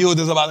IPOs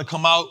that's about to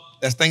come out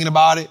that's thinking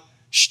about it.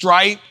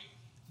 Stripe,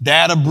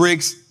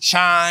 Databricks,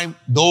 Chime,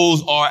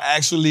 those are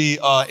actually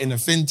in the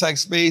fintech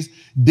space.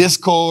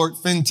 Discord,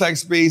 fintech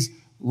space,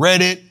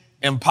 Reddit,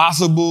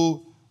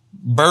 Impossible,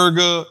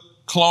 Burger,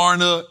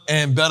 Klarna,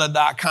 and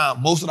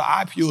Better.com. Most of the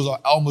IPOs are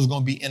almost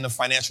going to be in the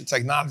financial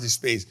technology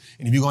space.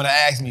 And if you're going to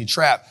ask me,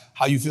 Trap,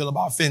 how you feel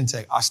about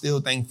fintech? I still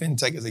think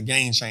fintech is a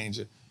game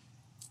changer.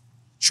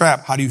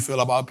 Trap, how do you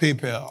feel about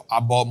PayPal? I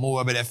bought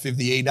more of it at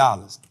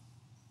 $58.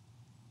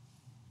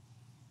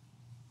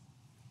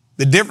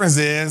 The difference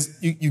is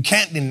you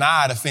can't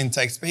deny the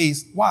fintech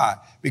space. Why?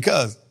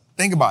 Because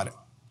think about it.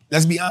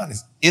 Let's be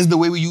honest. Is the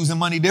way we're using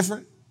money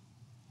different?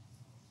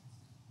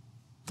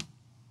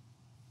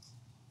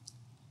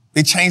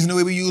 They're changing the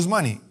way we use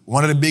money.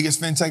 One of the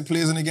biggest fintech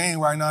players in the game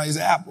right now is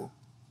Apple.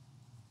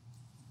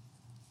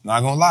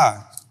 Not gonna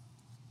lie.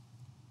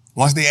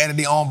 Once they added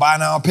their own buy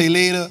now, pay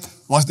later,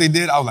 once they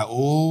did, I was like,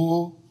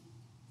 oh,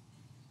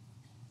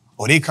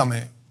 they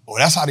coming. Oh,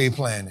 that's how they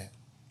playing it.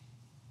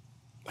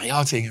 Like,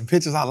 y'all taking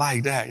pictures, I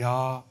like that,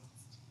 y'all.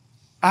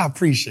 I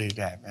appreciate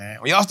that, man.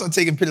 When y'all start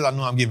taking pictures, I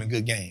know I'm giving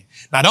good game.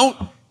 Now,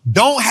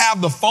 don't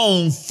have the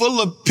phone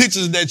full of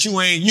pictures that you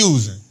ain't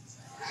using.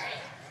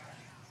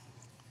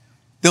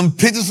 Them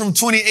pictures from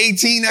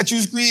 2018 that you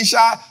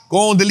screenshot,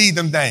 go and delete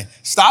them things.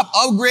 Stop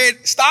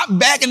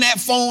backing that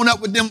phone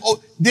up with them.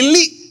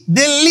 Delete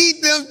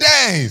them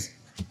things.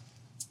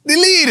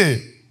 Delete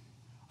it.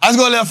 Let's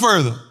go a little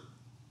further.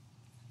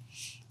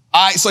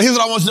 All right, so here's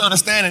what I want you to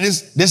understand, and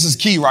this is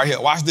key right here.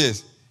 Watch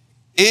this.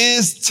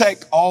 Is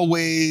tech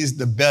always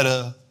the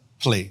better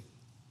play?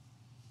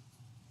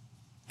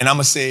 And I'm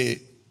going to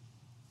say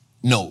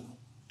no.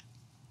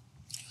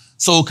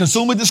 So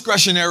consumer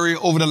discretionary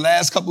over the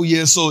last couple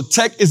years. So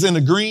tech is in the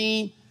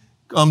green.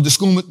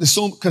 Consumer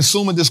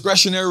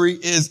discretionary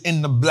is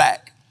in the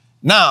black.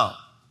 Now,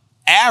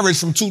 average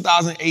from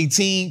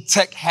 2008,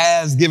 tech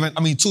has given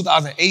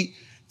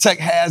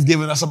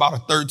us about a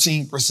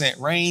 13%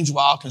 range,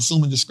 while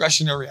consumer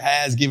discretionary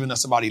has given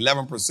us about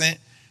 11%.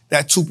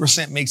 That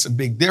 2% makes a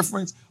big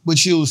difference,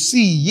 but you'll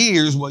see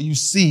years where you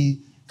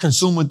see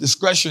consumer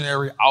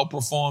discretionary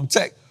outperform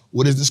tech.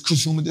 What is this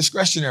consumer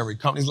discretionary?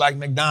 Companies like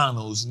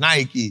McDonald's,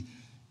 Nike,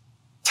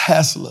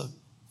 Tesla.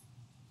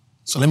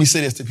 So let me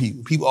say this to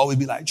people. People always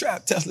be like,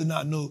 Trap, Tesla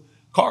not no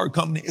car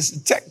company. It's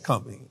a tech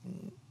company.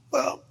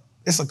 Well,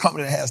 it's a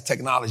company that has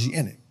technology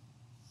in it.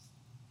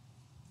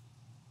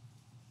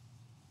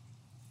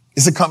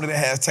 It's a company that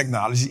has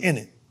technology in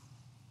it.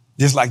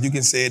 Just like you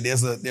can say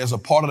there's a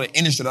part of the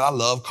industry that I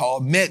love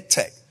called med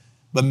tech.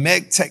 But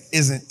med tech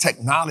isn't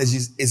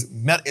technologies, it's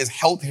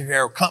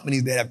healthcare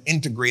companies that have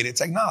integrated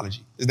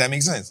technology. Does that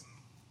make sense?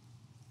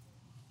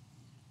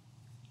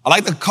 I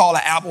like to call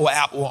an apple,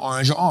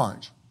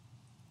 orange,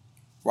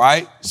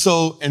 right?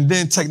 So, and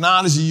then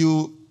technology,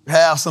 you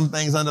have some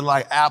things under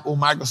like Apple,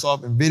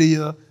 Microsoft,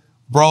 Nvidia,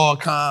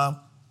 Broadcom.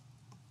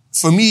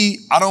 For me,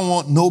 I don't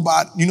want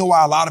nobody, you know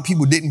why a lot of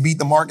people didn't beat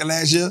the market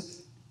last year?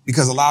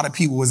 Because a lot of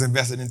people was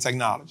invested in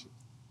technology.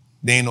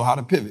 They didn't know how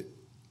to pivot.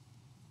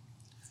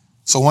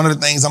 So one of the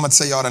things I'm going to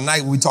tell y'all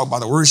tonight when we talk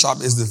about the workshop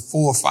is the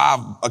 4 or 5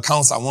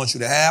 accounts I want you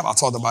to have. I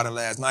talked about it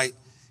last night.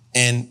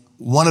 And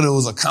one of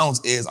those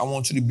accounts is I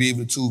want you to be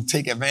able to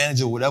take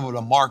advantage of whatever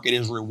the market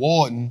is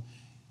rewarding.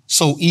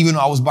 So even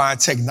though I was buying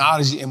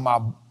technology in my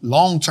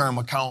long-term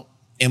account,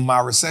 in my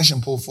recession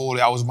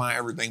portfolio, I was buying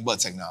everything but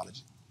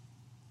technology.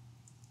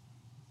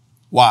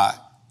 Why?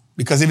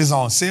 Because if it's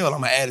on sale,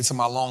 I'm going to add it to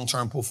my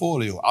long-term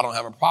portfolio. I don't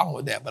have a problem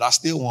with that, but I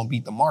still want to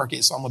beat the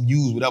market, so I'm going to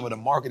use whatever the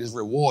market is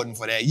rewarding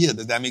for that year.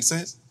 Does that make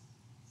sense?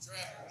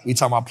 We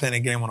talking about playing a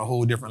game on a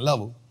whole different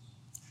level.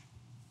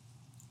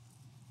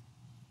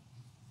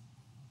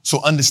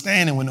 So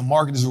understanding when the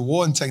market is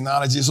rewarding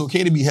technology, it's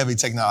okay to be heavy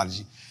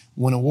technology.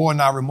 When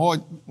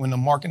the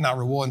market not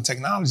rewarding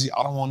technology,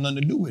 I don't want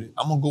nothing to do with it.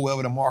 I'm going to go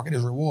wherever the market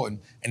is rewarding,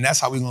 and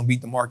that's how we're going to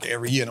beat the market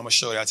every year, and I'm going to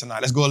show you that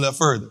tonight. Let's go a little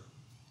further.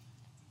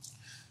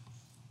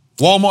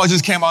 Walmart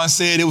just came out and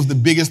said it was the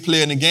biggest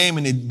player in the game,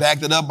 and they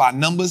backed it up by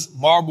numbers.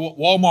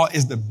 Walmart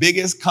is the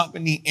biggest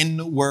company in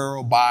the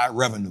world by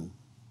revenue.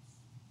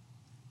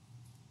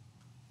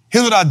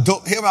 Here's what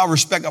I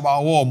respect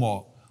about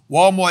Walmart.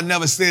 Walmart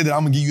never said that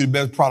I'm going to give you the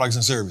best products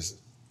and services.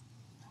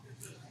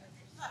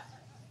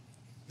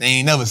 They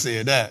ain't never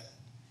said that.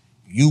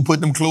 You put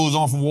them clothes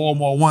on from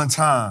Walmart one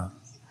time.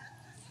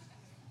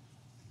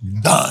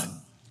 Done.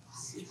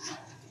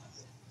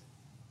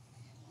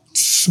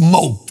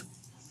 Smoked.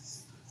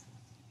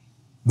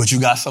 But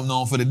you got something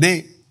on for the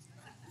day.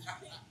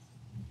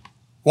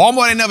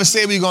 Walmart ain't never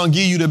said we're going to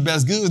give you the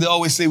best goods. They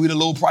always say we're the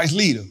low price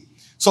leader.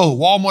 So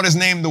Walmart is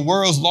named the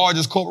world's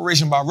largest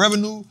corporation by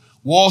revenue.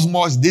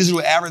 Walmart's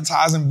digital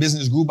advertising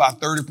business grew by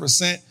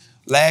 30%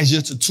 last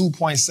year to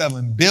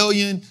 $2.7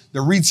 billion.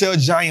 The retail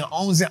giant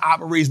owns and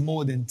operates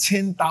more than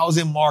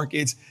 10,000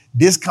 markets,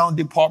 discount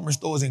department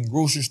stores, and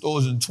grocery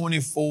stores in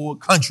 24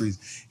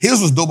 countries. Here's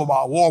what's dope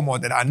about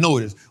Walmart that I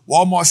noticed.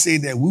 Walmart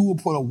said that we will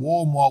put a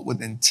Walmart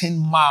within 10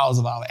 miles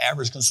of our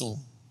average consumer.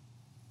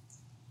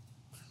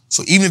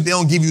 So even if they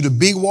don't give you the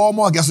big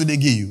Walmart, guess what they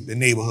give you? The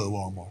neighborhood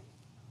Walmart.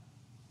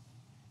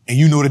 And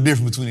you know the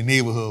difference between the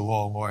neighborhood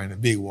Walmart and the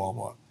big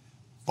Walmart.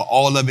 But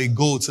all of it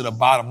goes to the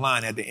bottom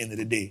line at the end of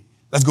the day.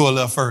 Let's go a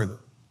little further.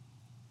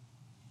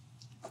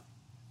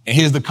 And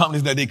here's the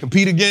companies that they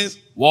compete against.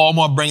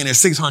 Walmart bringing in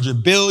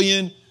 $600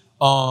 billion.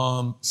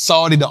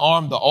 Saudi, the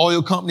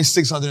oil company,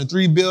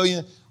 $603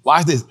 billion.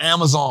 Watch this.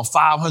 Amazon,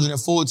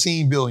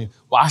 $514 billion.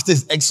 Watch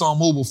this.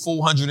 ExxonMobil,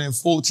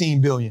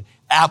 $414 billion.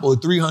 Apple,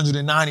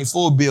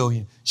 $394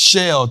 billion.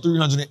 Shell,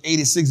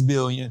 $386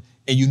 billion.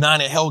 And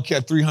United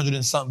Healthcare, $300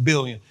 and something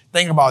billion.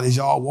 Think about this,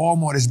 y'all.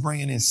 Walmart is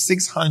bringing in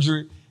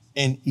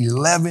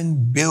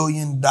 $611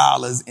 billion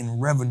in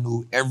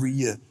revenue every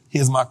year.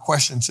 Here's my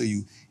question to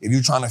you. If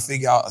you're trying to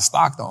figure out a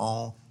stock to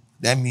own,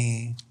 that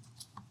means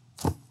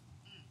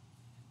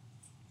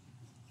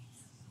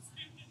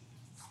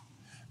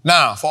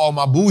now, for all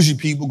my bougie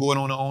people going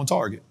on their own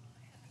Target.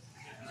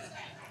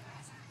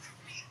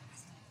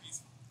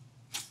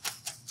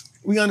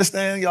 We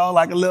understand y'all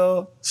like a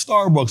little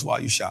Starbucks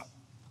while you shop.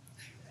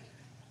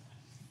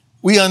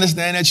 We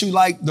understand that you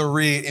like the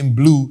red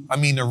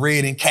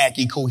and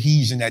khaki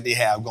cohesion that they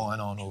have going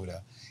on over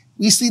there.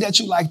 We see that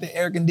you like the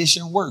air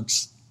conditioning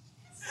works.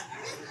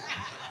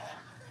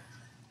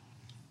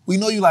 We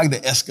know you like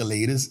the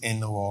escalators in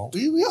the wall.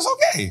 It's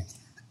okay.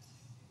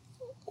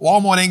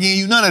 Walmart ain't giving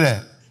you none of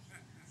that.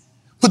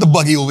 Put the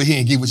buggy over here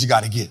and get what you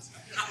got to get.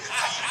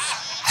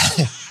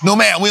 No,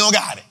 man, we don't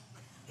got it.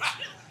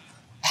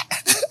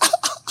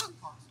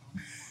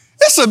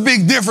 It's a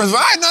big difference,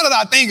 right? Now that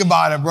I think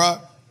about it, bro.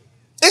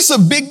 It's a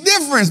big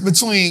difference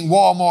between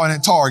Walmart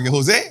and Target,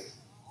 Jose.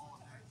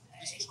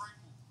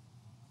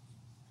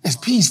 It's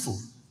peaceful.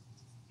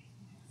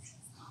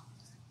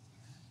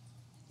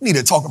 We need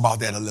to talk about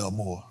that a little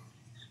more.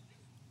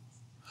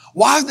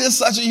 Why is there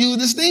such a huge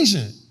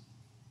distinction?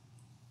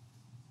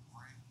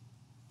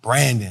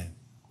 Brandon.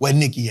 Where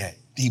Nikki at?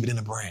 Deep it in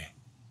the brand.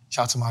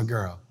 Shout out to my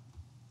girl.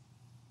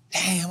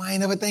 Damn, I ain't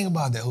never think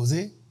about that,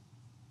 Jose.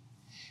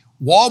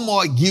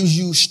 Walmart gives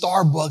you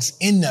Starbucks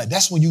in there.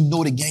 That's when you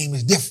know the game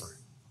is different.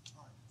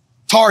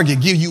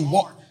 Target give you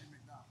what?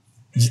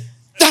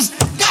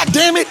 God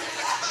damn it.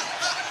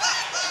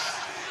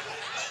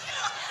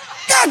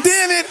 God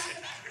damn it.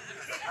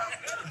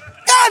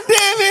 God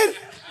damn it.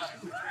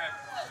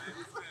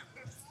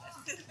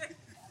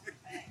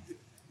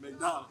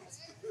 McDonald's.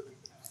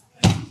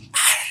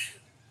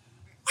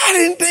 I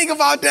didn't think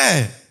about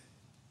that.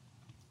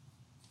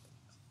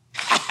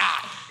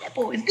 That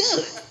boy's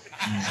good.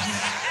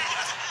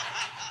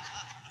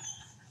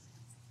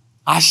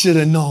 I should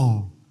have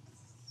known.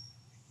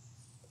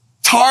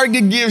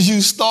 Target gives you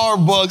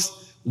Starbucks.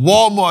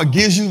 Walmart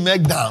gives you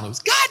McDonald's.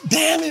 God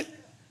damn it.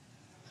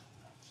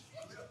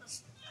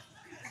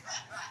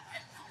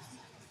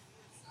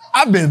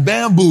 I've been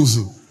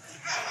bamboozled,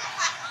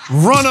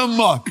 run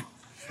amok,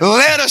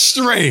 led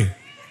astray.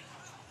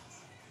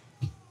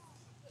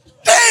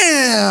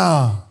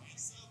 Damn.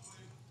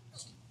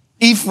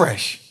 Eat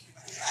fresh.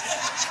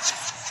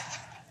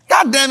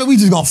 God damn it, we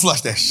just gonna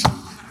flush that shit.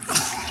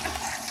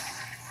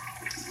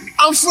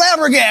 I'm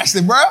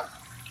flabbergasted, bro.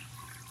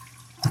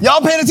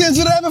 Y'all paid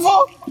attention to that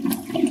before?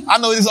 I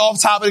know this is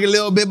off topic a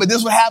little bit, but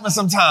this would happen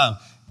sometime.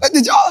 But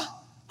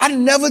I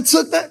never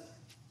took that.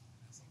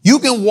 You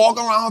can walk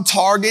around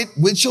Target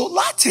with your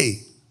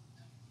latte.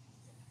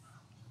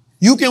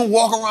 You can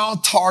walk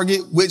around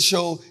Target with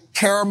your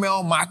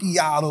caramel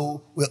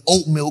macchiato with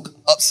oat milk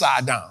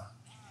upside down.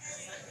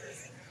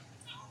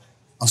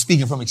 I'm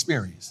speaking from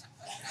experience.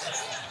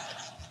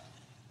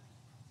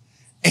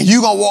 And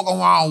you gonna walk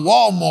around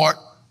Walmart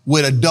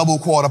with a double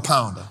quarter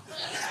pounder.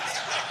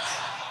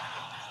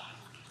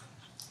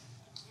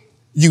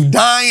 You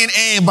dying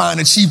and buying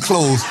the cheap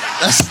clothes.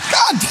 That's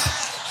God.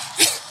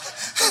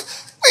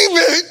 We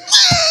been.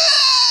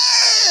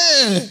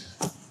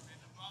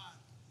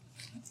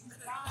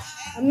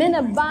 I'm in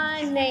a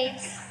bind,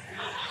 Nate.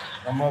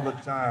 Some other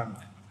time.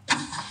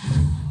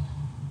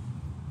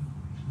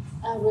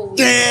 I really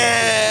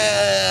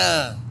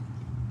Damn.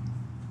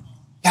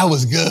 That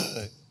was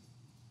good.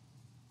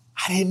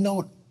 I didn't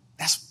know.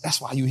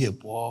 That's why you here,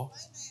 boy.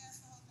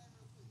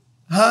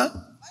 Huh?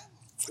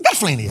 That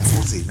flame there,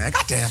 Jose, man.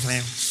 Goddamn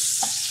flame.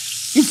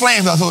 You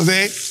flamed us,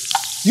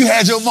 Jose. You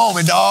had your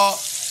moment, dog.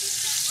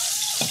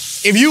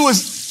 If you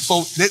was,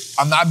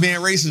 I'm not being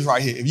racist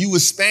right here. If you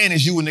was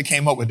Spanish, you wouldn't have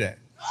came up with that.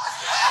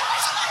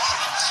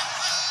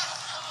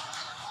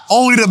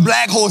 Only the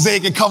black Jose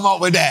can come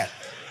up with that.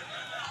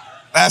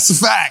 That's a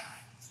fact.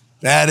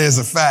 That is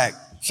a fact.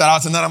 Shout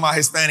out to none of my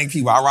Hispanic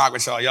people. I rock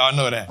with y'all. Y'all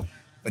know that.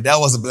 But that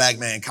was a black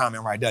man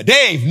comment right there.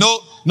 Dave,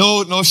 no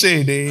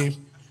shade, Dave.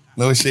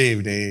 No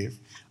shade, Dave.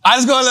 I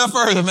just go a little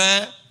further,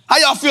 man. How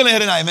y'all feeling here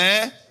tonight,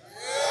 man?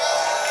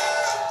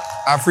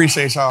 I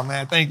appreciate y'all,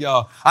 man. Thank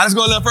y'all. I just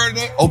go a little further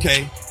today?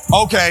 Okay.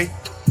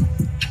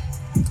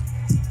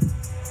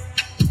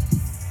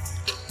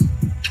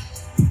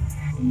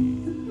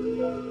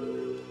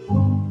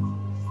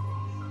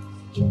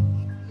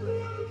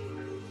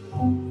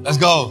 Let's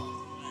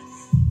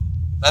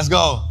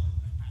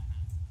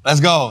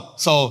go.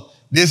 So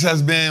this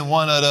has been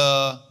one of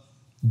the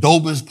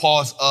dopest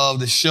parts of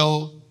the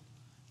show.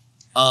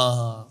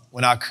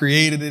 When I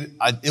created it,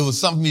 it was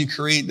something to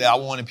create that I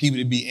wanted people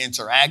to be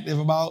interactive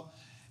about.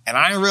 And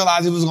I didn't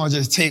realize it was going to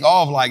just take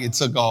off like it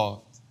took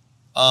off.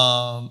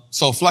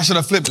 So flush it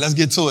or flip it. Let's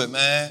get to it,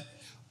 man.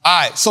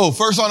 All right. So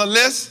first on the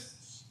list.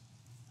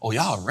 Oh,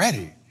 y'all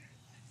ready?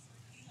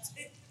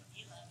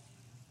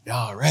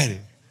 Y'all ready?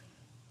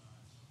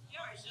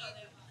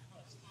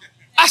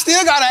 I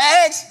still got to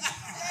ask.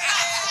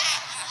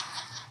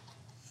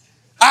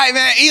 All right,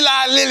 man.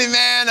 Eli Lilly,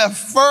 man.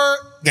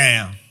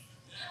 Damn.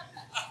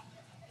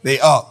 They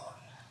up.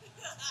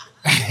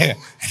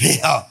 They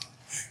up.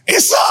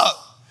 It's up.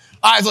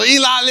 All right, so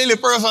Eli Lilly,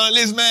 first on the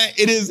list, man.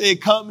 It is a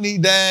company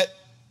that,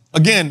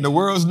 again, the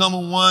world's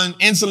 #1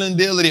 insulin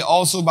dealer. They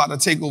also about to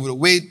take over the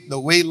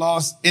weight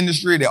loss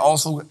industry. They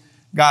also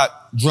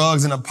got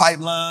drugs in the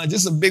pipeline.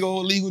 Just a big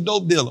old legal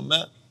dope dealer,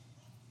 man.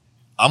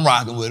 I'm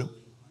rocking with him.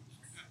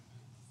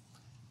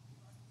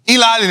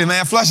 Eli Lilly,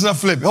 man, flush it up,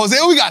 flip it. Jose,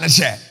 who we got in the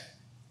chat?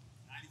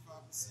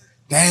 95%.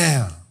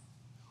 Damn.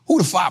 Who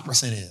the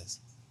 5% is?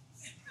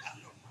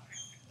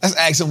 Let's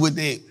ask them what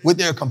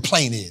their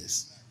complaint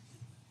is.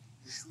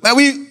 Man,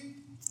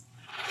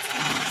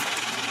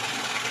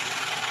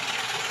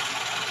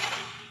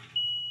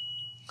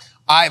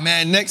 all right,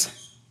 man, next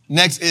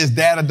is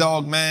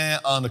Datadog, man.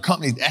 The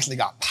company actually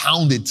got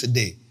pounded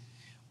today.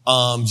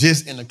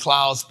 Just in the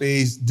cloud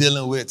space,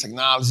 dealing with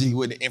technology,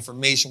 with the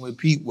information, with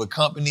people, with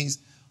companies.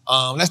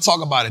 Let's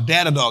talk about it.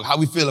 Datadog, how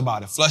we feel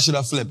about it? Flush it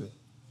or flip it?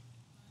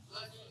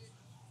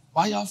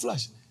 Why y'all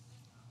flushing it?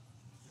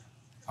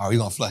 All right, we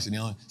gonna flush it. You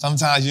know?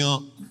 Sometimes you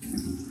don't.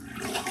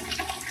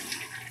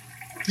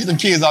 Get them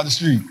kids out the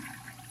street.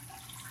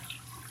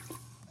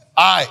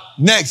 All right,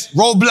 next,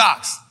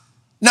 Roblox.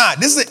 Now,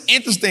 this is an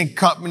interesting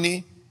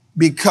company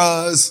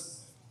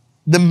because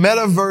the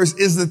metaverse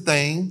is the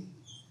thing.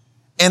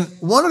 And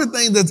one of the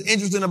things that's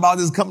interesting about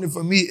this company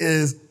for me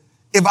is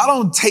if I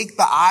don't take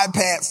the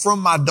iPad from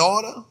my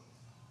daughter,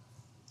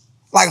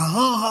 like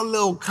her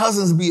little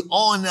cousins be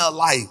on there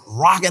like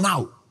rocking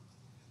out.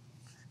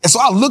 And so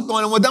I looked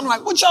on them with them,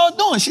 like, what y'all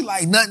doing? She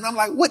like, nothing. I'm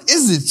like, what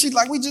is it? She's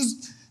like, we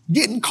just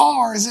getting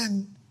cars.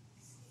 And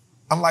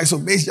I'm like, so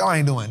basically y'all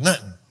ain't doing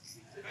nothing.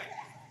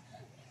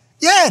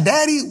 Yeah,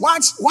 daddy,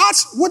 watch,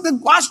 look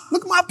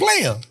at my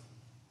player.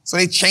 So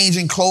they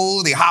changing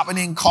clothes, they hopping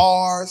in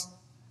cars.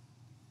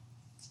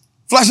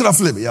 Flush it or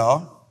flip it,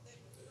 y'all.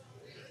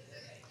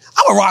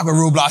 I'm a rock with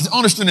Roblox.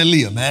 Understand and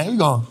Leah, man. We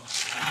going.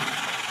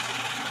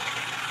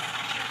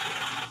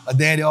 A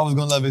daddy always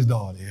gonna love his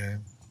daughter, yeah.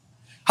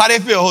 How they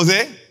feel,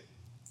 Jose?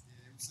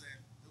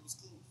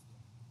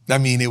 That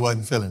mean they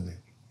wasn't feeling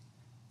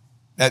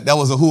it. That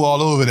was a who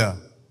all over there.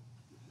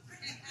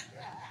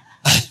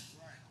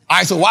 All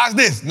right, so watch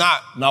this.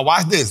 Now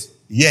watch this.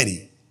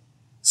 Yeti.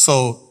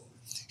 So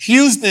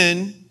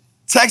Houston,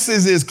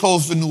 Texas is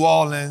close to New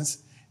Orleans,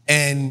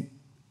 and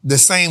the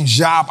same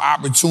job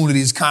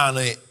opportunities kind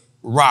of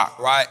rock,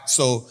 right?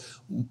 So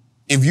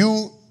if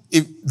y'all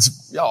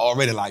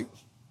already like.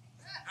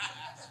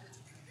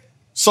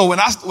 So when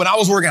I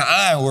was working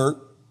ironwork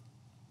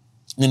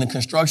in the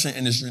construction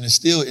industry, in the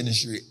steel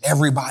industry,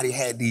 everybody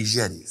had these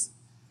Yetis,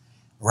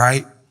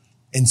 right?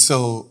 And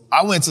so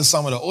I went to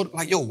some of the older,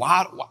 like, yo,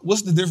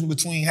 what's the difference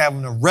between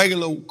having a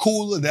regular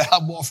cooler that I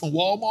bought from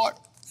Walmart?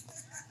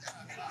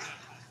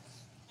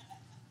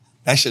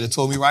 That should have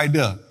told me right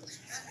there.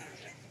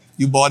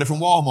 You bought it from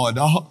Walmart,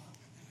 dog.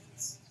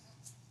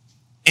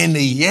 And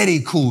the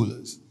Yeti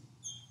coolers.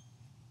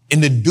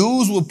 And the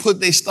dudes would put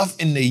their stuff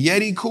in the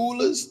Yeti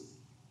coolers,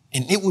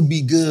 and it would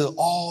be good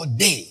all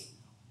day.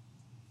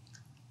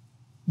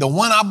 The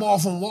one I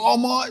bought from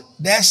Walmart,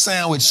 that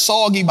sandwich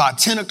soggy by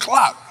 10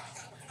 o'clock.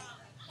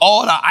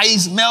 All the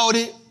ice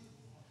melted.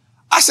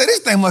 I said, this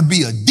thing must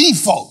be a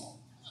default.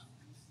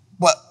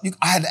 But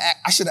I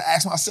should have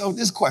asked myself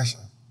this question.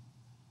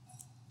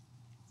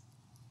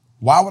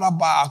 Why would I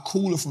buy a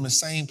cooler from the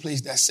same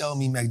place that sell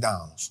me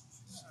McDonald's?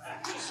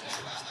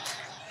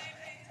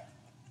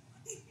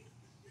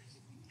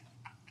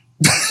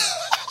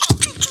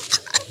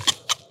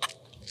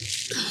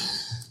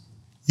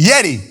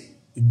 Yeti,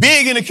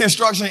 big in the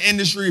construction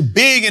industry,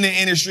 big in the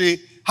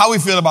industry. How we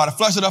feel about it?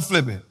 Flush it or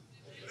flip it?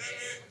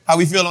 How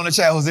we feel on the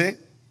chat, Jose?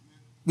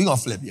 We gonna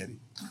flip Yeti.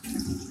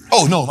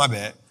 Oh, no, my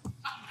bad.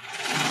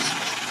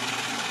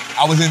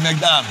 I was in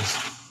McDonald's.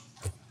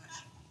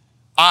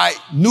 All right,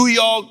 New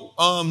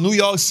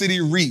York City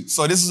REIT.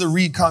 So this is a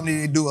REIT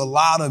company. They do a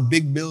lot of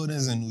big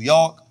buildings in New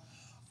York.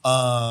 But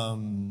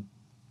I'm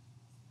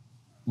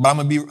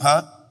gonna be,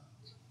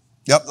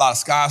 Yep, a lot of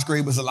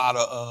skyscrapers, a lot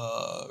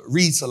of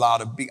REITs, a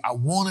lot of big, I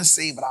want to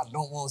say, but I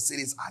don't want to say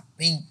this. I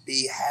think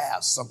they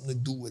have something to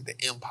do with the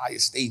Empire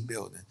State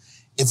Building,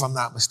 if I'm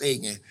not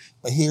mistaken.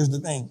 But here's the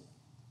thing.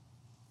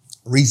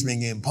 REITs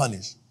been getting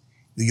punished.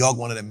 New York,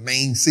 one of the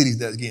main cities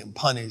that's getting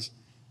punished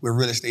with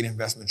real estate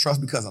investment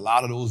trust because a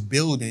lot of those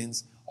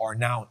buildings are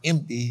now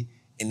empty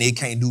and they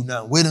can't do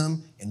nothing with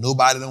them and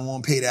nobody don't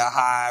want to pay that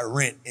high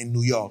rent in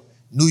New York.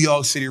 New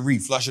York City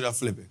REIT, flush it up,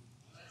 flip it.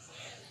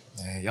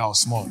 Man, y'all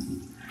smart.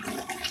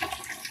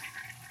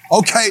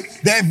 Okay,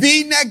 that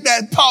V-neck,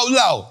 that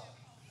polo.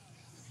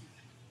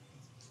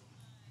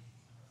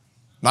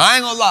 Now, I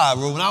ain't gonna lie,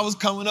 bro. When I was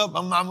coming up,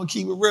 I'm gonna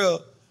keep it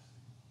real.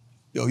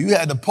 Yo, you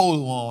had the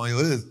polo on,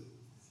 yo.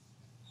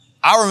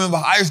 I remember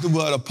I used to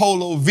wear the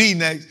polo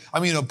V-necks,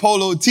 the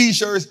polo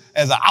T-shirts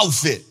as an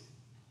outfit.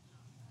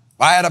 If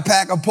I had a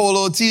pack of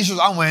polo T-shirts,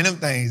 I'm wearing them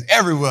things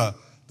everywhere.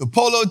 The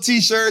polo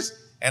T-shirts,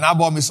 and I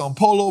bought me some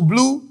polo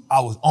blue,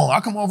 I was on. I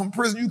come home from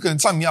prison, you couldn't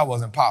tell me I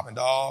wasn't popping,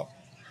 dog.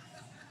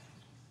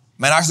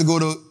 Man, I used to go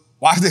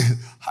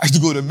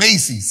to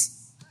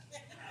Macy's.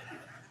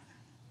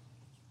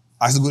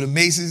 I used to go to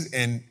Macy's,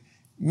 and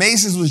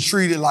Macy's was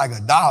treated like a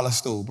dollar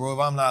store, bro, if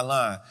I'm not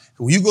lying.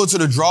 When you go to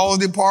the drawers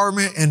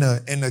department and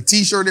the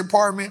t-shirt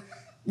department,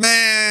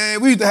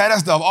 man, we used to have that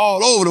stuff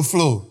all over the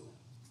floor.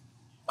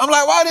 I'm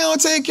like, why they don't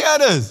take care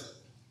of this?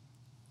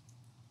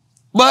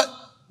 But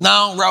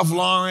now Ralph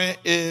Lauren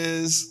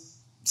is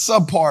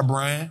subpar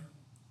brand.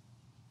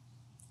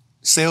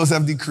 Sales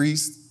have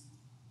decreased.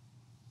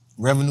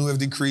 Revenue have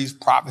decreased.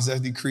 Profits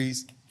have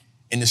decreased.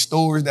 In the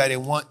stores that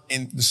it want,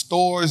 in the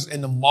stores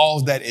and the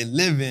malls that it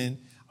live in,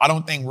 I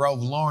don't think Ralph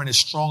Lauren is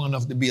strong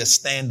enough to be a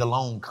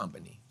standalone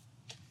company.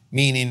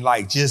 Meaning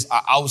like just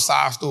an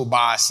outside store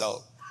by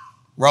itself.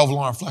 Ralph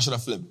Lauren, flush it or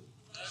flip it.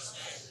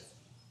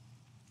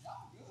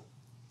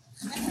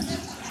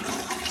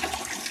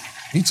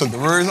 He took the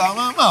words out of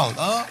my mouth,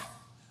 huh?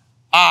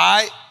 All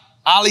right,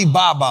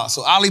 Alibaba.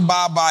 So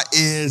Alibaba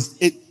is,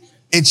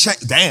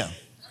 damn.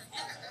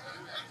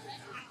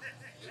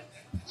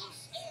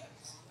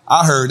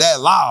 I heard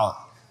that loud.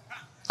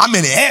 I'm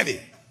in it heavy.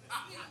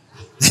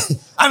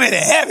 I'm in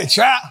it heavy,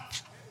 Trap.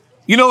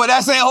 You know what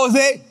that's saying,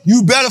 Jose?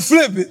 You better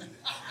flip it.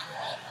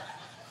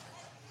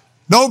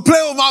 Don't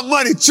play with my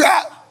money,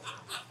 Trap.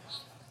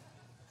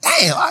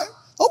 Damn,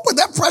 don't put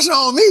that pressure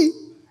on me.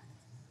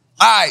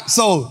 All right,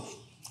 so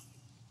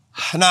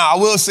now I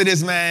will say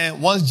this,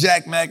 man. Once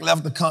Jack Mack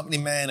left the company,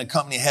 man, the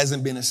company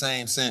hasn't been the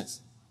same since.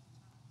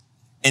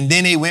 And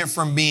then they went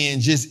from being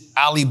just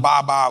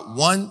Alibaba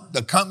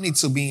the company,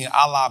 to being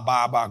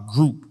Alibaba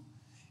Group.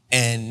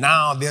 And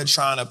now they're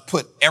trying to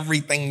put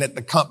everything that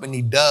the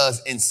company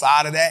does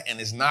inside of that, and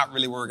it's not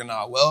really working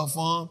out well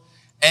for them.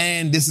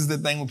 And this is the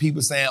thing when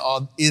people saying,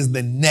 oh, is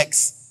the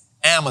next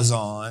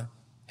Amazon.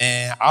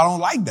 And I don't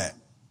like that.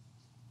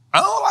 I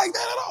don't like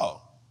that at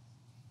all.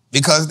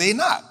 Because they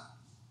not.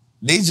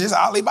 They just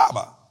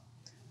Alibaba.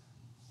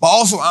 But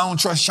also, I don't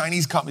trust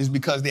Chinese companies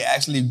because they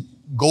actually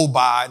go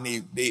by and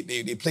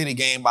they play the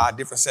game by a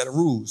different set of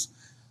rules.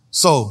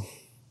 So,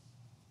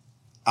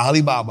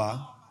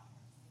 Alibaba,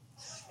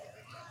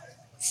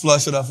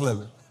 flush it or flip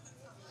it.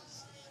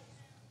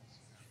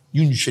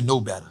 You should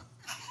know better.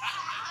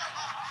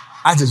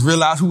 I just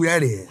realized who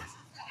that is.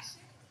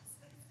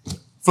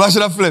 Flush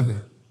it or flip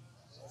it.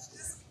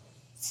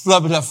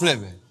 Flip it or flip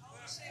it.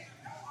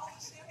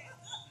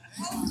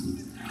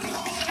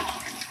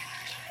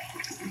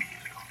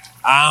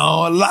 I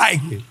don't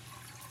like it.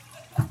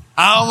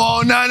 I don't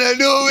want nothing to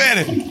do with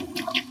it.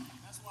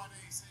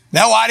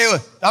 That's why they were,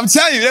 I'm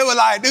telling you, they were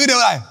like,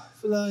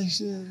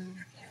 flush it.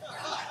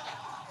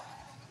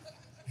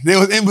 They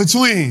was in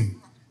between.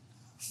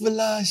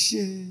 Flush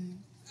it.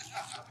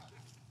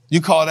 You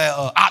call that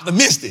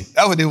optimistic.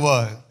 That's what it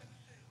was.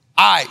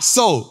 All right,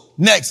 so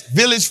next,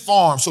 Village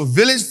Farms. So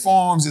Village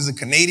Farms is a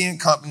Canadian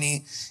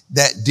company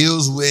that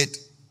deals with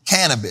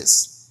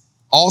cannabis.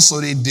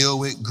 Also, they deal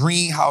with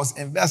greenhouse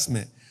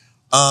investment.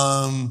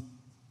 I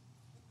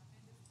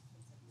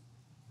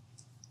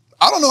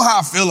don't know how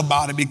I feel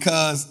about it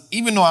because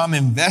even though I'm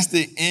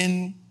invested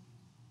in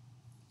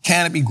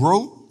canopy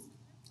growth,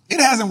 it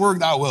hasn't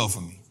worked out well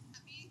for me.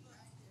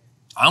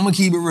 I'm going to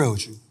keep it real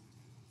with you.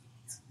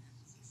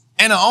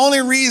 And the only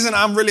reason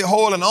I'm really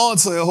holding on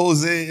to it,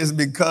 Jose, is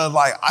because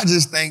I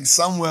just think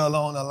somewhere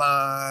along the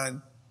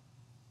line,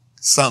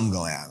 something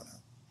going to happen.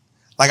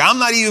 I'm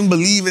not even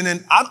believing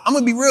in, I'm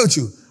going to be real with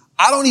you.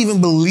 I don't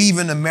even believe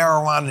in the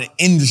marijuana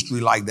industry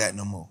like that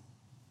no more.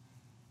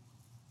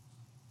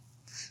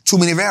 Too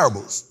many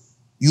variables.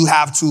 You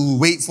have to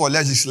wait for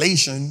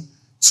legislation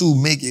to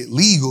make it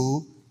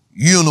legal.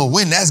 You don't know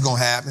when that's going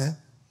to happen.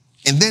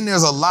 And then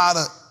there's a lot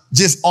of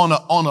just on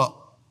a,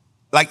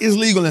 it's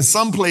legal in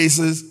some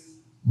places,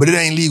 but it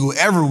ain't legal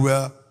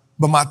everywhere.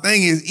 But my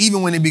thing is,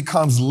 even when it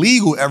becomes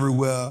legal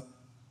everywhere,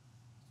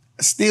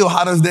 still,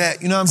 how does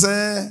that, you know what I'm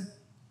saying?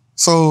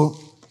 So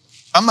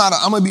I'm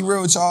going to be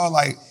real with y'all.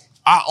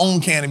 I own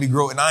canopy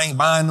growth and I ain't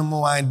buying no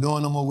more. I ain't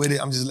doing no more with it.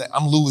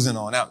 I'm losing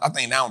on that. I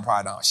think now I'm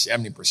probably down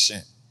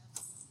 70%.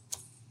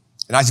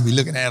 And I should be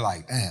looking at it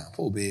like, damn,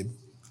 poor baby.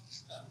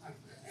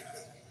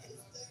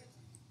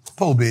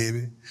 Poor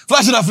baby.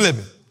 Flush it or flip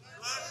it?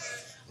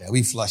 Yeah,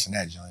 we flushing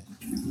that joint.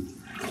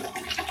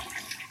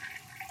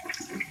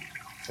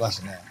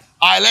 Flushing that.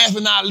 All right, last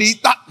but not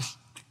least,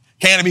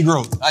 canopy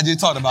growth. I just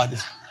talked about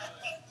this.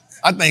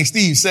 I think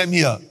Steve set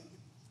me up.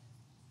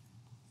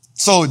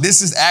 So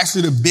this is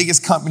actually the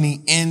biggest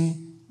company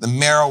in the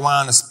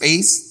marijuana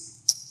space.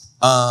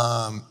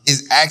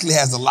 It actually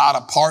has a lot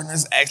of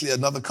partners. Actually,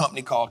 another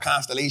company called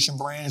Constellation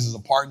Brands is a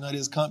partner of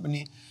this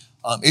company.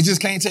 It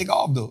just can't take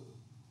off, though.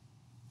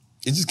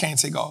 It just can't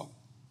take off.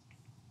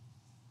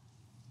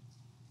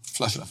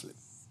 Flush it or flip.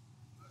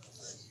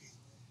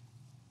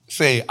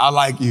 Say, I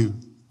like you.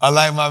 I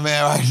like my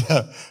man right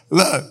there.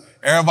 Look,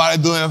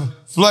 everybody doing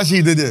flush,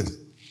 he did this.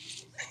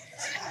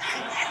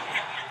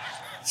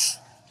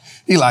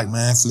 He like,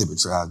 man, flip it,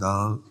 try,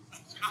 dog.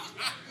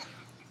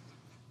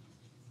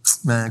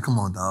 Man, come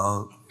on,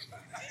 dog.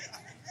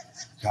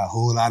 Got a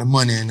whole lot of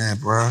money in that,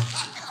 bro.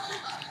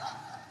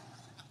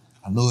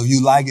 I know if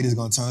you like it, it's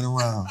gonna turn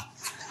around.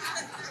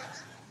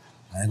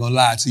 I ain't gonna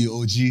lie to you,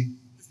 OG.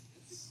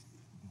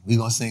 We're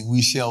going to sing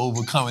We Shall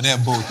Overcome in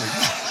that boat.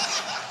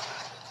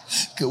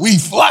 Because we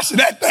flushing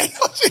that thing.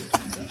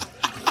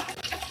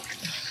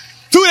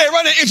 Do that.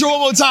 Run the intro one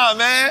more time,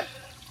 man.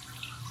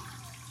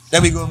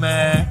 There we go,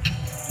 man.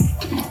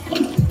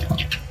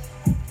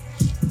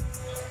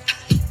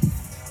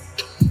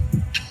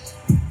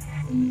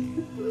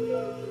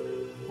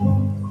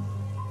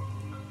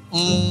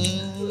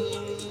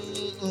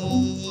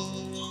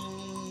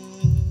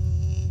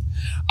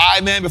 All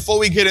right, man, before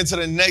we get into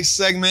the next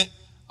segment,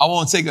 I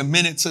want to take a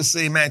minute to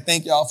say, man,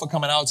 thank y'all for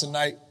coming out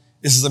tonight.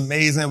 This is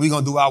amazing. We're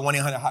going to do our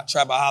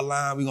 1-800-TRAPPIN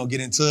hotline. We're going to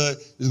get into it.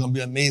 This is going to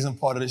be an amazing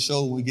part of the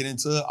show when we get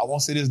into it. I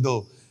won't say this,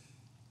 though.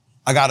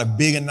 I got a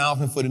big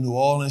announcement for the New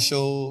Orleans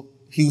show.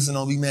 Houston,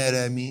 don't be mad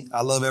at me.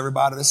 I love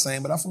everybody the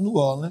same, but I'm from New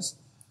Orleans.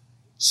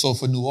 So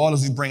for New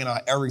Orleans, we're bringing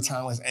out Eric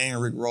Thomas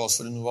and Rick Ross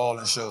for the New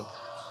Orleans show.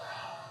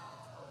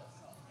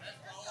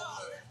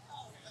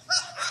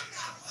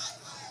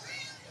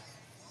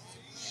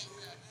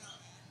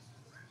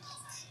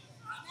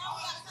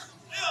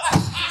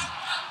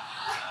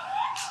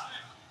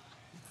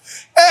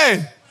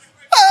 Hey,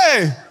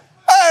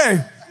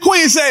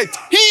 Queen said,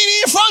 he ain't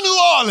even from New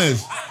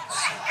Orleans.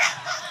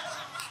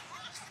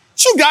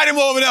 What you got him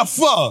over there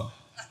for?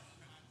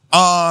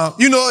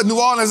 You know, New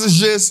Orleans is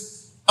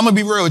just, I'm going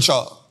to be real with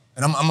y'all.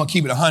 And I'm going to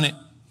keep it 100.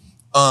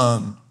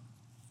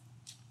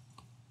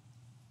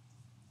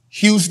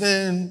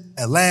 Houston,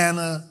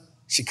 Atlanta,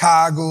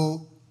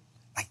 Chicago,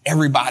 like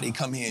everybody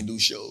come here and do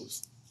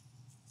shows.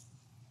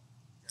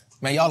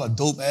 Man, y'all a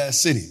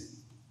dope-ass city.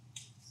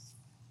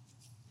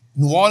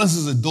 New Orleans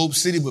is a dope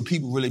city, but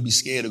people really be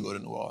scared to go to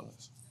New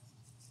Orleans.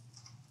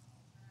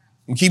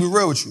 And keep it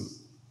real with you.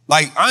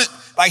 Like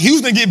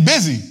Houston get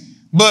busy,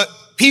 but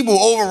people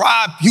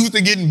override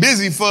Houston getting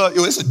busy for,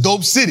 it's a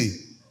dope city.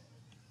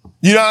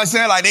 You know what I'm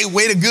saying? Like they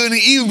wait a good and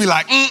the evil be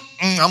like,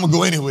 I'm gonna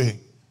go anyway.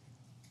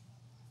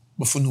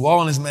 But for New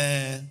Orleans,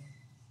 man,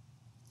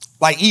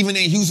 like even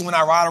in Houston, when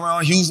I ride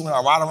around Houston, when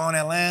I ride around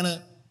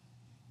Atlanta,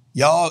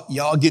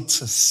 y'all get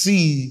to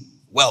see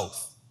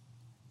wealth.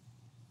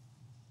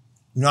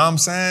 You know what I'm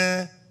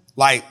saying?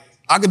 Like,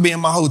 I could be in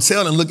my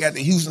hotel and look at the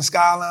Houston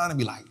skyline and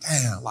be like,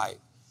 damn, like,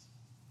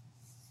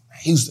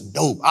 Houston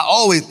dope.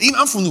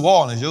 I'm from New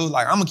Orleans, yo.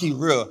 Like, I'm gonna keep it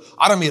real.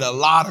 I done made a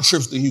lot of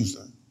trips to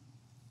Houston.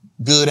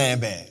 Good and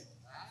bad.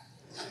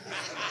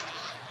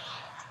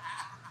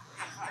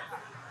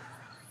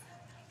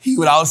 He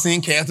without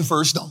seeing cast the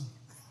first stone.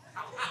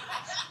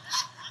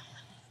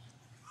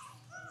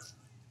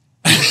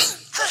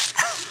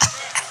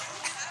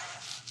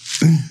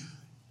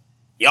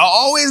 Y'all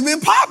always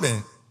been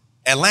popping.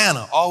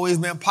 Atlanta, always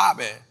been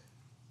popping.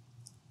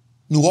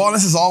 New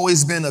Orleans has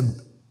always been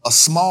a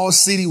small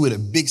city with a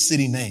big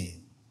city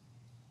name.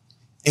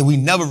 And we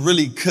never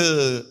really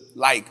could,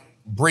 like,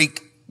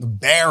 break the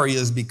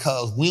barriers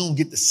because we don't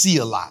get to see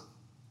a lot.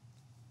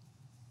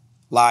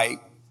 Like,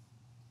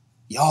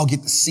 y'all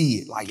get to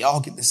see it. Like,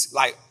 y'all get to see,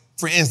 like,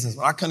 for instance,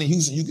 when I come to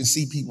Houston, you can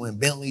see people in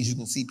Bentleys, you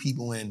can see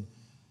people in,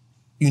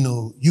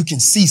 you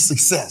can see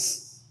success.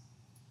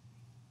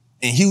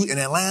 In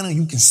Atlanta,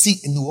 you can see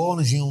it. In New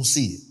Orleans, you don't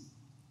see it.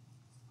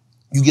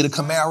 You get a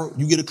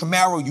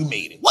Camaro, you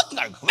made it. What? You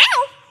got a Camaro?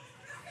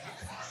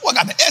 Well, I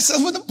got the SS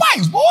with the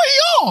bikes, boy,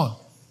 you on.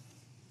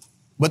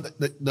 But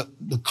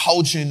the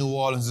culture in New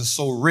Orleans is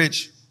so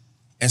rich.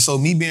 And so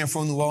me being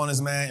from New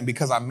Orleans, man, and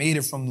because I made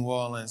it from New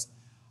Orleans,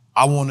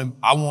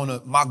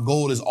 my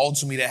goal is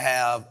ultimately to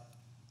have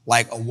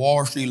like a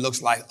Wallstreet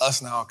Looks Like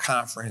Us Now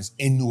conference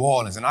in New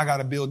Orleans. And I got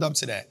to build up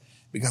to that.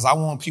 Because I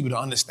want people to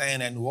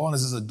understand that New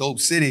Orleans is a dope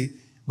city,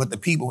 but the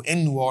people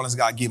in New Orleans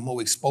got to get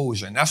more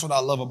exposure. And that's what I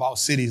love about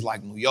cities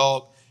like New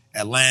York,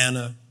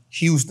 Atlanta,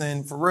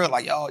 Houston. For real,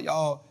 like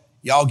y'all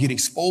get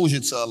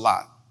exposure to a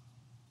lot.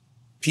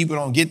 People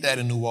don't get that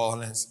in New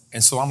Orleans.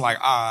 And so I'm like,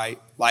 all right,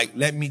 like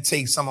let me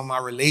take some of my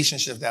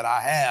relationships that I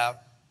have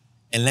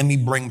and let me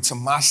bring to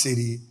my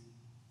city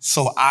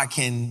so I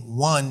can,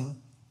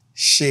 one,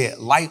 shed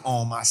light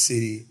on my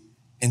city,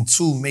 and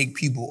two, make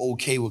people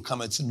okay with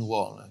coming to New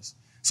Orleans.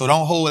 So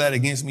don't hold that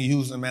against me,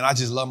 Houston, man. I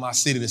just love my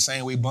city the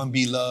same way Bun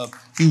B love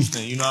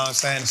Houston. You know what I'm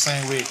saying? The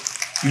same way,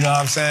 you know what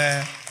I'm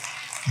saying?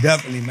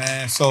 Definitely,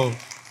 man. So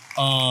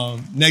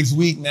next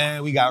week,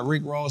 man, we got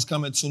Rick Ross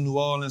coming to New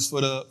Orleans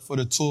for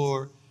the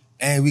tour,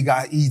 and we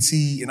got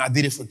E.T., and I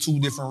did it for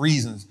two different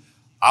reasons.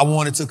 I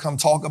wanted to come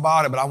talk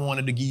about it, but I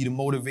wanted to give you the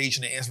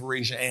motivation, the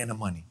inspiration, and the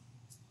money.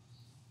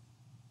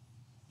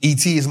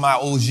 E.T. is my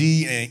OG,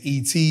 and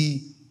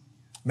E.T.,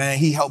 man,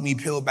 he helped me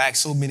peel back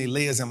so many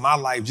layers in my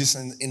life just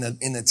in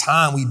the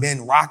time we've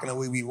been rocking the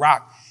way we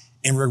rock.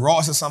 And Rick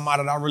Ross is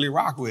somebody that I really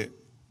rock with.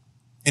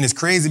 And it's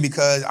crazy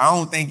because I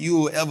don't think you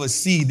will ever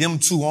see them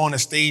two on the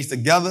stage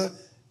together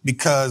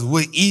because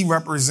what E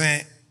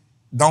represent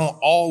don't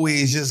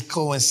always just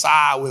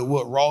coincide with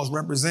what Ross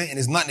represent. And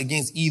it's nothing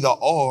against either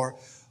or,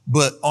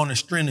 but on the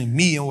strength of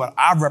me and what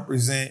I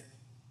represent,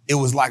 it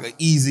was like an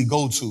easy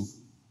go-to.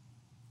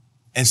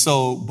 And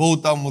so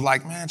both of them was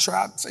like, man,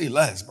 Trap, say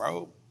less,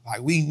 bro.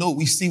 Like, we know,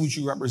 we see what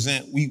you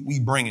represent. We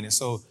bringing it.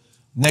 So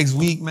next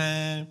week,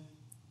 man,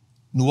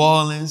 New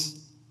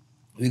Orleans,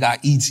 We got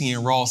E.T.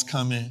 and Ross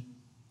coming.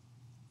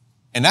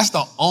 And that's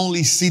the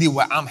only city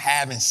where I'm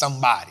having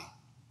somebody.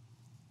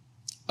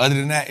 Other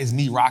than that, it's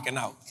me rocking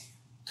out.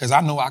 Because I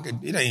know I could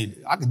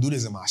do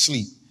this in my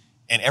sleep.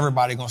 And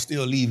everybody gonna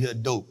still leave here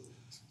dope.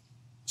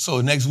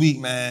 So next week,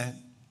 man,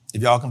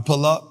 if y'all can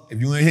pull up, if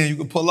you in here, you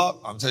can pull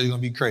up, I'm telling you, it's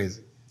gonna be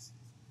crazy.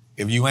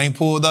 If you ain't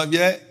pulled up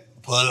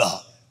yet, pull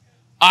up.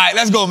 All right,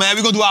 let's go, man.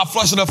 We're gonna do our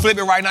flush it or flip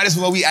it right now. This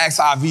is where we ask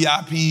our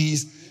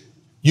VIPs.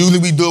 Usually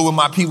we do it with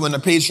my people in the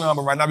Patreon,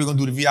 but right now we're gonna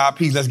do the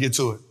VIPs. Let's get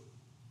to it.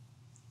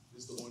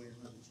 It's the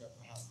 1-800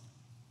 Trappin hotline.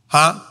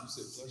 Huh? You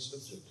said flush it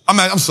or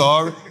flip it. I'm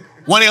sorry.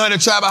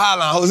 1-800 Trappin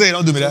hotline. Jose,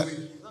 don't do me that. No,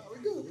 we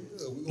good.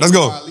 We Let's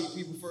go. Our elite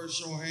people first,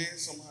 show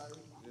hands. Somebody,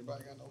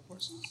 anybody got no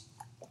questions?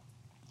 Oh,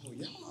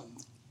 yeah.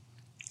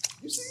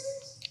 You see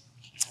this?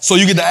 So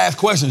you get to ask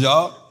questions,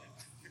 y'all.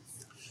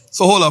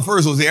 So hold up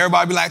first, Jose.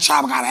 Everybody be like,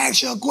 Trap, I gotta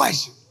ask you a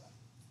question.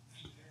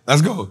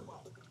 Let's go.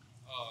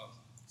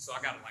 So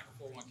I got like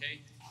a 401k,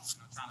 and I'm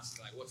trying to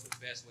see like what's the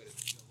best way to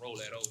roll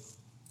that over,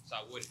 so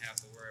I wouldn't have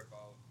to worry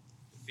about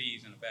the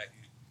fees in the back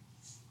end.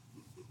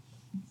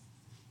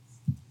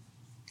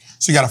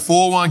 So you got a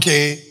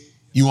 401k,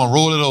 you want to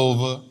roll it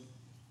over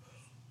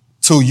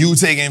to you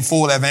taking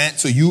full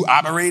advantage, to you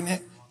operating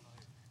it.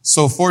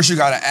 So first you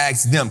got to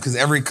ask them, because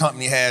every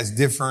company has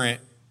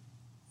different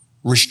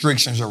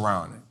restrictions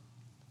around it,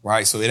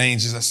 right? So it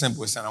ain't just as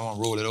simple as saying I want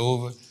to roll it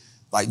over.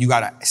 Like you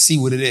got to see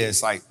what it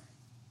is. Like,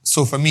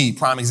 so for me,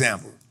 prime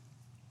example,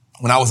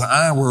 when I was an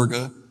iron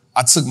worker,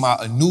 I took my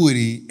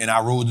annuity and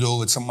I rolled it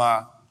over to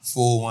my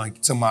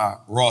to my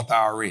Roth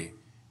IRA,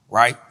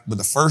 right? But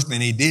the first thing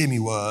they did me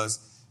was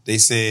they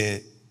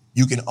said,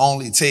 you can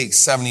only take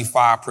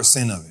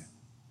 75% of it.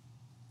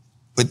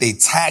 But they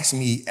taxed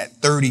me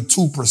at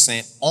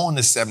 32% on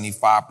the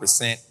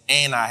 75%,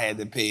 and I had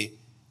to pay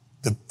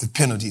the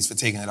penalties for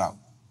taking it out.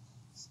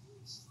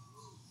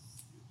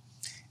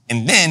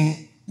 And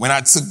then when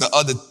I took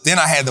then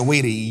I had to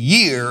wait a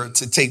year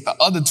to take the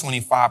other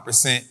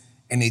 25%,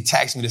 and they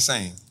taxed me the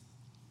same.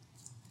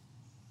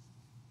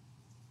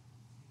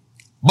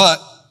 But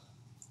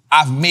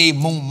I've made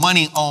more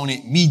money on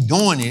it, me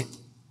doing it,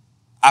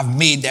 I've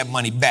made that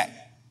money back.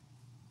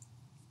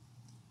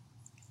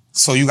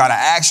 So you got to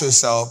ask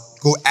yourself,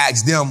 go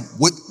ask them,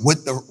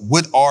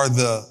 what are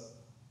the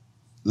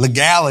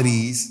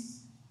legalities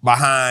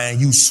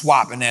behind you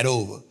swapping that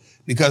over?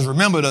 Because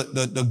remember,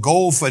 the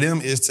goal for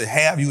them is to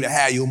have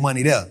your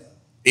money there.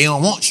 They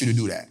don't want you to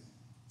do that.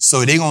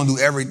 So they're going to do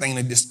everything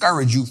to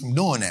discourage you from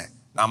doing that.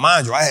 Now,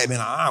 mind you, I had been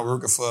an iron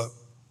worker for,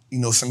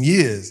 some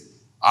years.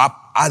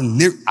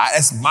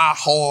 That's my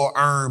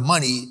hard-earned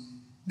money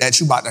that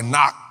you about to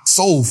knock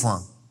soul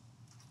from.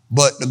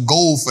 But the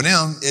goal for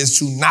them is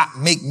to not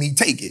make me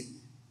take it.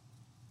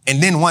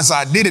 And then once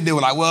I did it, they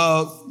were like,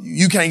 well,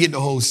 you can't get the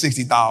whole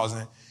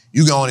 $60,000.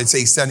 You can only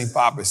take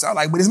 75%. I'm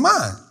like, but it's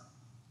mine.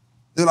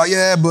 They're like,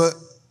 yeah, but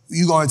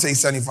you going to take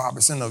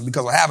 75% of it.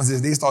 Because what happens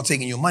is they start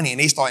taking your money and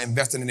they start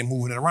investing it and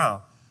moving it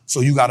around.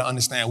 So you got to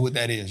understand what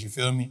that is. You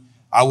feel me?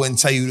 I wouldn't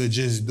tell you to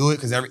just do it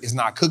because it's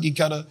not cookie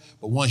cutter.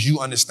 But once you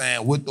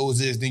understand what those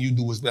is, then you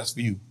do what's best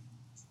for you.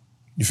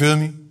 You feel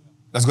me?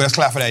 Let's go. Let's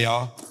clap for that,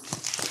 y'all.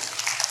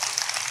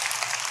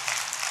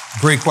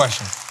 Great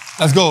question.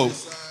 Let's go.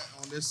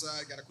 On this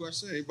side, got a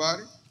question?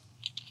 Anybody?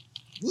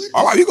 What?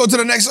 All right, we go to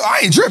the next. I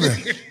ain't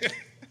tripping.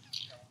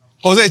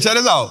 Jose, check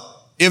this out.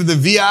 If the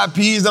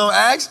VIPs don't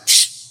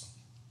ask,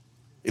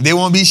 if they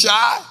won't be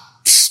shy.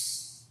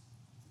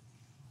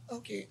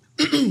 Okay.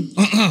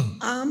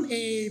 I'm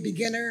a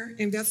beginner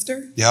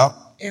investor. Yep.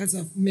 As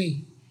of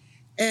May.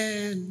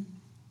 And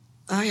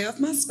I have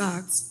my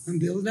stocks. I'm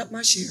building up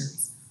my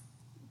shares.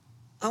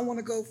 I want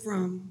to go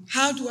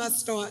how do I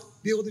start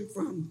building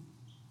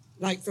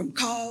from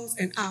calls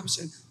and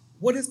options?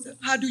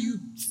 How do you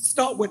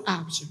start with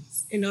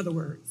options, in other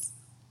words?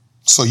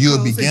 So you're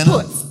a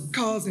beginner?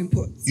 Calls and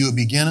puts. You're a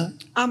beginner?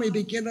 I'm a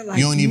beginner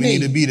you don't even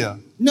need to be there.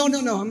 No.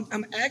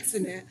 I'm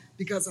asking that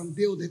because I'm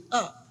building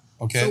up.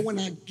 Okay. So when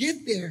I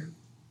get there,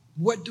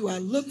 what do I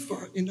look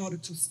for in order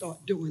to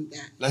start doing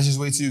that? Let's just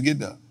wait till you get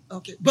there.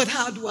 Okay. But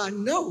how do I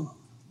know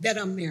that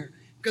I'm there?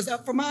 Because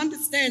from my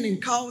understanding,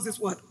 calls is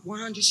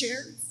 100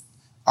 shares?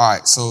 All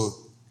right. So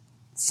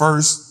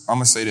first, I'm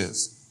going to say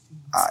this.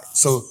 All right.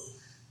 So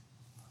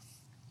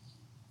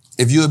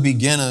if you're a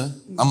beginner,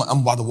 I'm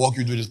about to walk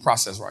you through this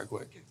process right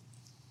quick. Okay.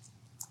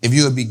 If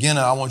you're a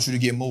beginner, I want you to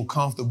get more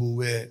comfortable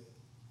with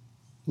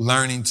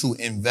learning to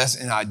invest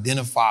and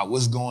identify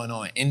what's going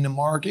on in the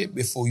market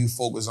before you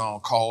focus on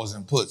calls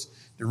and puts.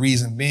 The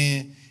reason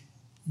being,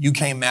 you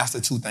can't master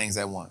two things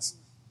at once.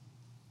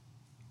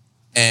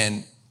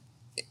 And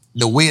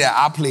the way that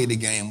I played the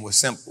game was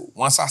simple.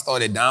 Once I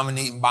started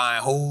dominating buy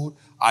and hold,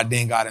 I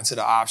then got into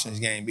the options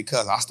game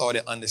because I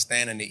started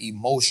understanding the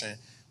emotion.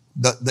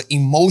 The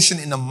emotion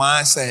and the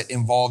mindset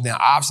involved in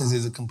options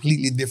is a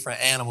completely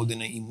different animal than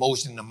the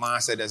emotion and the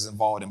mindset that's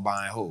involved in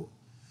buy and hold.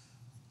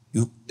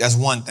 That's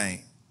one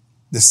thing.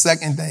 The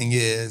second thing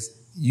is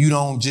you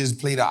don't just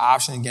play the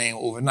option game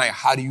overnight.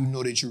 How do you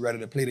know that you're ready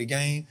to play the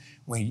game?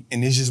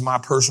 And this is my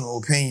personal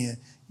opinion,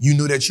 You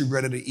know that you're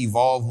ready to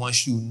evolve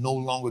once you no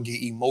longer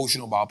get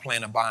emotional about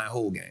playing a buy and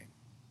hold game.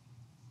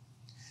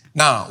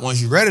 Now,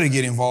 once you're ready to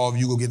get involved,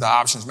 you go get the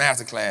options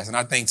masterclass. And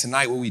I think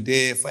tonight what we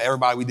did for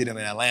everybody, we did it in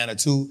Atlanta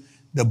too.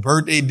 The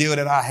birthday deal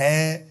that I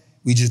had,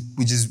 we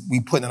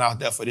putting it out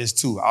there for this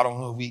too. I don't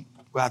know if we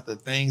got the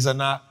things or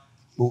not,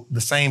 but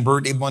the same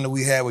birthday bundle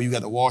we had where you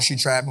got the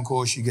Wallstreet Trappin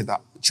course, you get the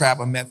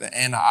Trappin method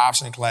and the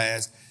option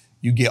class,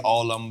 you get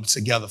all of them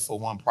together for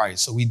one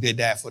price. So we did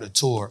that for the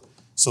tour.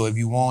 So if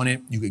you want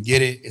it, you could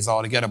get it. It's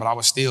all together. But I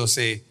would still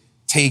say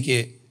take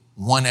it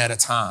one at a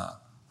time.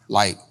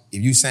 Like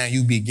if you saying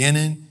you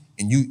beginning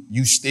and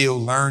you still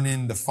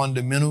learning the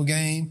fundamental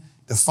game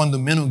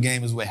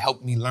is what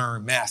helped me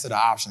master the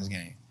options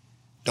game.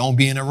 Don't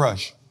be in a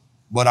rush.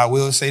 But I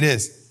will say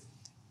this.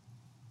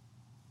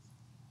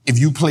 If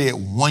you play it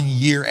 1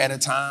 year at a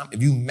time,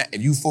 if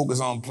you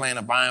focus on playing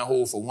a buy and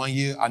hold for 1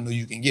 year, I know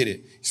you can get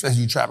it.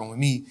 Especially you trapping with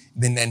me.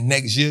 Then that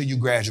next year you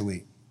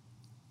graduate.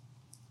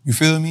 You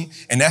feel me?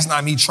 And that's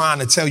not me trying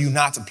to tell you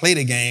not to play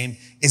the game.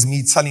 It's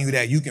me telling you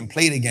that you can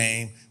play the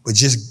game, but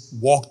just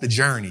walk the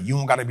journey. You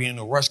don't got to be in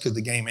a rush because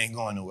the game ain't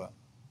going nowhere.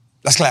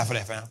 Let's clap for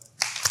that, fam.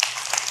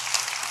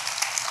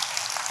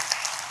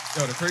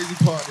 Yo, the crazy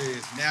part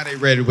is now they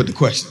ready with the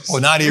questions. Oh,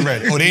 now they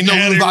ready. Oh, they know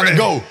who's about to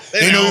go.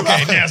 They know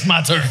okay, now it's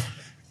my turn.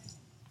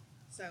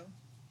 So,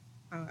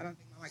 I don't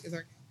think my mic is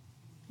working.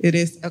 It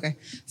is? Okay.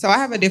 So I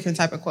have a different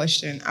type of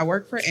question. I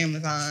work for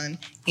Amazon,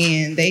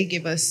 and they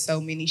give us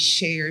so many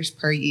shares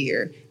per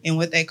year. And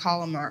what they call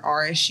them are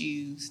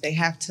RSUs. They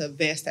have to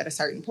vest at a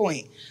certain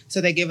point.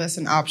 So they give us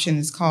an option.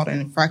 It's called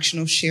an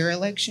fractional share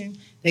election.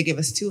 They give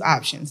us two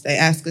options. They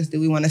ask us, do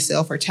we want to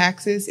sell for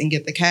taxes and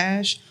get the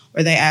cash?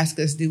 Or they ask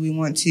us, do we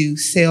want to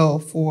sell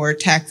for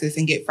taxes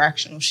and get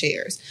fractional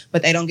shares?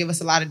 But they don't give us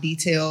a lot of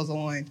details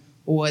on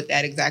what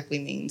that exactly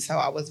means. So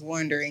I was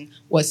wondering,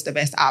 what's the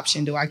best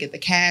option? Do I get the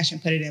cash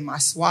and put it in my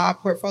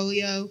swap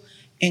portfolio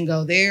and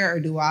go there?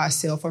 Or do I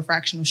sell for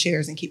fractional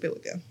shares and keep it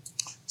with them?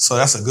 So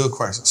that's a good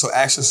question. So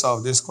ask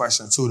yourself this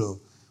question too, though.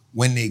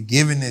 When they're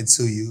giving it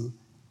to you,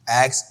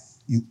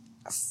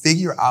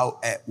 figure out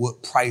at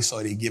what price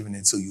are they giving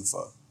it to you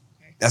for.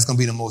 Okay. That's going to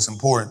be the most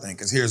important thing,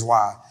 because here's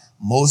why.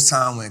 Most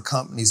time when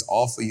companies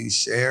offer you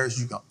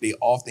shares, they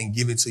often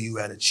give it to you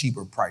at a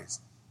cheaper price.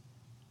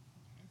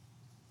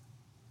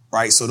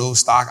 Right? So those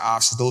stock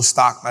options,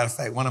 matter of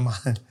fact, one of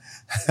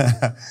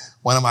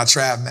my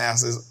trap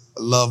masters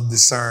love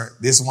discern.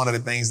 This is one of the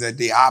things that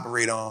they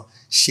operate on,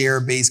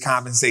 share-based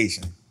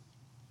compensation.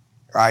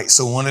 Right?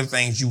 So one of the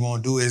things you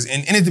want to do is,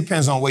 and it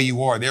depends on where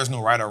you are. There's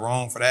no right or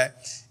wrong for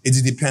that. It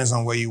just depends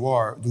on where you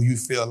are. Do you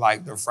feel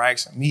like the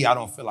fraction? Me, I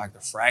don't feel like the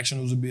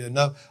fractionals would be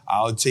enough.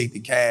 I'll take the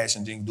cash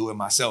and then do it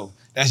myself.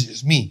 That's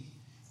just me.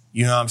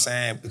 You know what I'm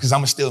saying? Because I'm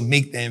going to still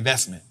make the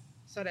investment.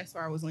 So that's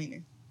where I was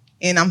leaning.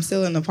 And I'm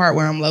still in the part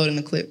where I'm loading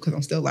the clip because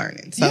I'm still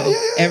learning. So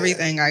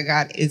everything I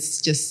got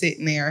is just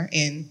sitting there,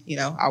 and,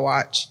 I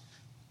watch.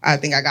 I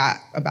think I got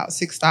about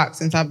 6 stocks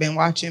since I've been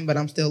watching, but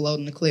I'm still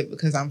loading the clip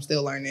because I'm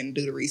still learning and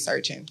do the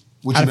research and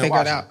how to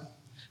figure it out.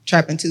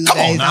 Trappin Tuesdays.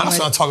 Come on now, that's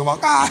what I'm talking about.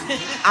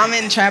 I'm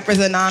in Trappers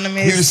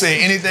Anonymous. You say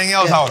anything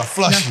else, I would have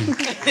flushed you.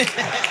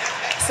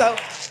 So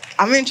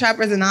I'm in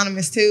Trappers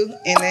Anonymous too.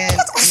 And then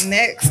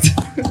next,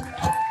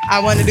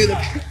 I want to do the...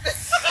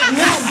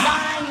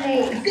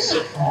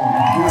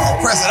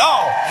 Press it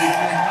all.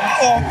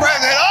 Oh,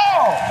 press it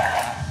all.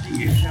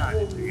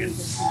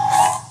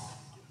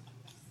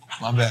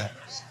 My bad.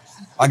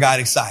 I got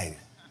excited.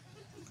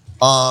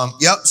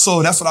 Yep.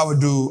 So that's what I would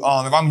do.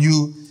 If I'm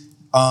you,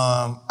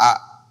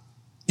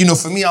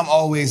 for me, I'm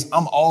always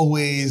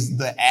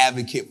the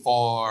advocate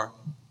for,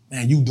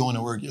 man, you doing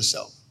the work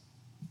yourself,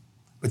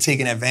 but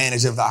taking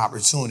advantage of the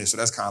opportunity. So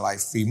that's kind of like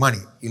free money.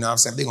 You know what I'm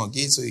saying? If they're going to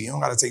get to you, you don't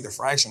got to take the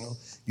fractional.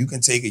 You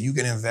can take it, you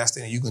can invest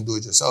in it, you can do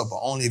it yourself, but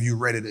only if you're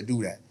ready to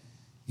do that.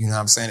 You know what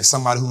I'm saying? If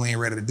somebody who ain't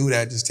ready to do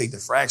that, just take the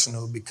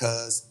fractional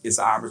because it's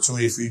an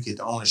opportunity for you to get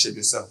the ownership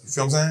yourself. You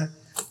feel what I'm saying?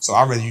 So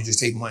I'd rather you just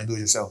take money and do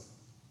it yourself.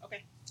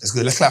 Okay. That's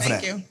good. Let's clap for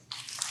that. Thank you.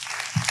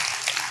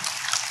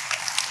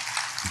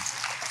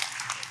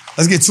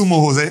 Let's get 2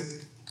 more, Jose.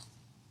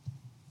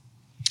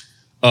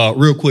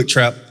 Real quick,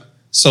 Trap.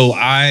 So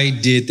I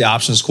did the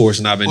options course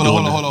and I've been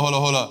doing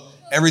Hold on.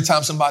 Every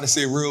time somebody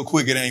say real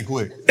quick, it ain't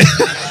quick.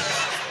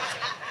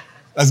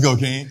 Let's go,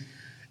 King.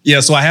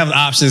 Yeah, so I have the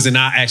options and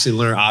I actually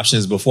learned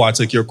options before I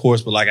took your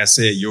course. But like I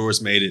said,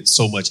 yours made it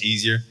so much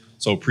easier.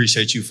 So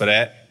appreciate you for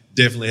that.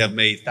 Definitely have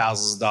made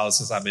thousands of dollars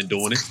since I've been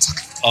doing it.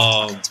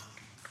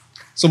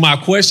 So my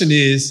question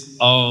is,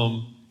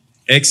 XLE,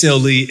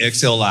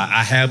 XLI.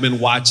 I have been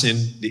watching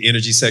the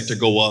energy sector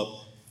go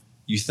up.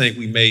 You think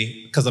we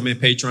may, because I'm in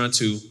Patreon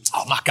too.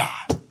 Oh my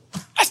God.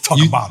 Let's talk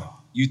about it.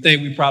 You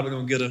think we probably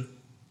gonna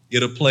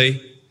get a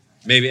play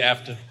maybe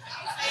after?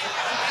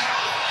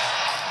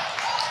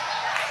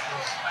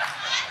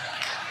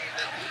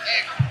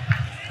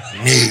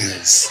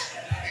 Niggas.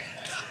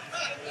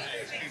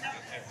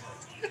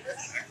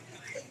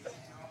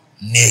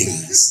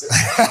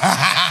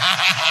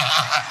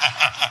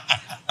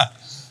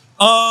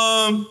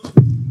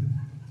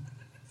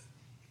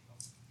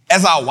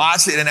 as I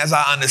watch it and as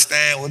I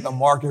understand what the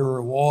market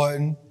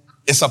rewarding,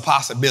 it's a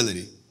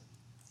possibility.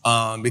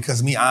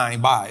 Because I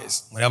ain't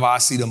biased. Whenever I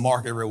see the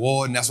market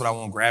rewarding, that's what I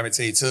want to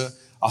gravitate to.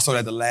 I saw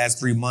that the last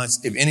 3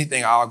 months, if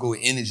anything, I'll go with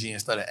energy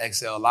instead of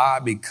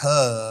XLI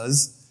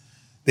because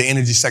the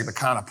energy sector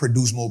kind of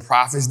produce more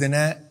profits than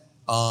that.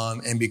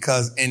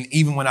 And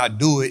even when I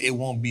do it, it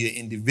won't be an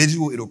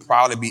individual. It'll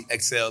probably be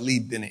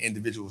XLE than an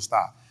individual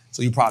stock.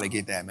 So you probably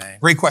get that, man.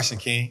 Great question,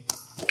 King.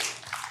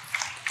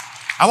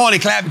 I'm only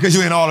clapping because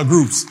you're in all the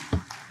groups.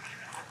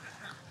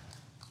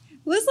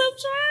 What's up,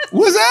 Trap?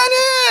 What's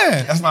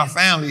happening? That's my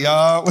family,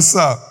 y'all. What's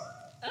up?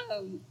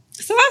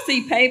 So I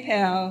see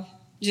PayPal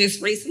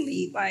just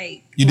recently,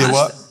 You did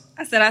what?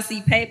 I said I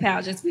see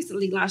PayPal just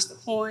recently launched the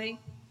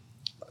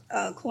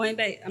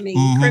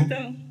Coinbase,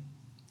 crypto.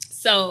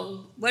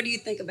 So what do you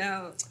think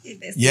about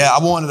investing? Yeah,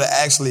 I wanted to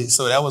actually,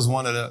 so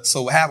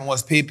what happened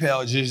was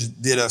PayPal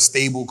just did a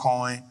stable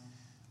coin,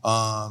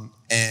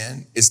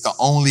 and it's the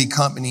only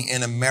company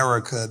in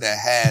America that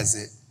has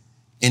it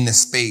in the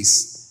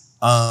space.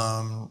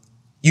 I'm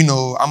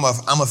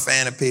a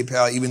fan of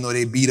PayPal, even though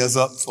they beat us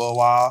up for a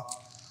while.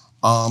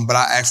 But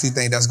I actually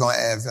think that's going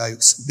to add value.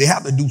 They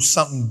have to do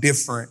something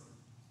different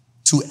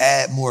to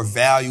add more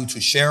value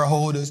to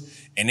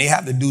shareholders, and they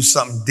have to do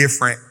something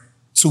different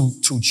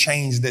to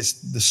change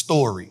the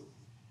story.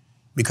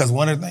 Because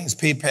one of the things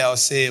PayPal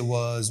said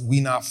was, we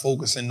not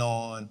focusing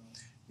on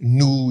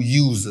new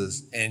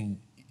users, and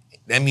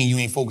that means you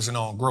ain't focusing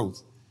on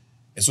growth.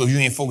 And so if you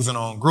ain't focusing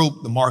on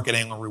growth, the market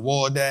ain't gonna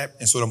reward that,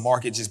 and so the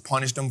market just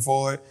punished them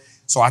for it.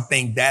 So I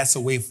think that's a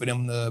way for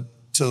them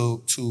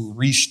to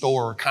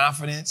restore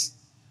confidence.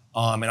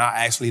 And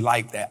I actually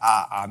like that.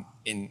 I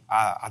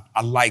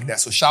like that.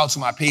 So shout out to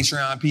my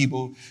Patreon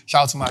people.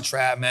 Shout out to my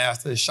Trap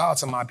Masters. Shout out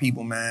to my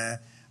people, man.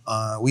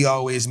 We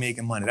always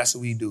making money. That's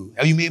what we do.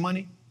 Have you made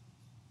money?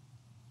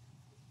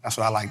 That's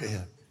what I like to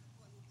hear.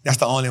 That's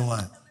the only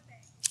one.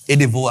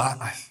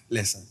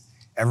 Listen,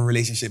 every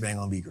relationship ain't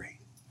gonna be great.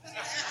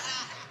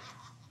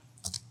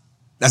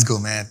 Let's go,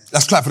 man.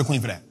 Let's clap for the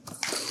queen for that.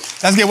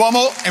 Let's get one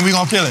more, and we're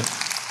gonna kill it.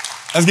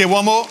 Let's get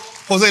one more.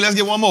 Jose, let's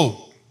get one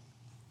more.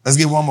 Let's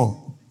get one more.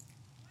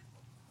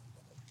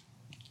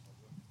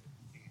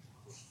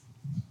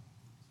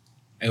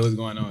 Hey, what's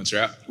going on,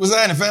 Trap? What's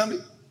happening, family?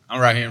 I'm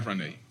right here in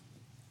front of you.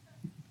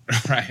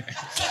 Right.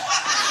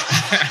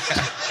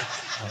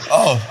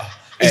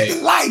 It's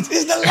the lights.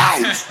 It's the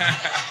lights.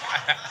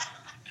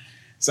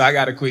 So I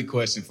got a quick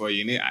question for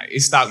you. And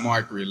it's stock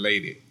market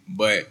related,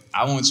 but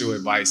I want your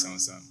advice on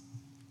something.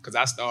 Because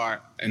I've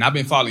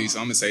been following you, so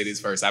I'm going to say this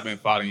first. I've been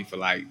following you for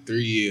 3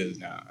 years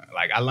now.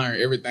 I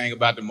learned everything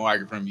about the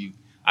market from you.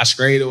 I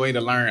strayed away to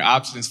learn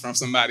options from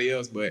somebody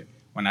else, but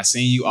when I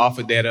seen you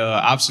offer that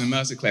option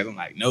masterclass, I'm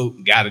like,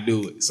 nope, got to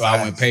do it. So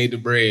I went paid the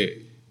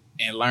bread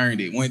and learned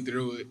it, went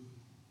through it.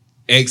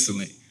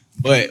 Excellent.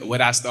 But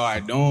what I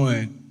started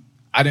doing,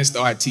 I didn't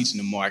start teaching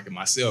the market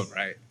myself,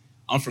 right?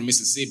 I'm from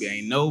Mississippi.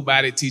 Ain't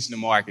nobody teaching the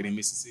market in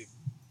Mississippi.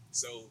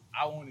 So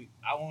I want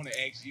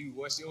to ask you,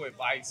 what's your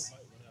advice?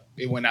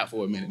 It went out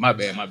for a minute. My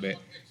bad.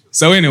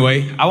 So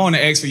anyway, I want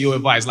to ask for your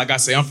advice. Like I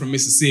say, I'm from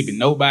Mississippi.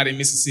 Nobody in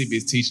Mississippi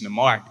is teaching the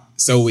market.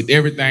 So with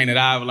everything that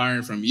I've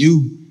learned from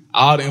you,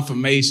 all the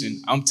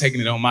information, I'm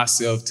taking it on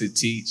myself to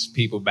teach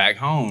people back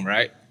home,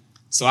 right?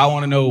 So I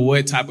want to know,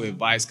 what type of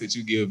advice could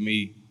you give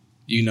me,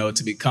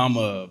 to become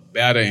a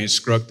better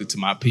instructor to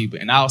my people?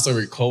 And I also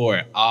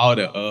record all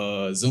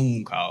the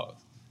Zoom calls.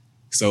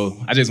 So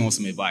I just want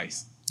some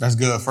advice. That's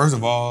good. First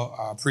of all,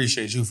 I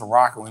appreciate you for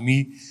rocking with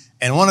me.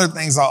 And one of the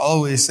things I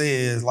always say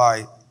is,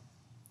 I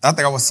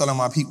think I was telling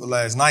my people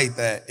last night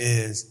that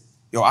is,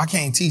 I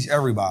can't teach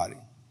everybody.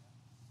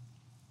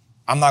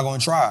 I'm not going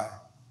to try.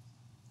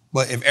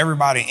 But if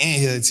everybody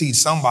in here teach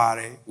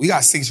somebody, we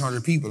got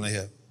 600 people in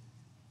here.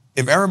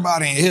 If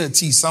everybody in here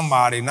teach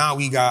somebody, now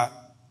we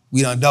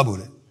done doubled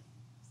it.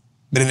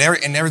 But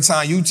every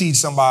time you teach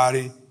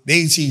somebody,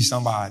 they teach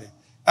somebody.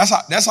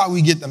 That's how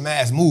we get the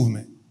mass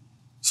movement.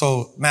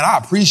 So, man, I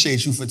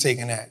appreciate you for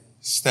taking that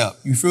step.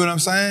 You feel what I'm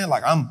saying?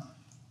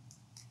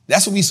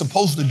 That's what we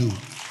supposed to do.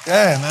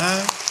 Yeah,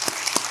 man.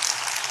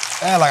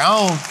 Yeah,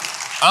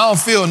 I don't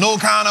feel no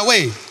kind of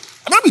way.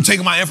 I don't be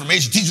taking my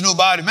information, teaching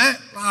nobody, man.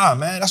 Nah,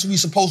 man, that's what we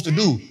supposed to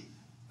do.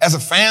 As a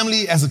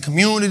family, as a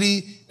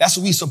community, that's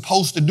what we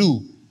supposed to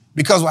do.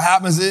 Because what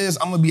happens is,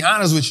 I'm going to be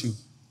honest with you,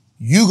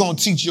 you going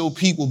to teach your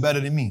people better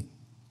than me.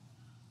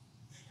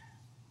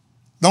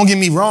 Don't get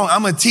me wrong,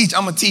 I'm going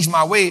to teach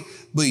my way,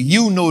 but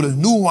you know the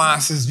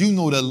nuances, you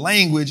know the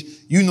language,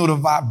 you know the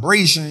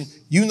vibration,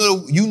 you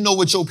know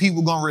what your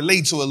people going to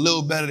relate to a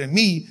little better than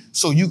me,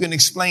 so you can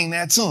explain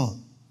that to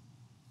them.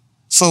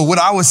 So what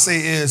I would say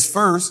is,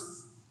 first,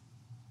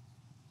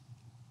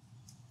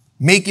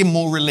 make it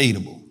more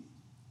relatable.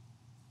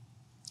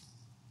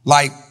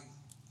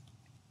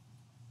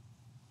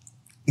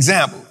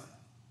 Example,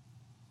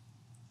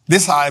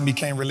 this is how it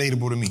became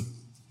relatable to me.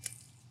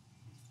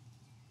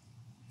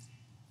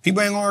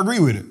 People ain't gonna agree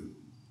with it.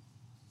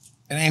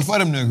 It ain't for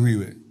them to agree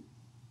with it.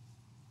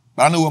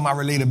 But I know where my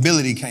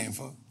relatability came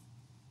from.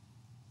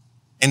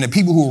 And the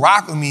people who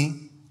rock with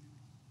me,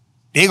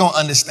 they're going to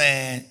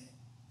understand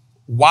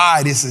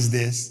why this is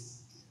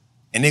this.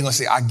 And they're going to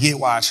say, I get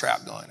why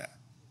Trap doing that.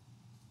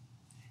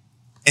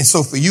 And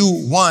so for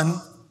you,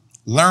 one,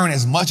 learn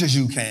as much as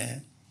you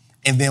can.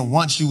 And then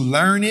once you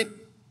learn it,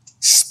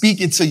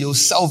 speak it to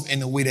yourself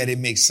in a way that it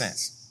makes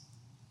sense.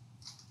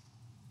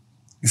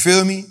 You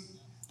feel me?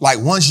 Like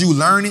once you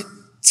learn it,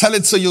 tell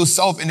it to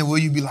yourself in a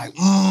way you be like,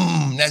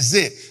 that's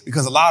it.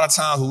 Because a lot of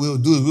times what we'll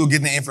do is we'll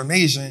get the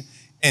information,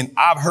 and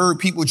I've heard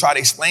people try to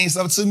explain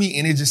stuff to me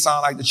and it just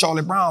sounds like the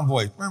Charlie Brown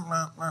voice.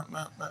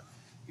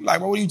 Like,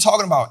 what are you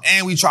talking about?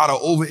 And we try to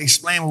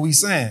over-explain what we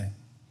saying.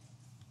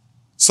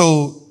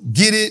 So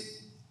get it,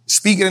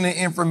 speak it in the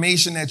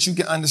information that you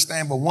can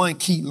understand, but one,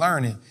 keep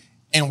learning.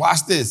 And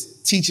watch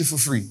this, teach it for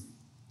free.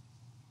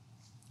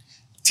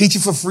 Teach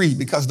it for free,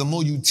 because the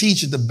more you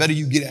teach it, the better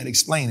you get at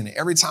explaining it.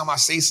 Every time I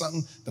say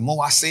something, the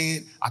more I say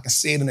it, I can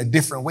say it in a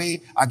different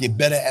way. I get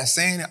better at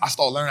saying it. I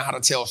start learning how to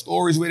tell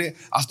stories with it.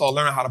 I start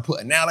learning how to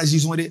put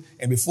analogies with it.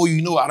 And before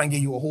you know it, I done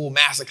give you a whole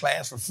master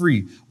class for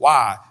free.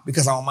 Why?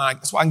 Because I don't mind.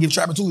 That's why I can give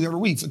Trappin' Tuesday every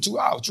week for 2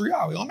 hours, 3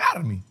 hours. It don't matter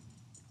to me.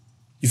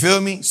 You feel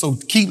me? So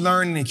keep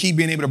learning and keep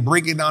being able to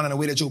break it down in a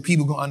way that your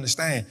people can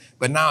understand.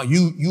 But now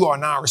you are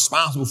now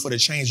responsible for the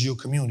change of your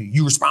community.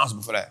 You're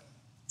responsible for that.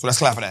 So let's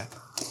clap for that.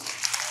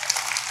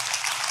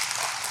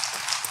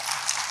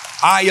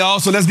 All right, y'all.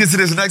 So let's get to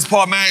this next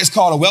part, man. It's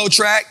called a well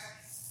track.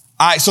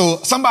 All right. So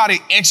somebody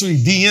actually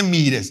DM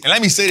me this. And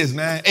let me say this,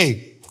 man.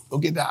 Hey, go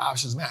get that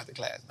options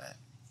masterclass, man.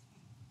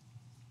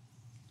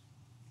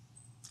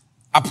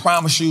 I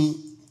promise you,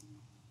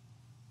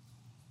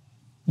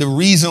 the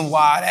reason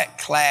why that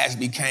class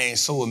became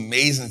so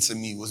amazing to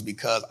me was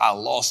because I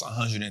lost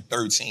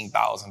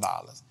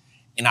 $113,000.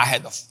 And I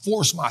had to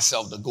force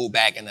myself to go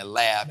back in the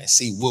lab and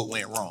see what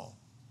went wrong.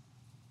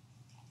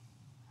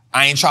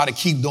 I ain't try to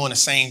keep doing the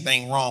same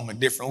thing wrong a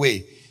different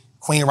way.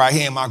 Queen right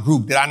here in my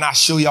group, did I not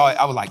show y'all?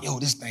 I was like, yo,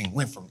 this thing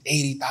went from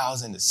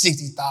 $80,000 to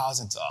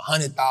 $60,000 to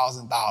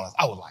 $100,000.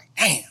 I was like,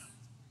 damn.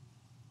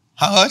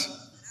 How much?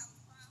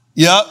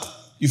 Yep.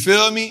 You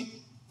feel me?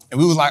 And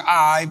we was like,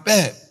 I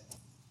bet.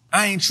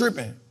 I ain't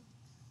tripping.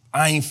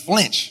 I ain't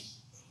flinch.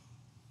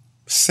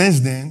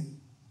 Since then,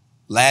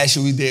 last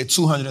year we did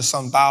 200 and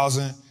some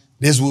thousand.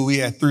 This week we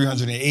had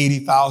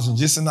 380,000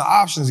 just in the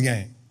options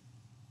game.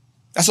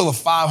 That's over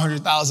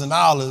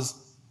 $500,000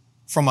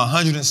 from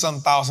 $100 and some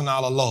thousand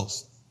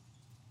loss.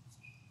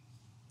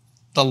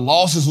 The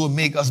losses will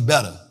make us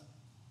better.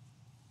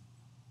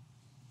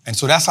 And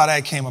so that's how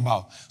that came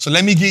about. So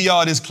let me give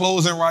y'all this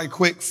closing right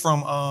quick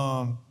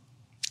from,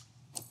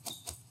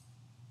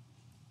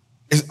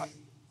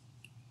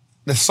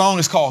 the song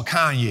is called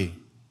Kanye.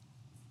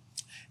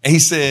 And he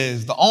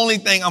says, the only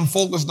thing I'm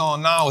focused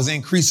on now is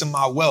increasing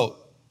my wealth.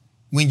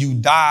 When you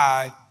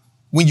die,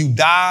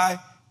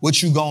 what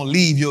you gonna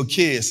leave your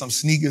kids? Some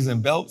sneakers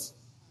and belts?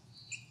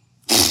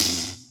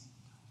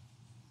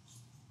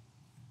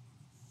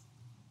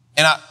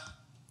 And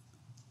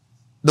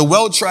the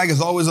wealth track is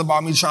always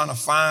about me trying to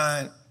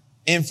find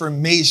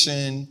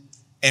information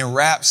and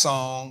rap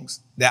songs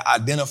that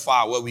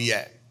identify where we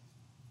at.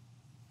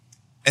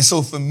 And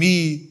so for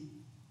me,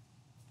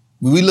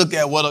 when we look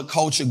at what a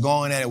culture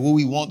going at and what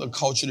we want the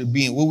culture to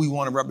be and what we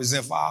want to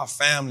represent for our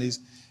families,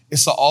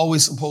 it's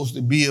always supposed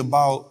to be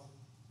about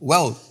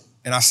wealth.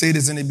 And I said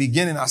this in the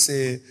beginning. I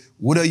said,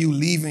 what are you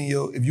leaving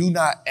if you're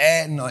not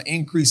adding or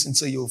increasing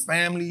to your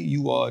family,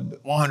 you are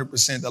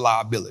 100% the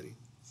liability.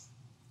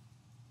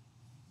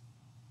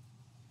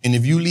 And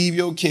if you leave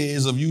your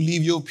kids, if you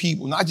leave your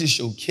people, not just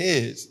your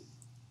kids,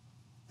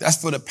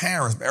 that's for the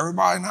parents, but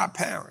everybody not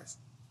parents.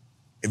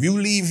 If you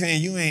leave here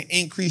and you ain't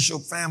increase your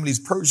family's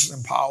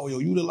purchasing power,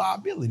 you the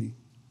liability.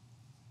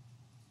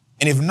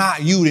 And if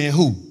not you, then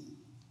who?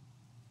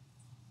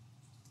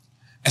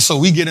 And so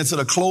we get into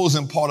the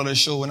closing part of the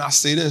show, and I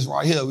say this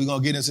right here. We're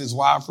going to get into this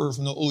wide word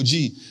from the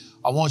OG.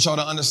 I want y'all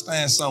to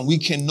understand something. We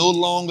can no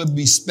longer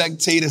be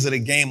spectators of the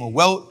game of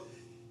wealth.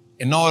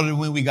 In order to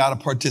win, we got to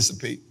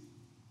participate.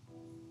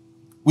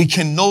 We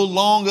can no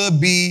longer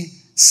be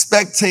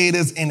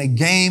spectators in a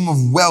game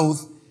of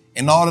wealth.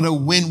 In order to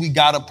win, we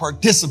got to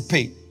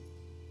participate.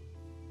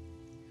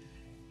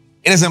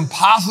 It is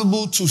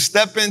impossible to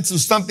step into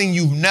something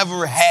you've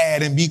never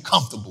had and be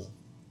comfortable.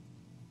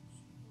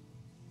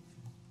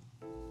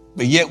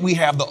 But yet we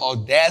have the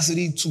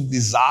audacity to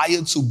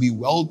desire to be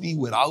wealthy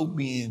without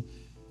being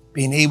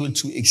able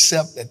to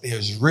accept that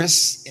there's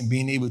risks and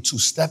being able to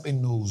step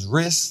in those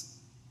risks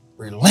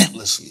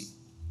relentlessly.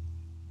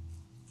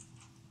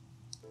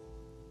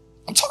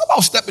 I'm talking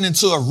about stepping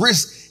into a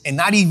risk and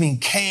not even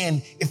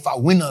can if I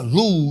win or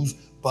lose,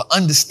 but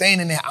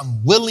understanding that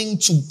I'm willing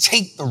to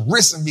take the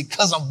risk. And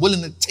because I'm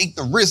willing to take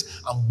the risk,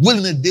 I'm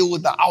willing to deal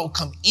with the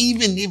outcome,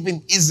 even if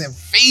it isn't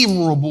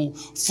favorable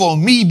for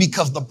me,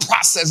 because the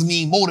process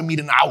means more to me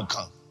than the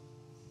outcome.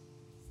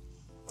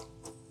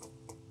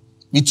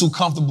 We too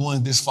comfortable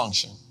in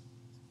dysfunction.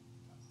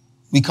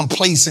 We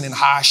complacent in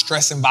high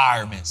stress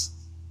environments.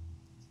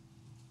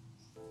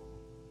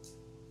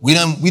 We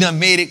done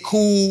made it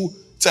cool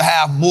to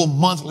have more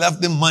months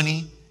left than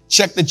money,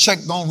 Check to check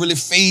don't really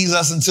faze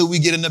us until we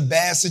get in a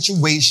bad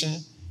situation,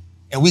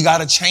 and we got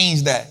to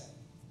change that.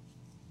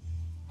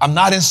 I'm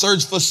not in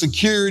search for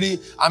security.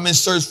 I'm in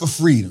search for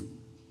freedom.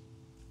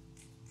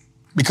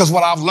 Because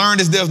what I've learned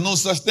is there's no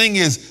such thing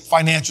as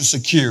financial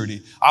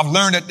security. I've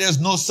learned that there's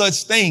no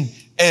such thing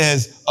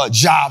as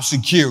job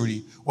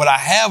security. What I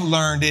have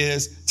learned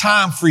is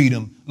time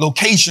freedom,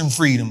 location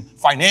freedom,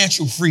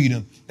 financial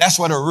freedom. That's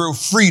where the real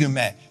freedom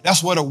at.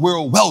 That's where the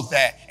real wealth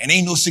at. And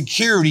ain't no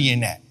security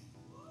in that.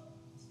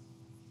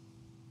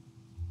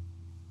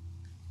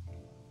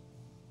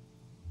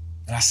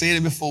 And I said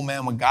it before,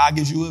 man, when God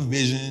gives you a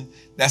vision,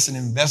 that's an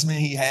investment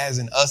he has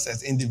in us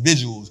as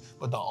individuals.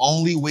 But the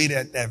only way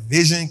that that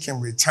vision can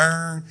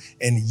return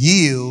and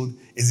yield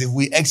is if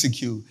we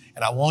execute.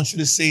 And I want you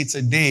to say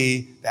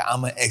today that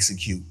I'm going to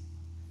execute.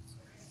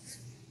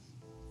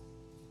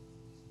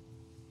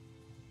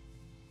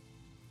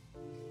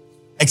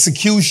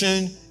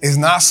 Execution is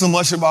not so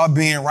much about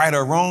being right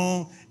or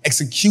wrong.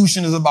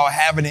 Execution is about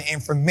having the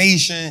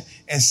information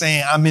and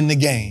saying, I'm in the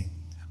game.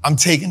 I'm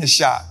taking the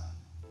shot.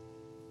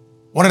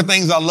 One of the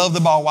things I loved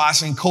about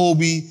watching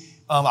Kobe,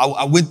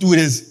 I went through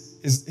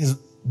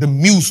the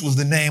Muse was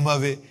the name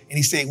of it. And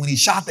he said when he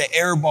shot the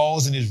air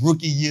balls in his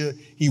rookie year,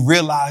 he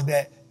realized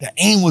that the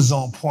aim was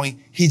on point.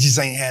 He just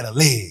ain't had the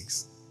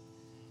legs.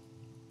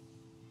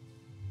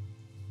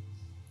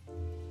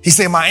 He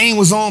said, my aim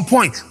was on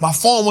point. My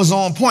form was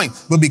on point.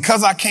 But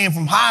because I came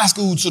from high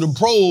school to the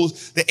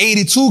pros, the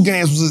 82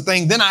 games was a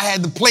thing. Then I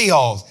had the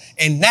playoffs.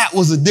 And that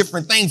was a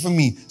different thing for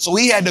me. So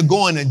he had to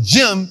go in the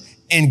gym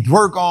and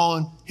work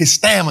on his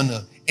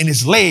stamina and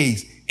his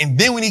legs. And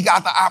then when he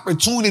got the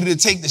opportunity to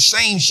take the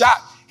same shot,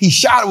 he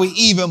shot it with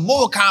even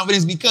more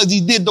confidence because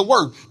he did the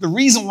work. The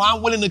reason why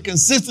I'm willing to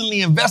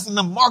consistently invest in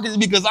the market is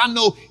because I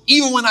know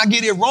even when I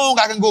get it wrong,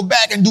 I can go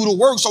back and do the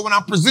work. So when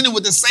I'm presented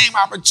with the same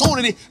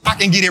opportunity, I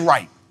can get it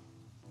right.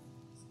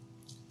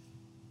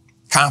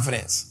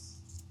 Confidence.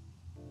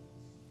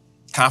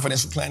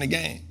 Confidence for playing the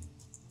game.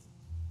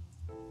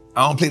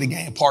 I don't play the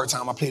game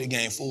part-time. I play the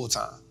game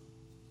full-time.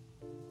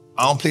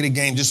 I don't play the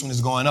game just when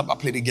it's going up. I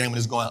play the game when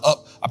it's going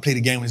up. I play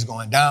the game when it's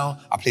going down.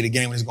 I play the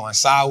game when it's going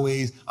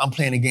sideways. I'm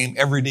playing the game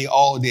every day,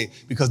 all day,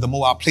 because the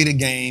more I play the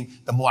game,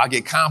 the more I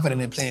get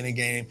confident in playing the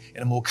game.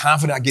 And the more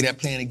confident I get at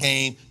playing the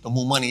game, the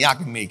more money I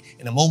can make.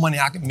 And the more money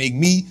I can make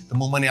me, the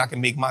more money I can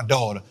make my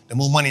daughter. The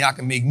more money I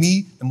can make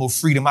me, the more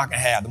freedom I can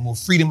have. The more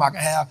freedom I can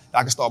have,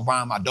 I can start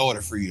buying my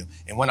daughter freedom.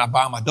 And when I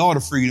buy my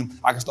daughter freedom,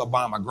 I can start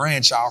buying my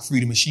grandchild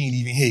freedom, and she ain't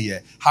even here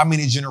yet. How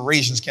many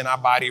generations can I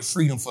buy their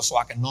freedom for so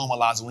I can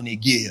normalize it when they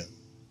get here?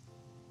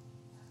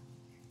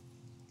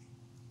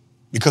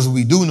 Because what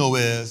we do know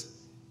is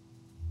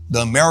the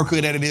America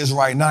that it is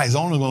right now is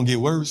only going to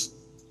get worse.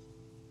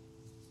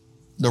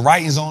 The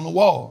writing's on the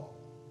wall.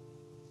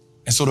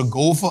 And so the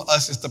goal for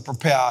us is to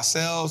prepare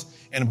ourselves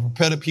and to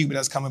prepare the people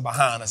that's coming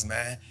behind us,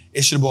 man.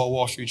 It's your boy,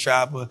 Wallstreet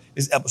Trapper.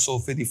 It's episode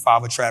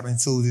 55 of Trappin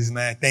Tuesdays,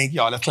 man. Thank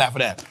y'all. Let's clap for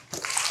that.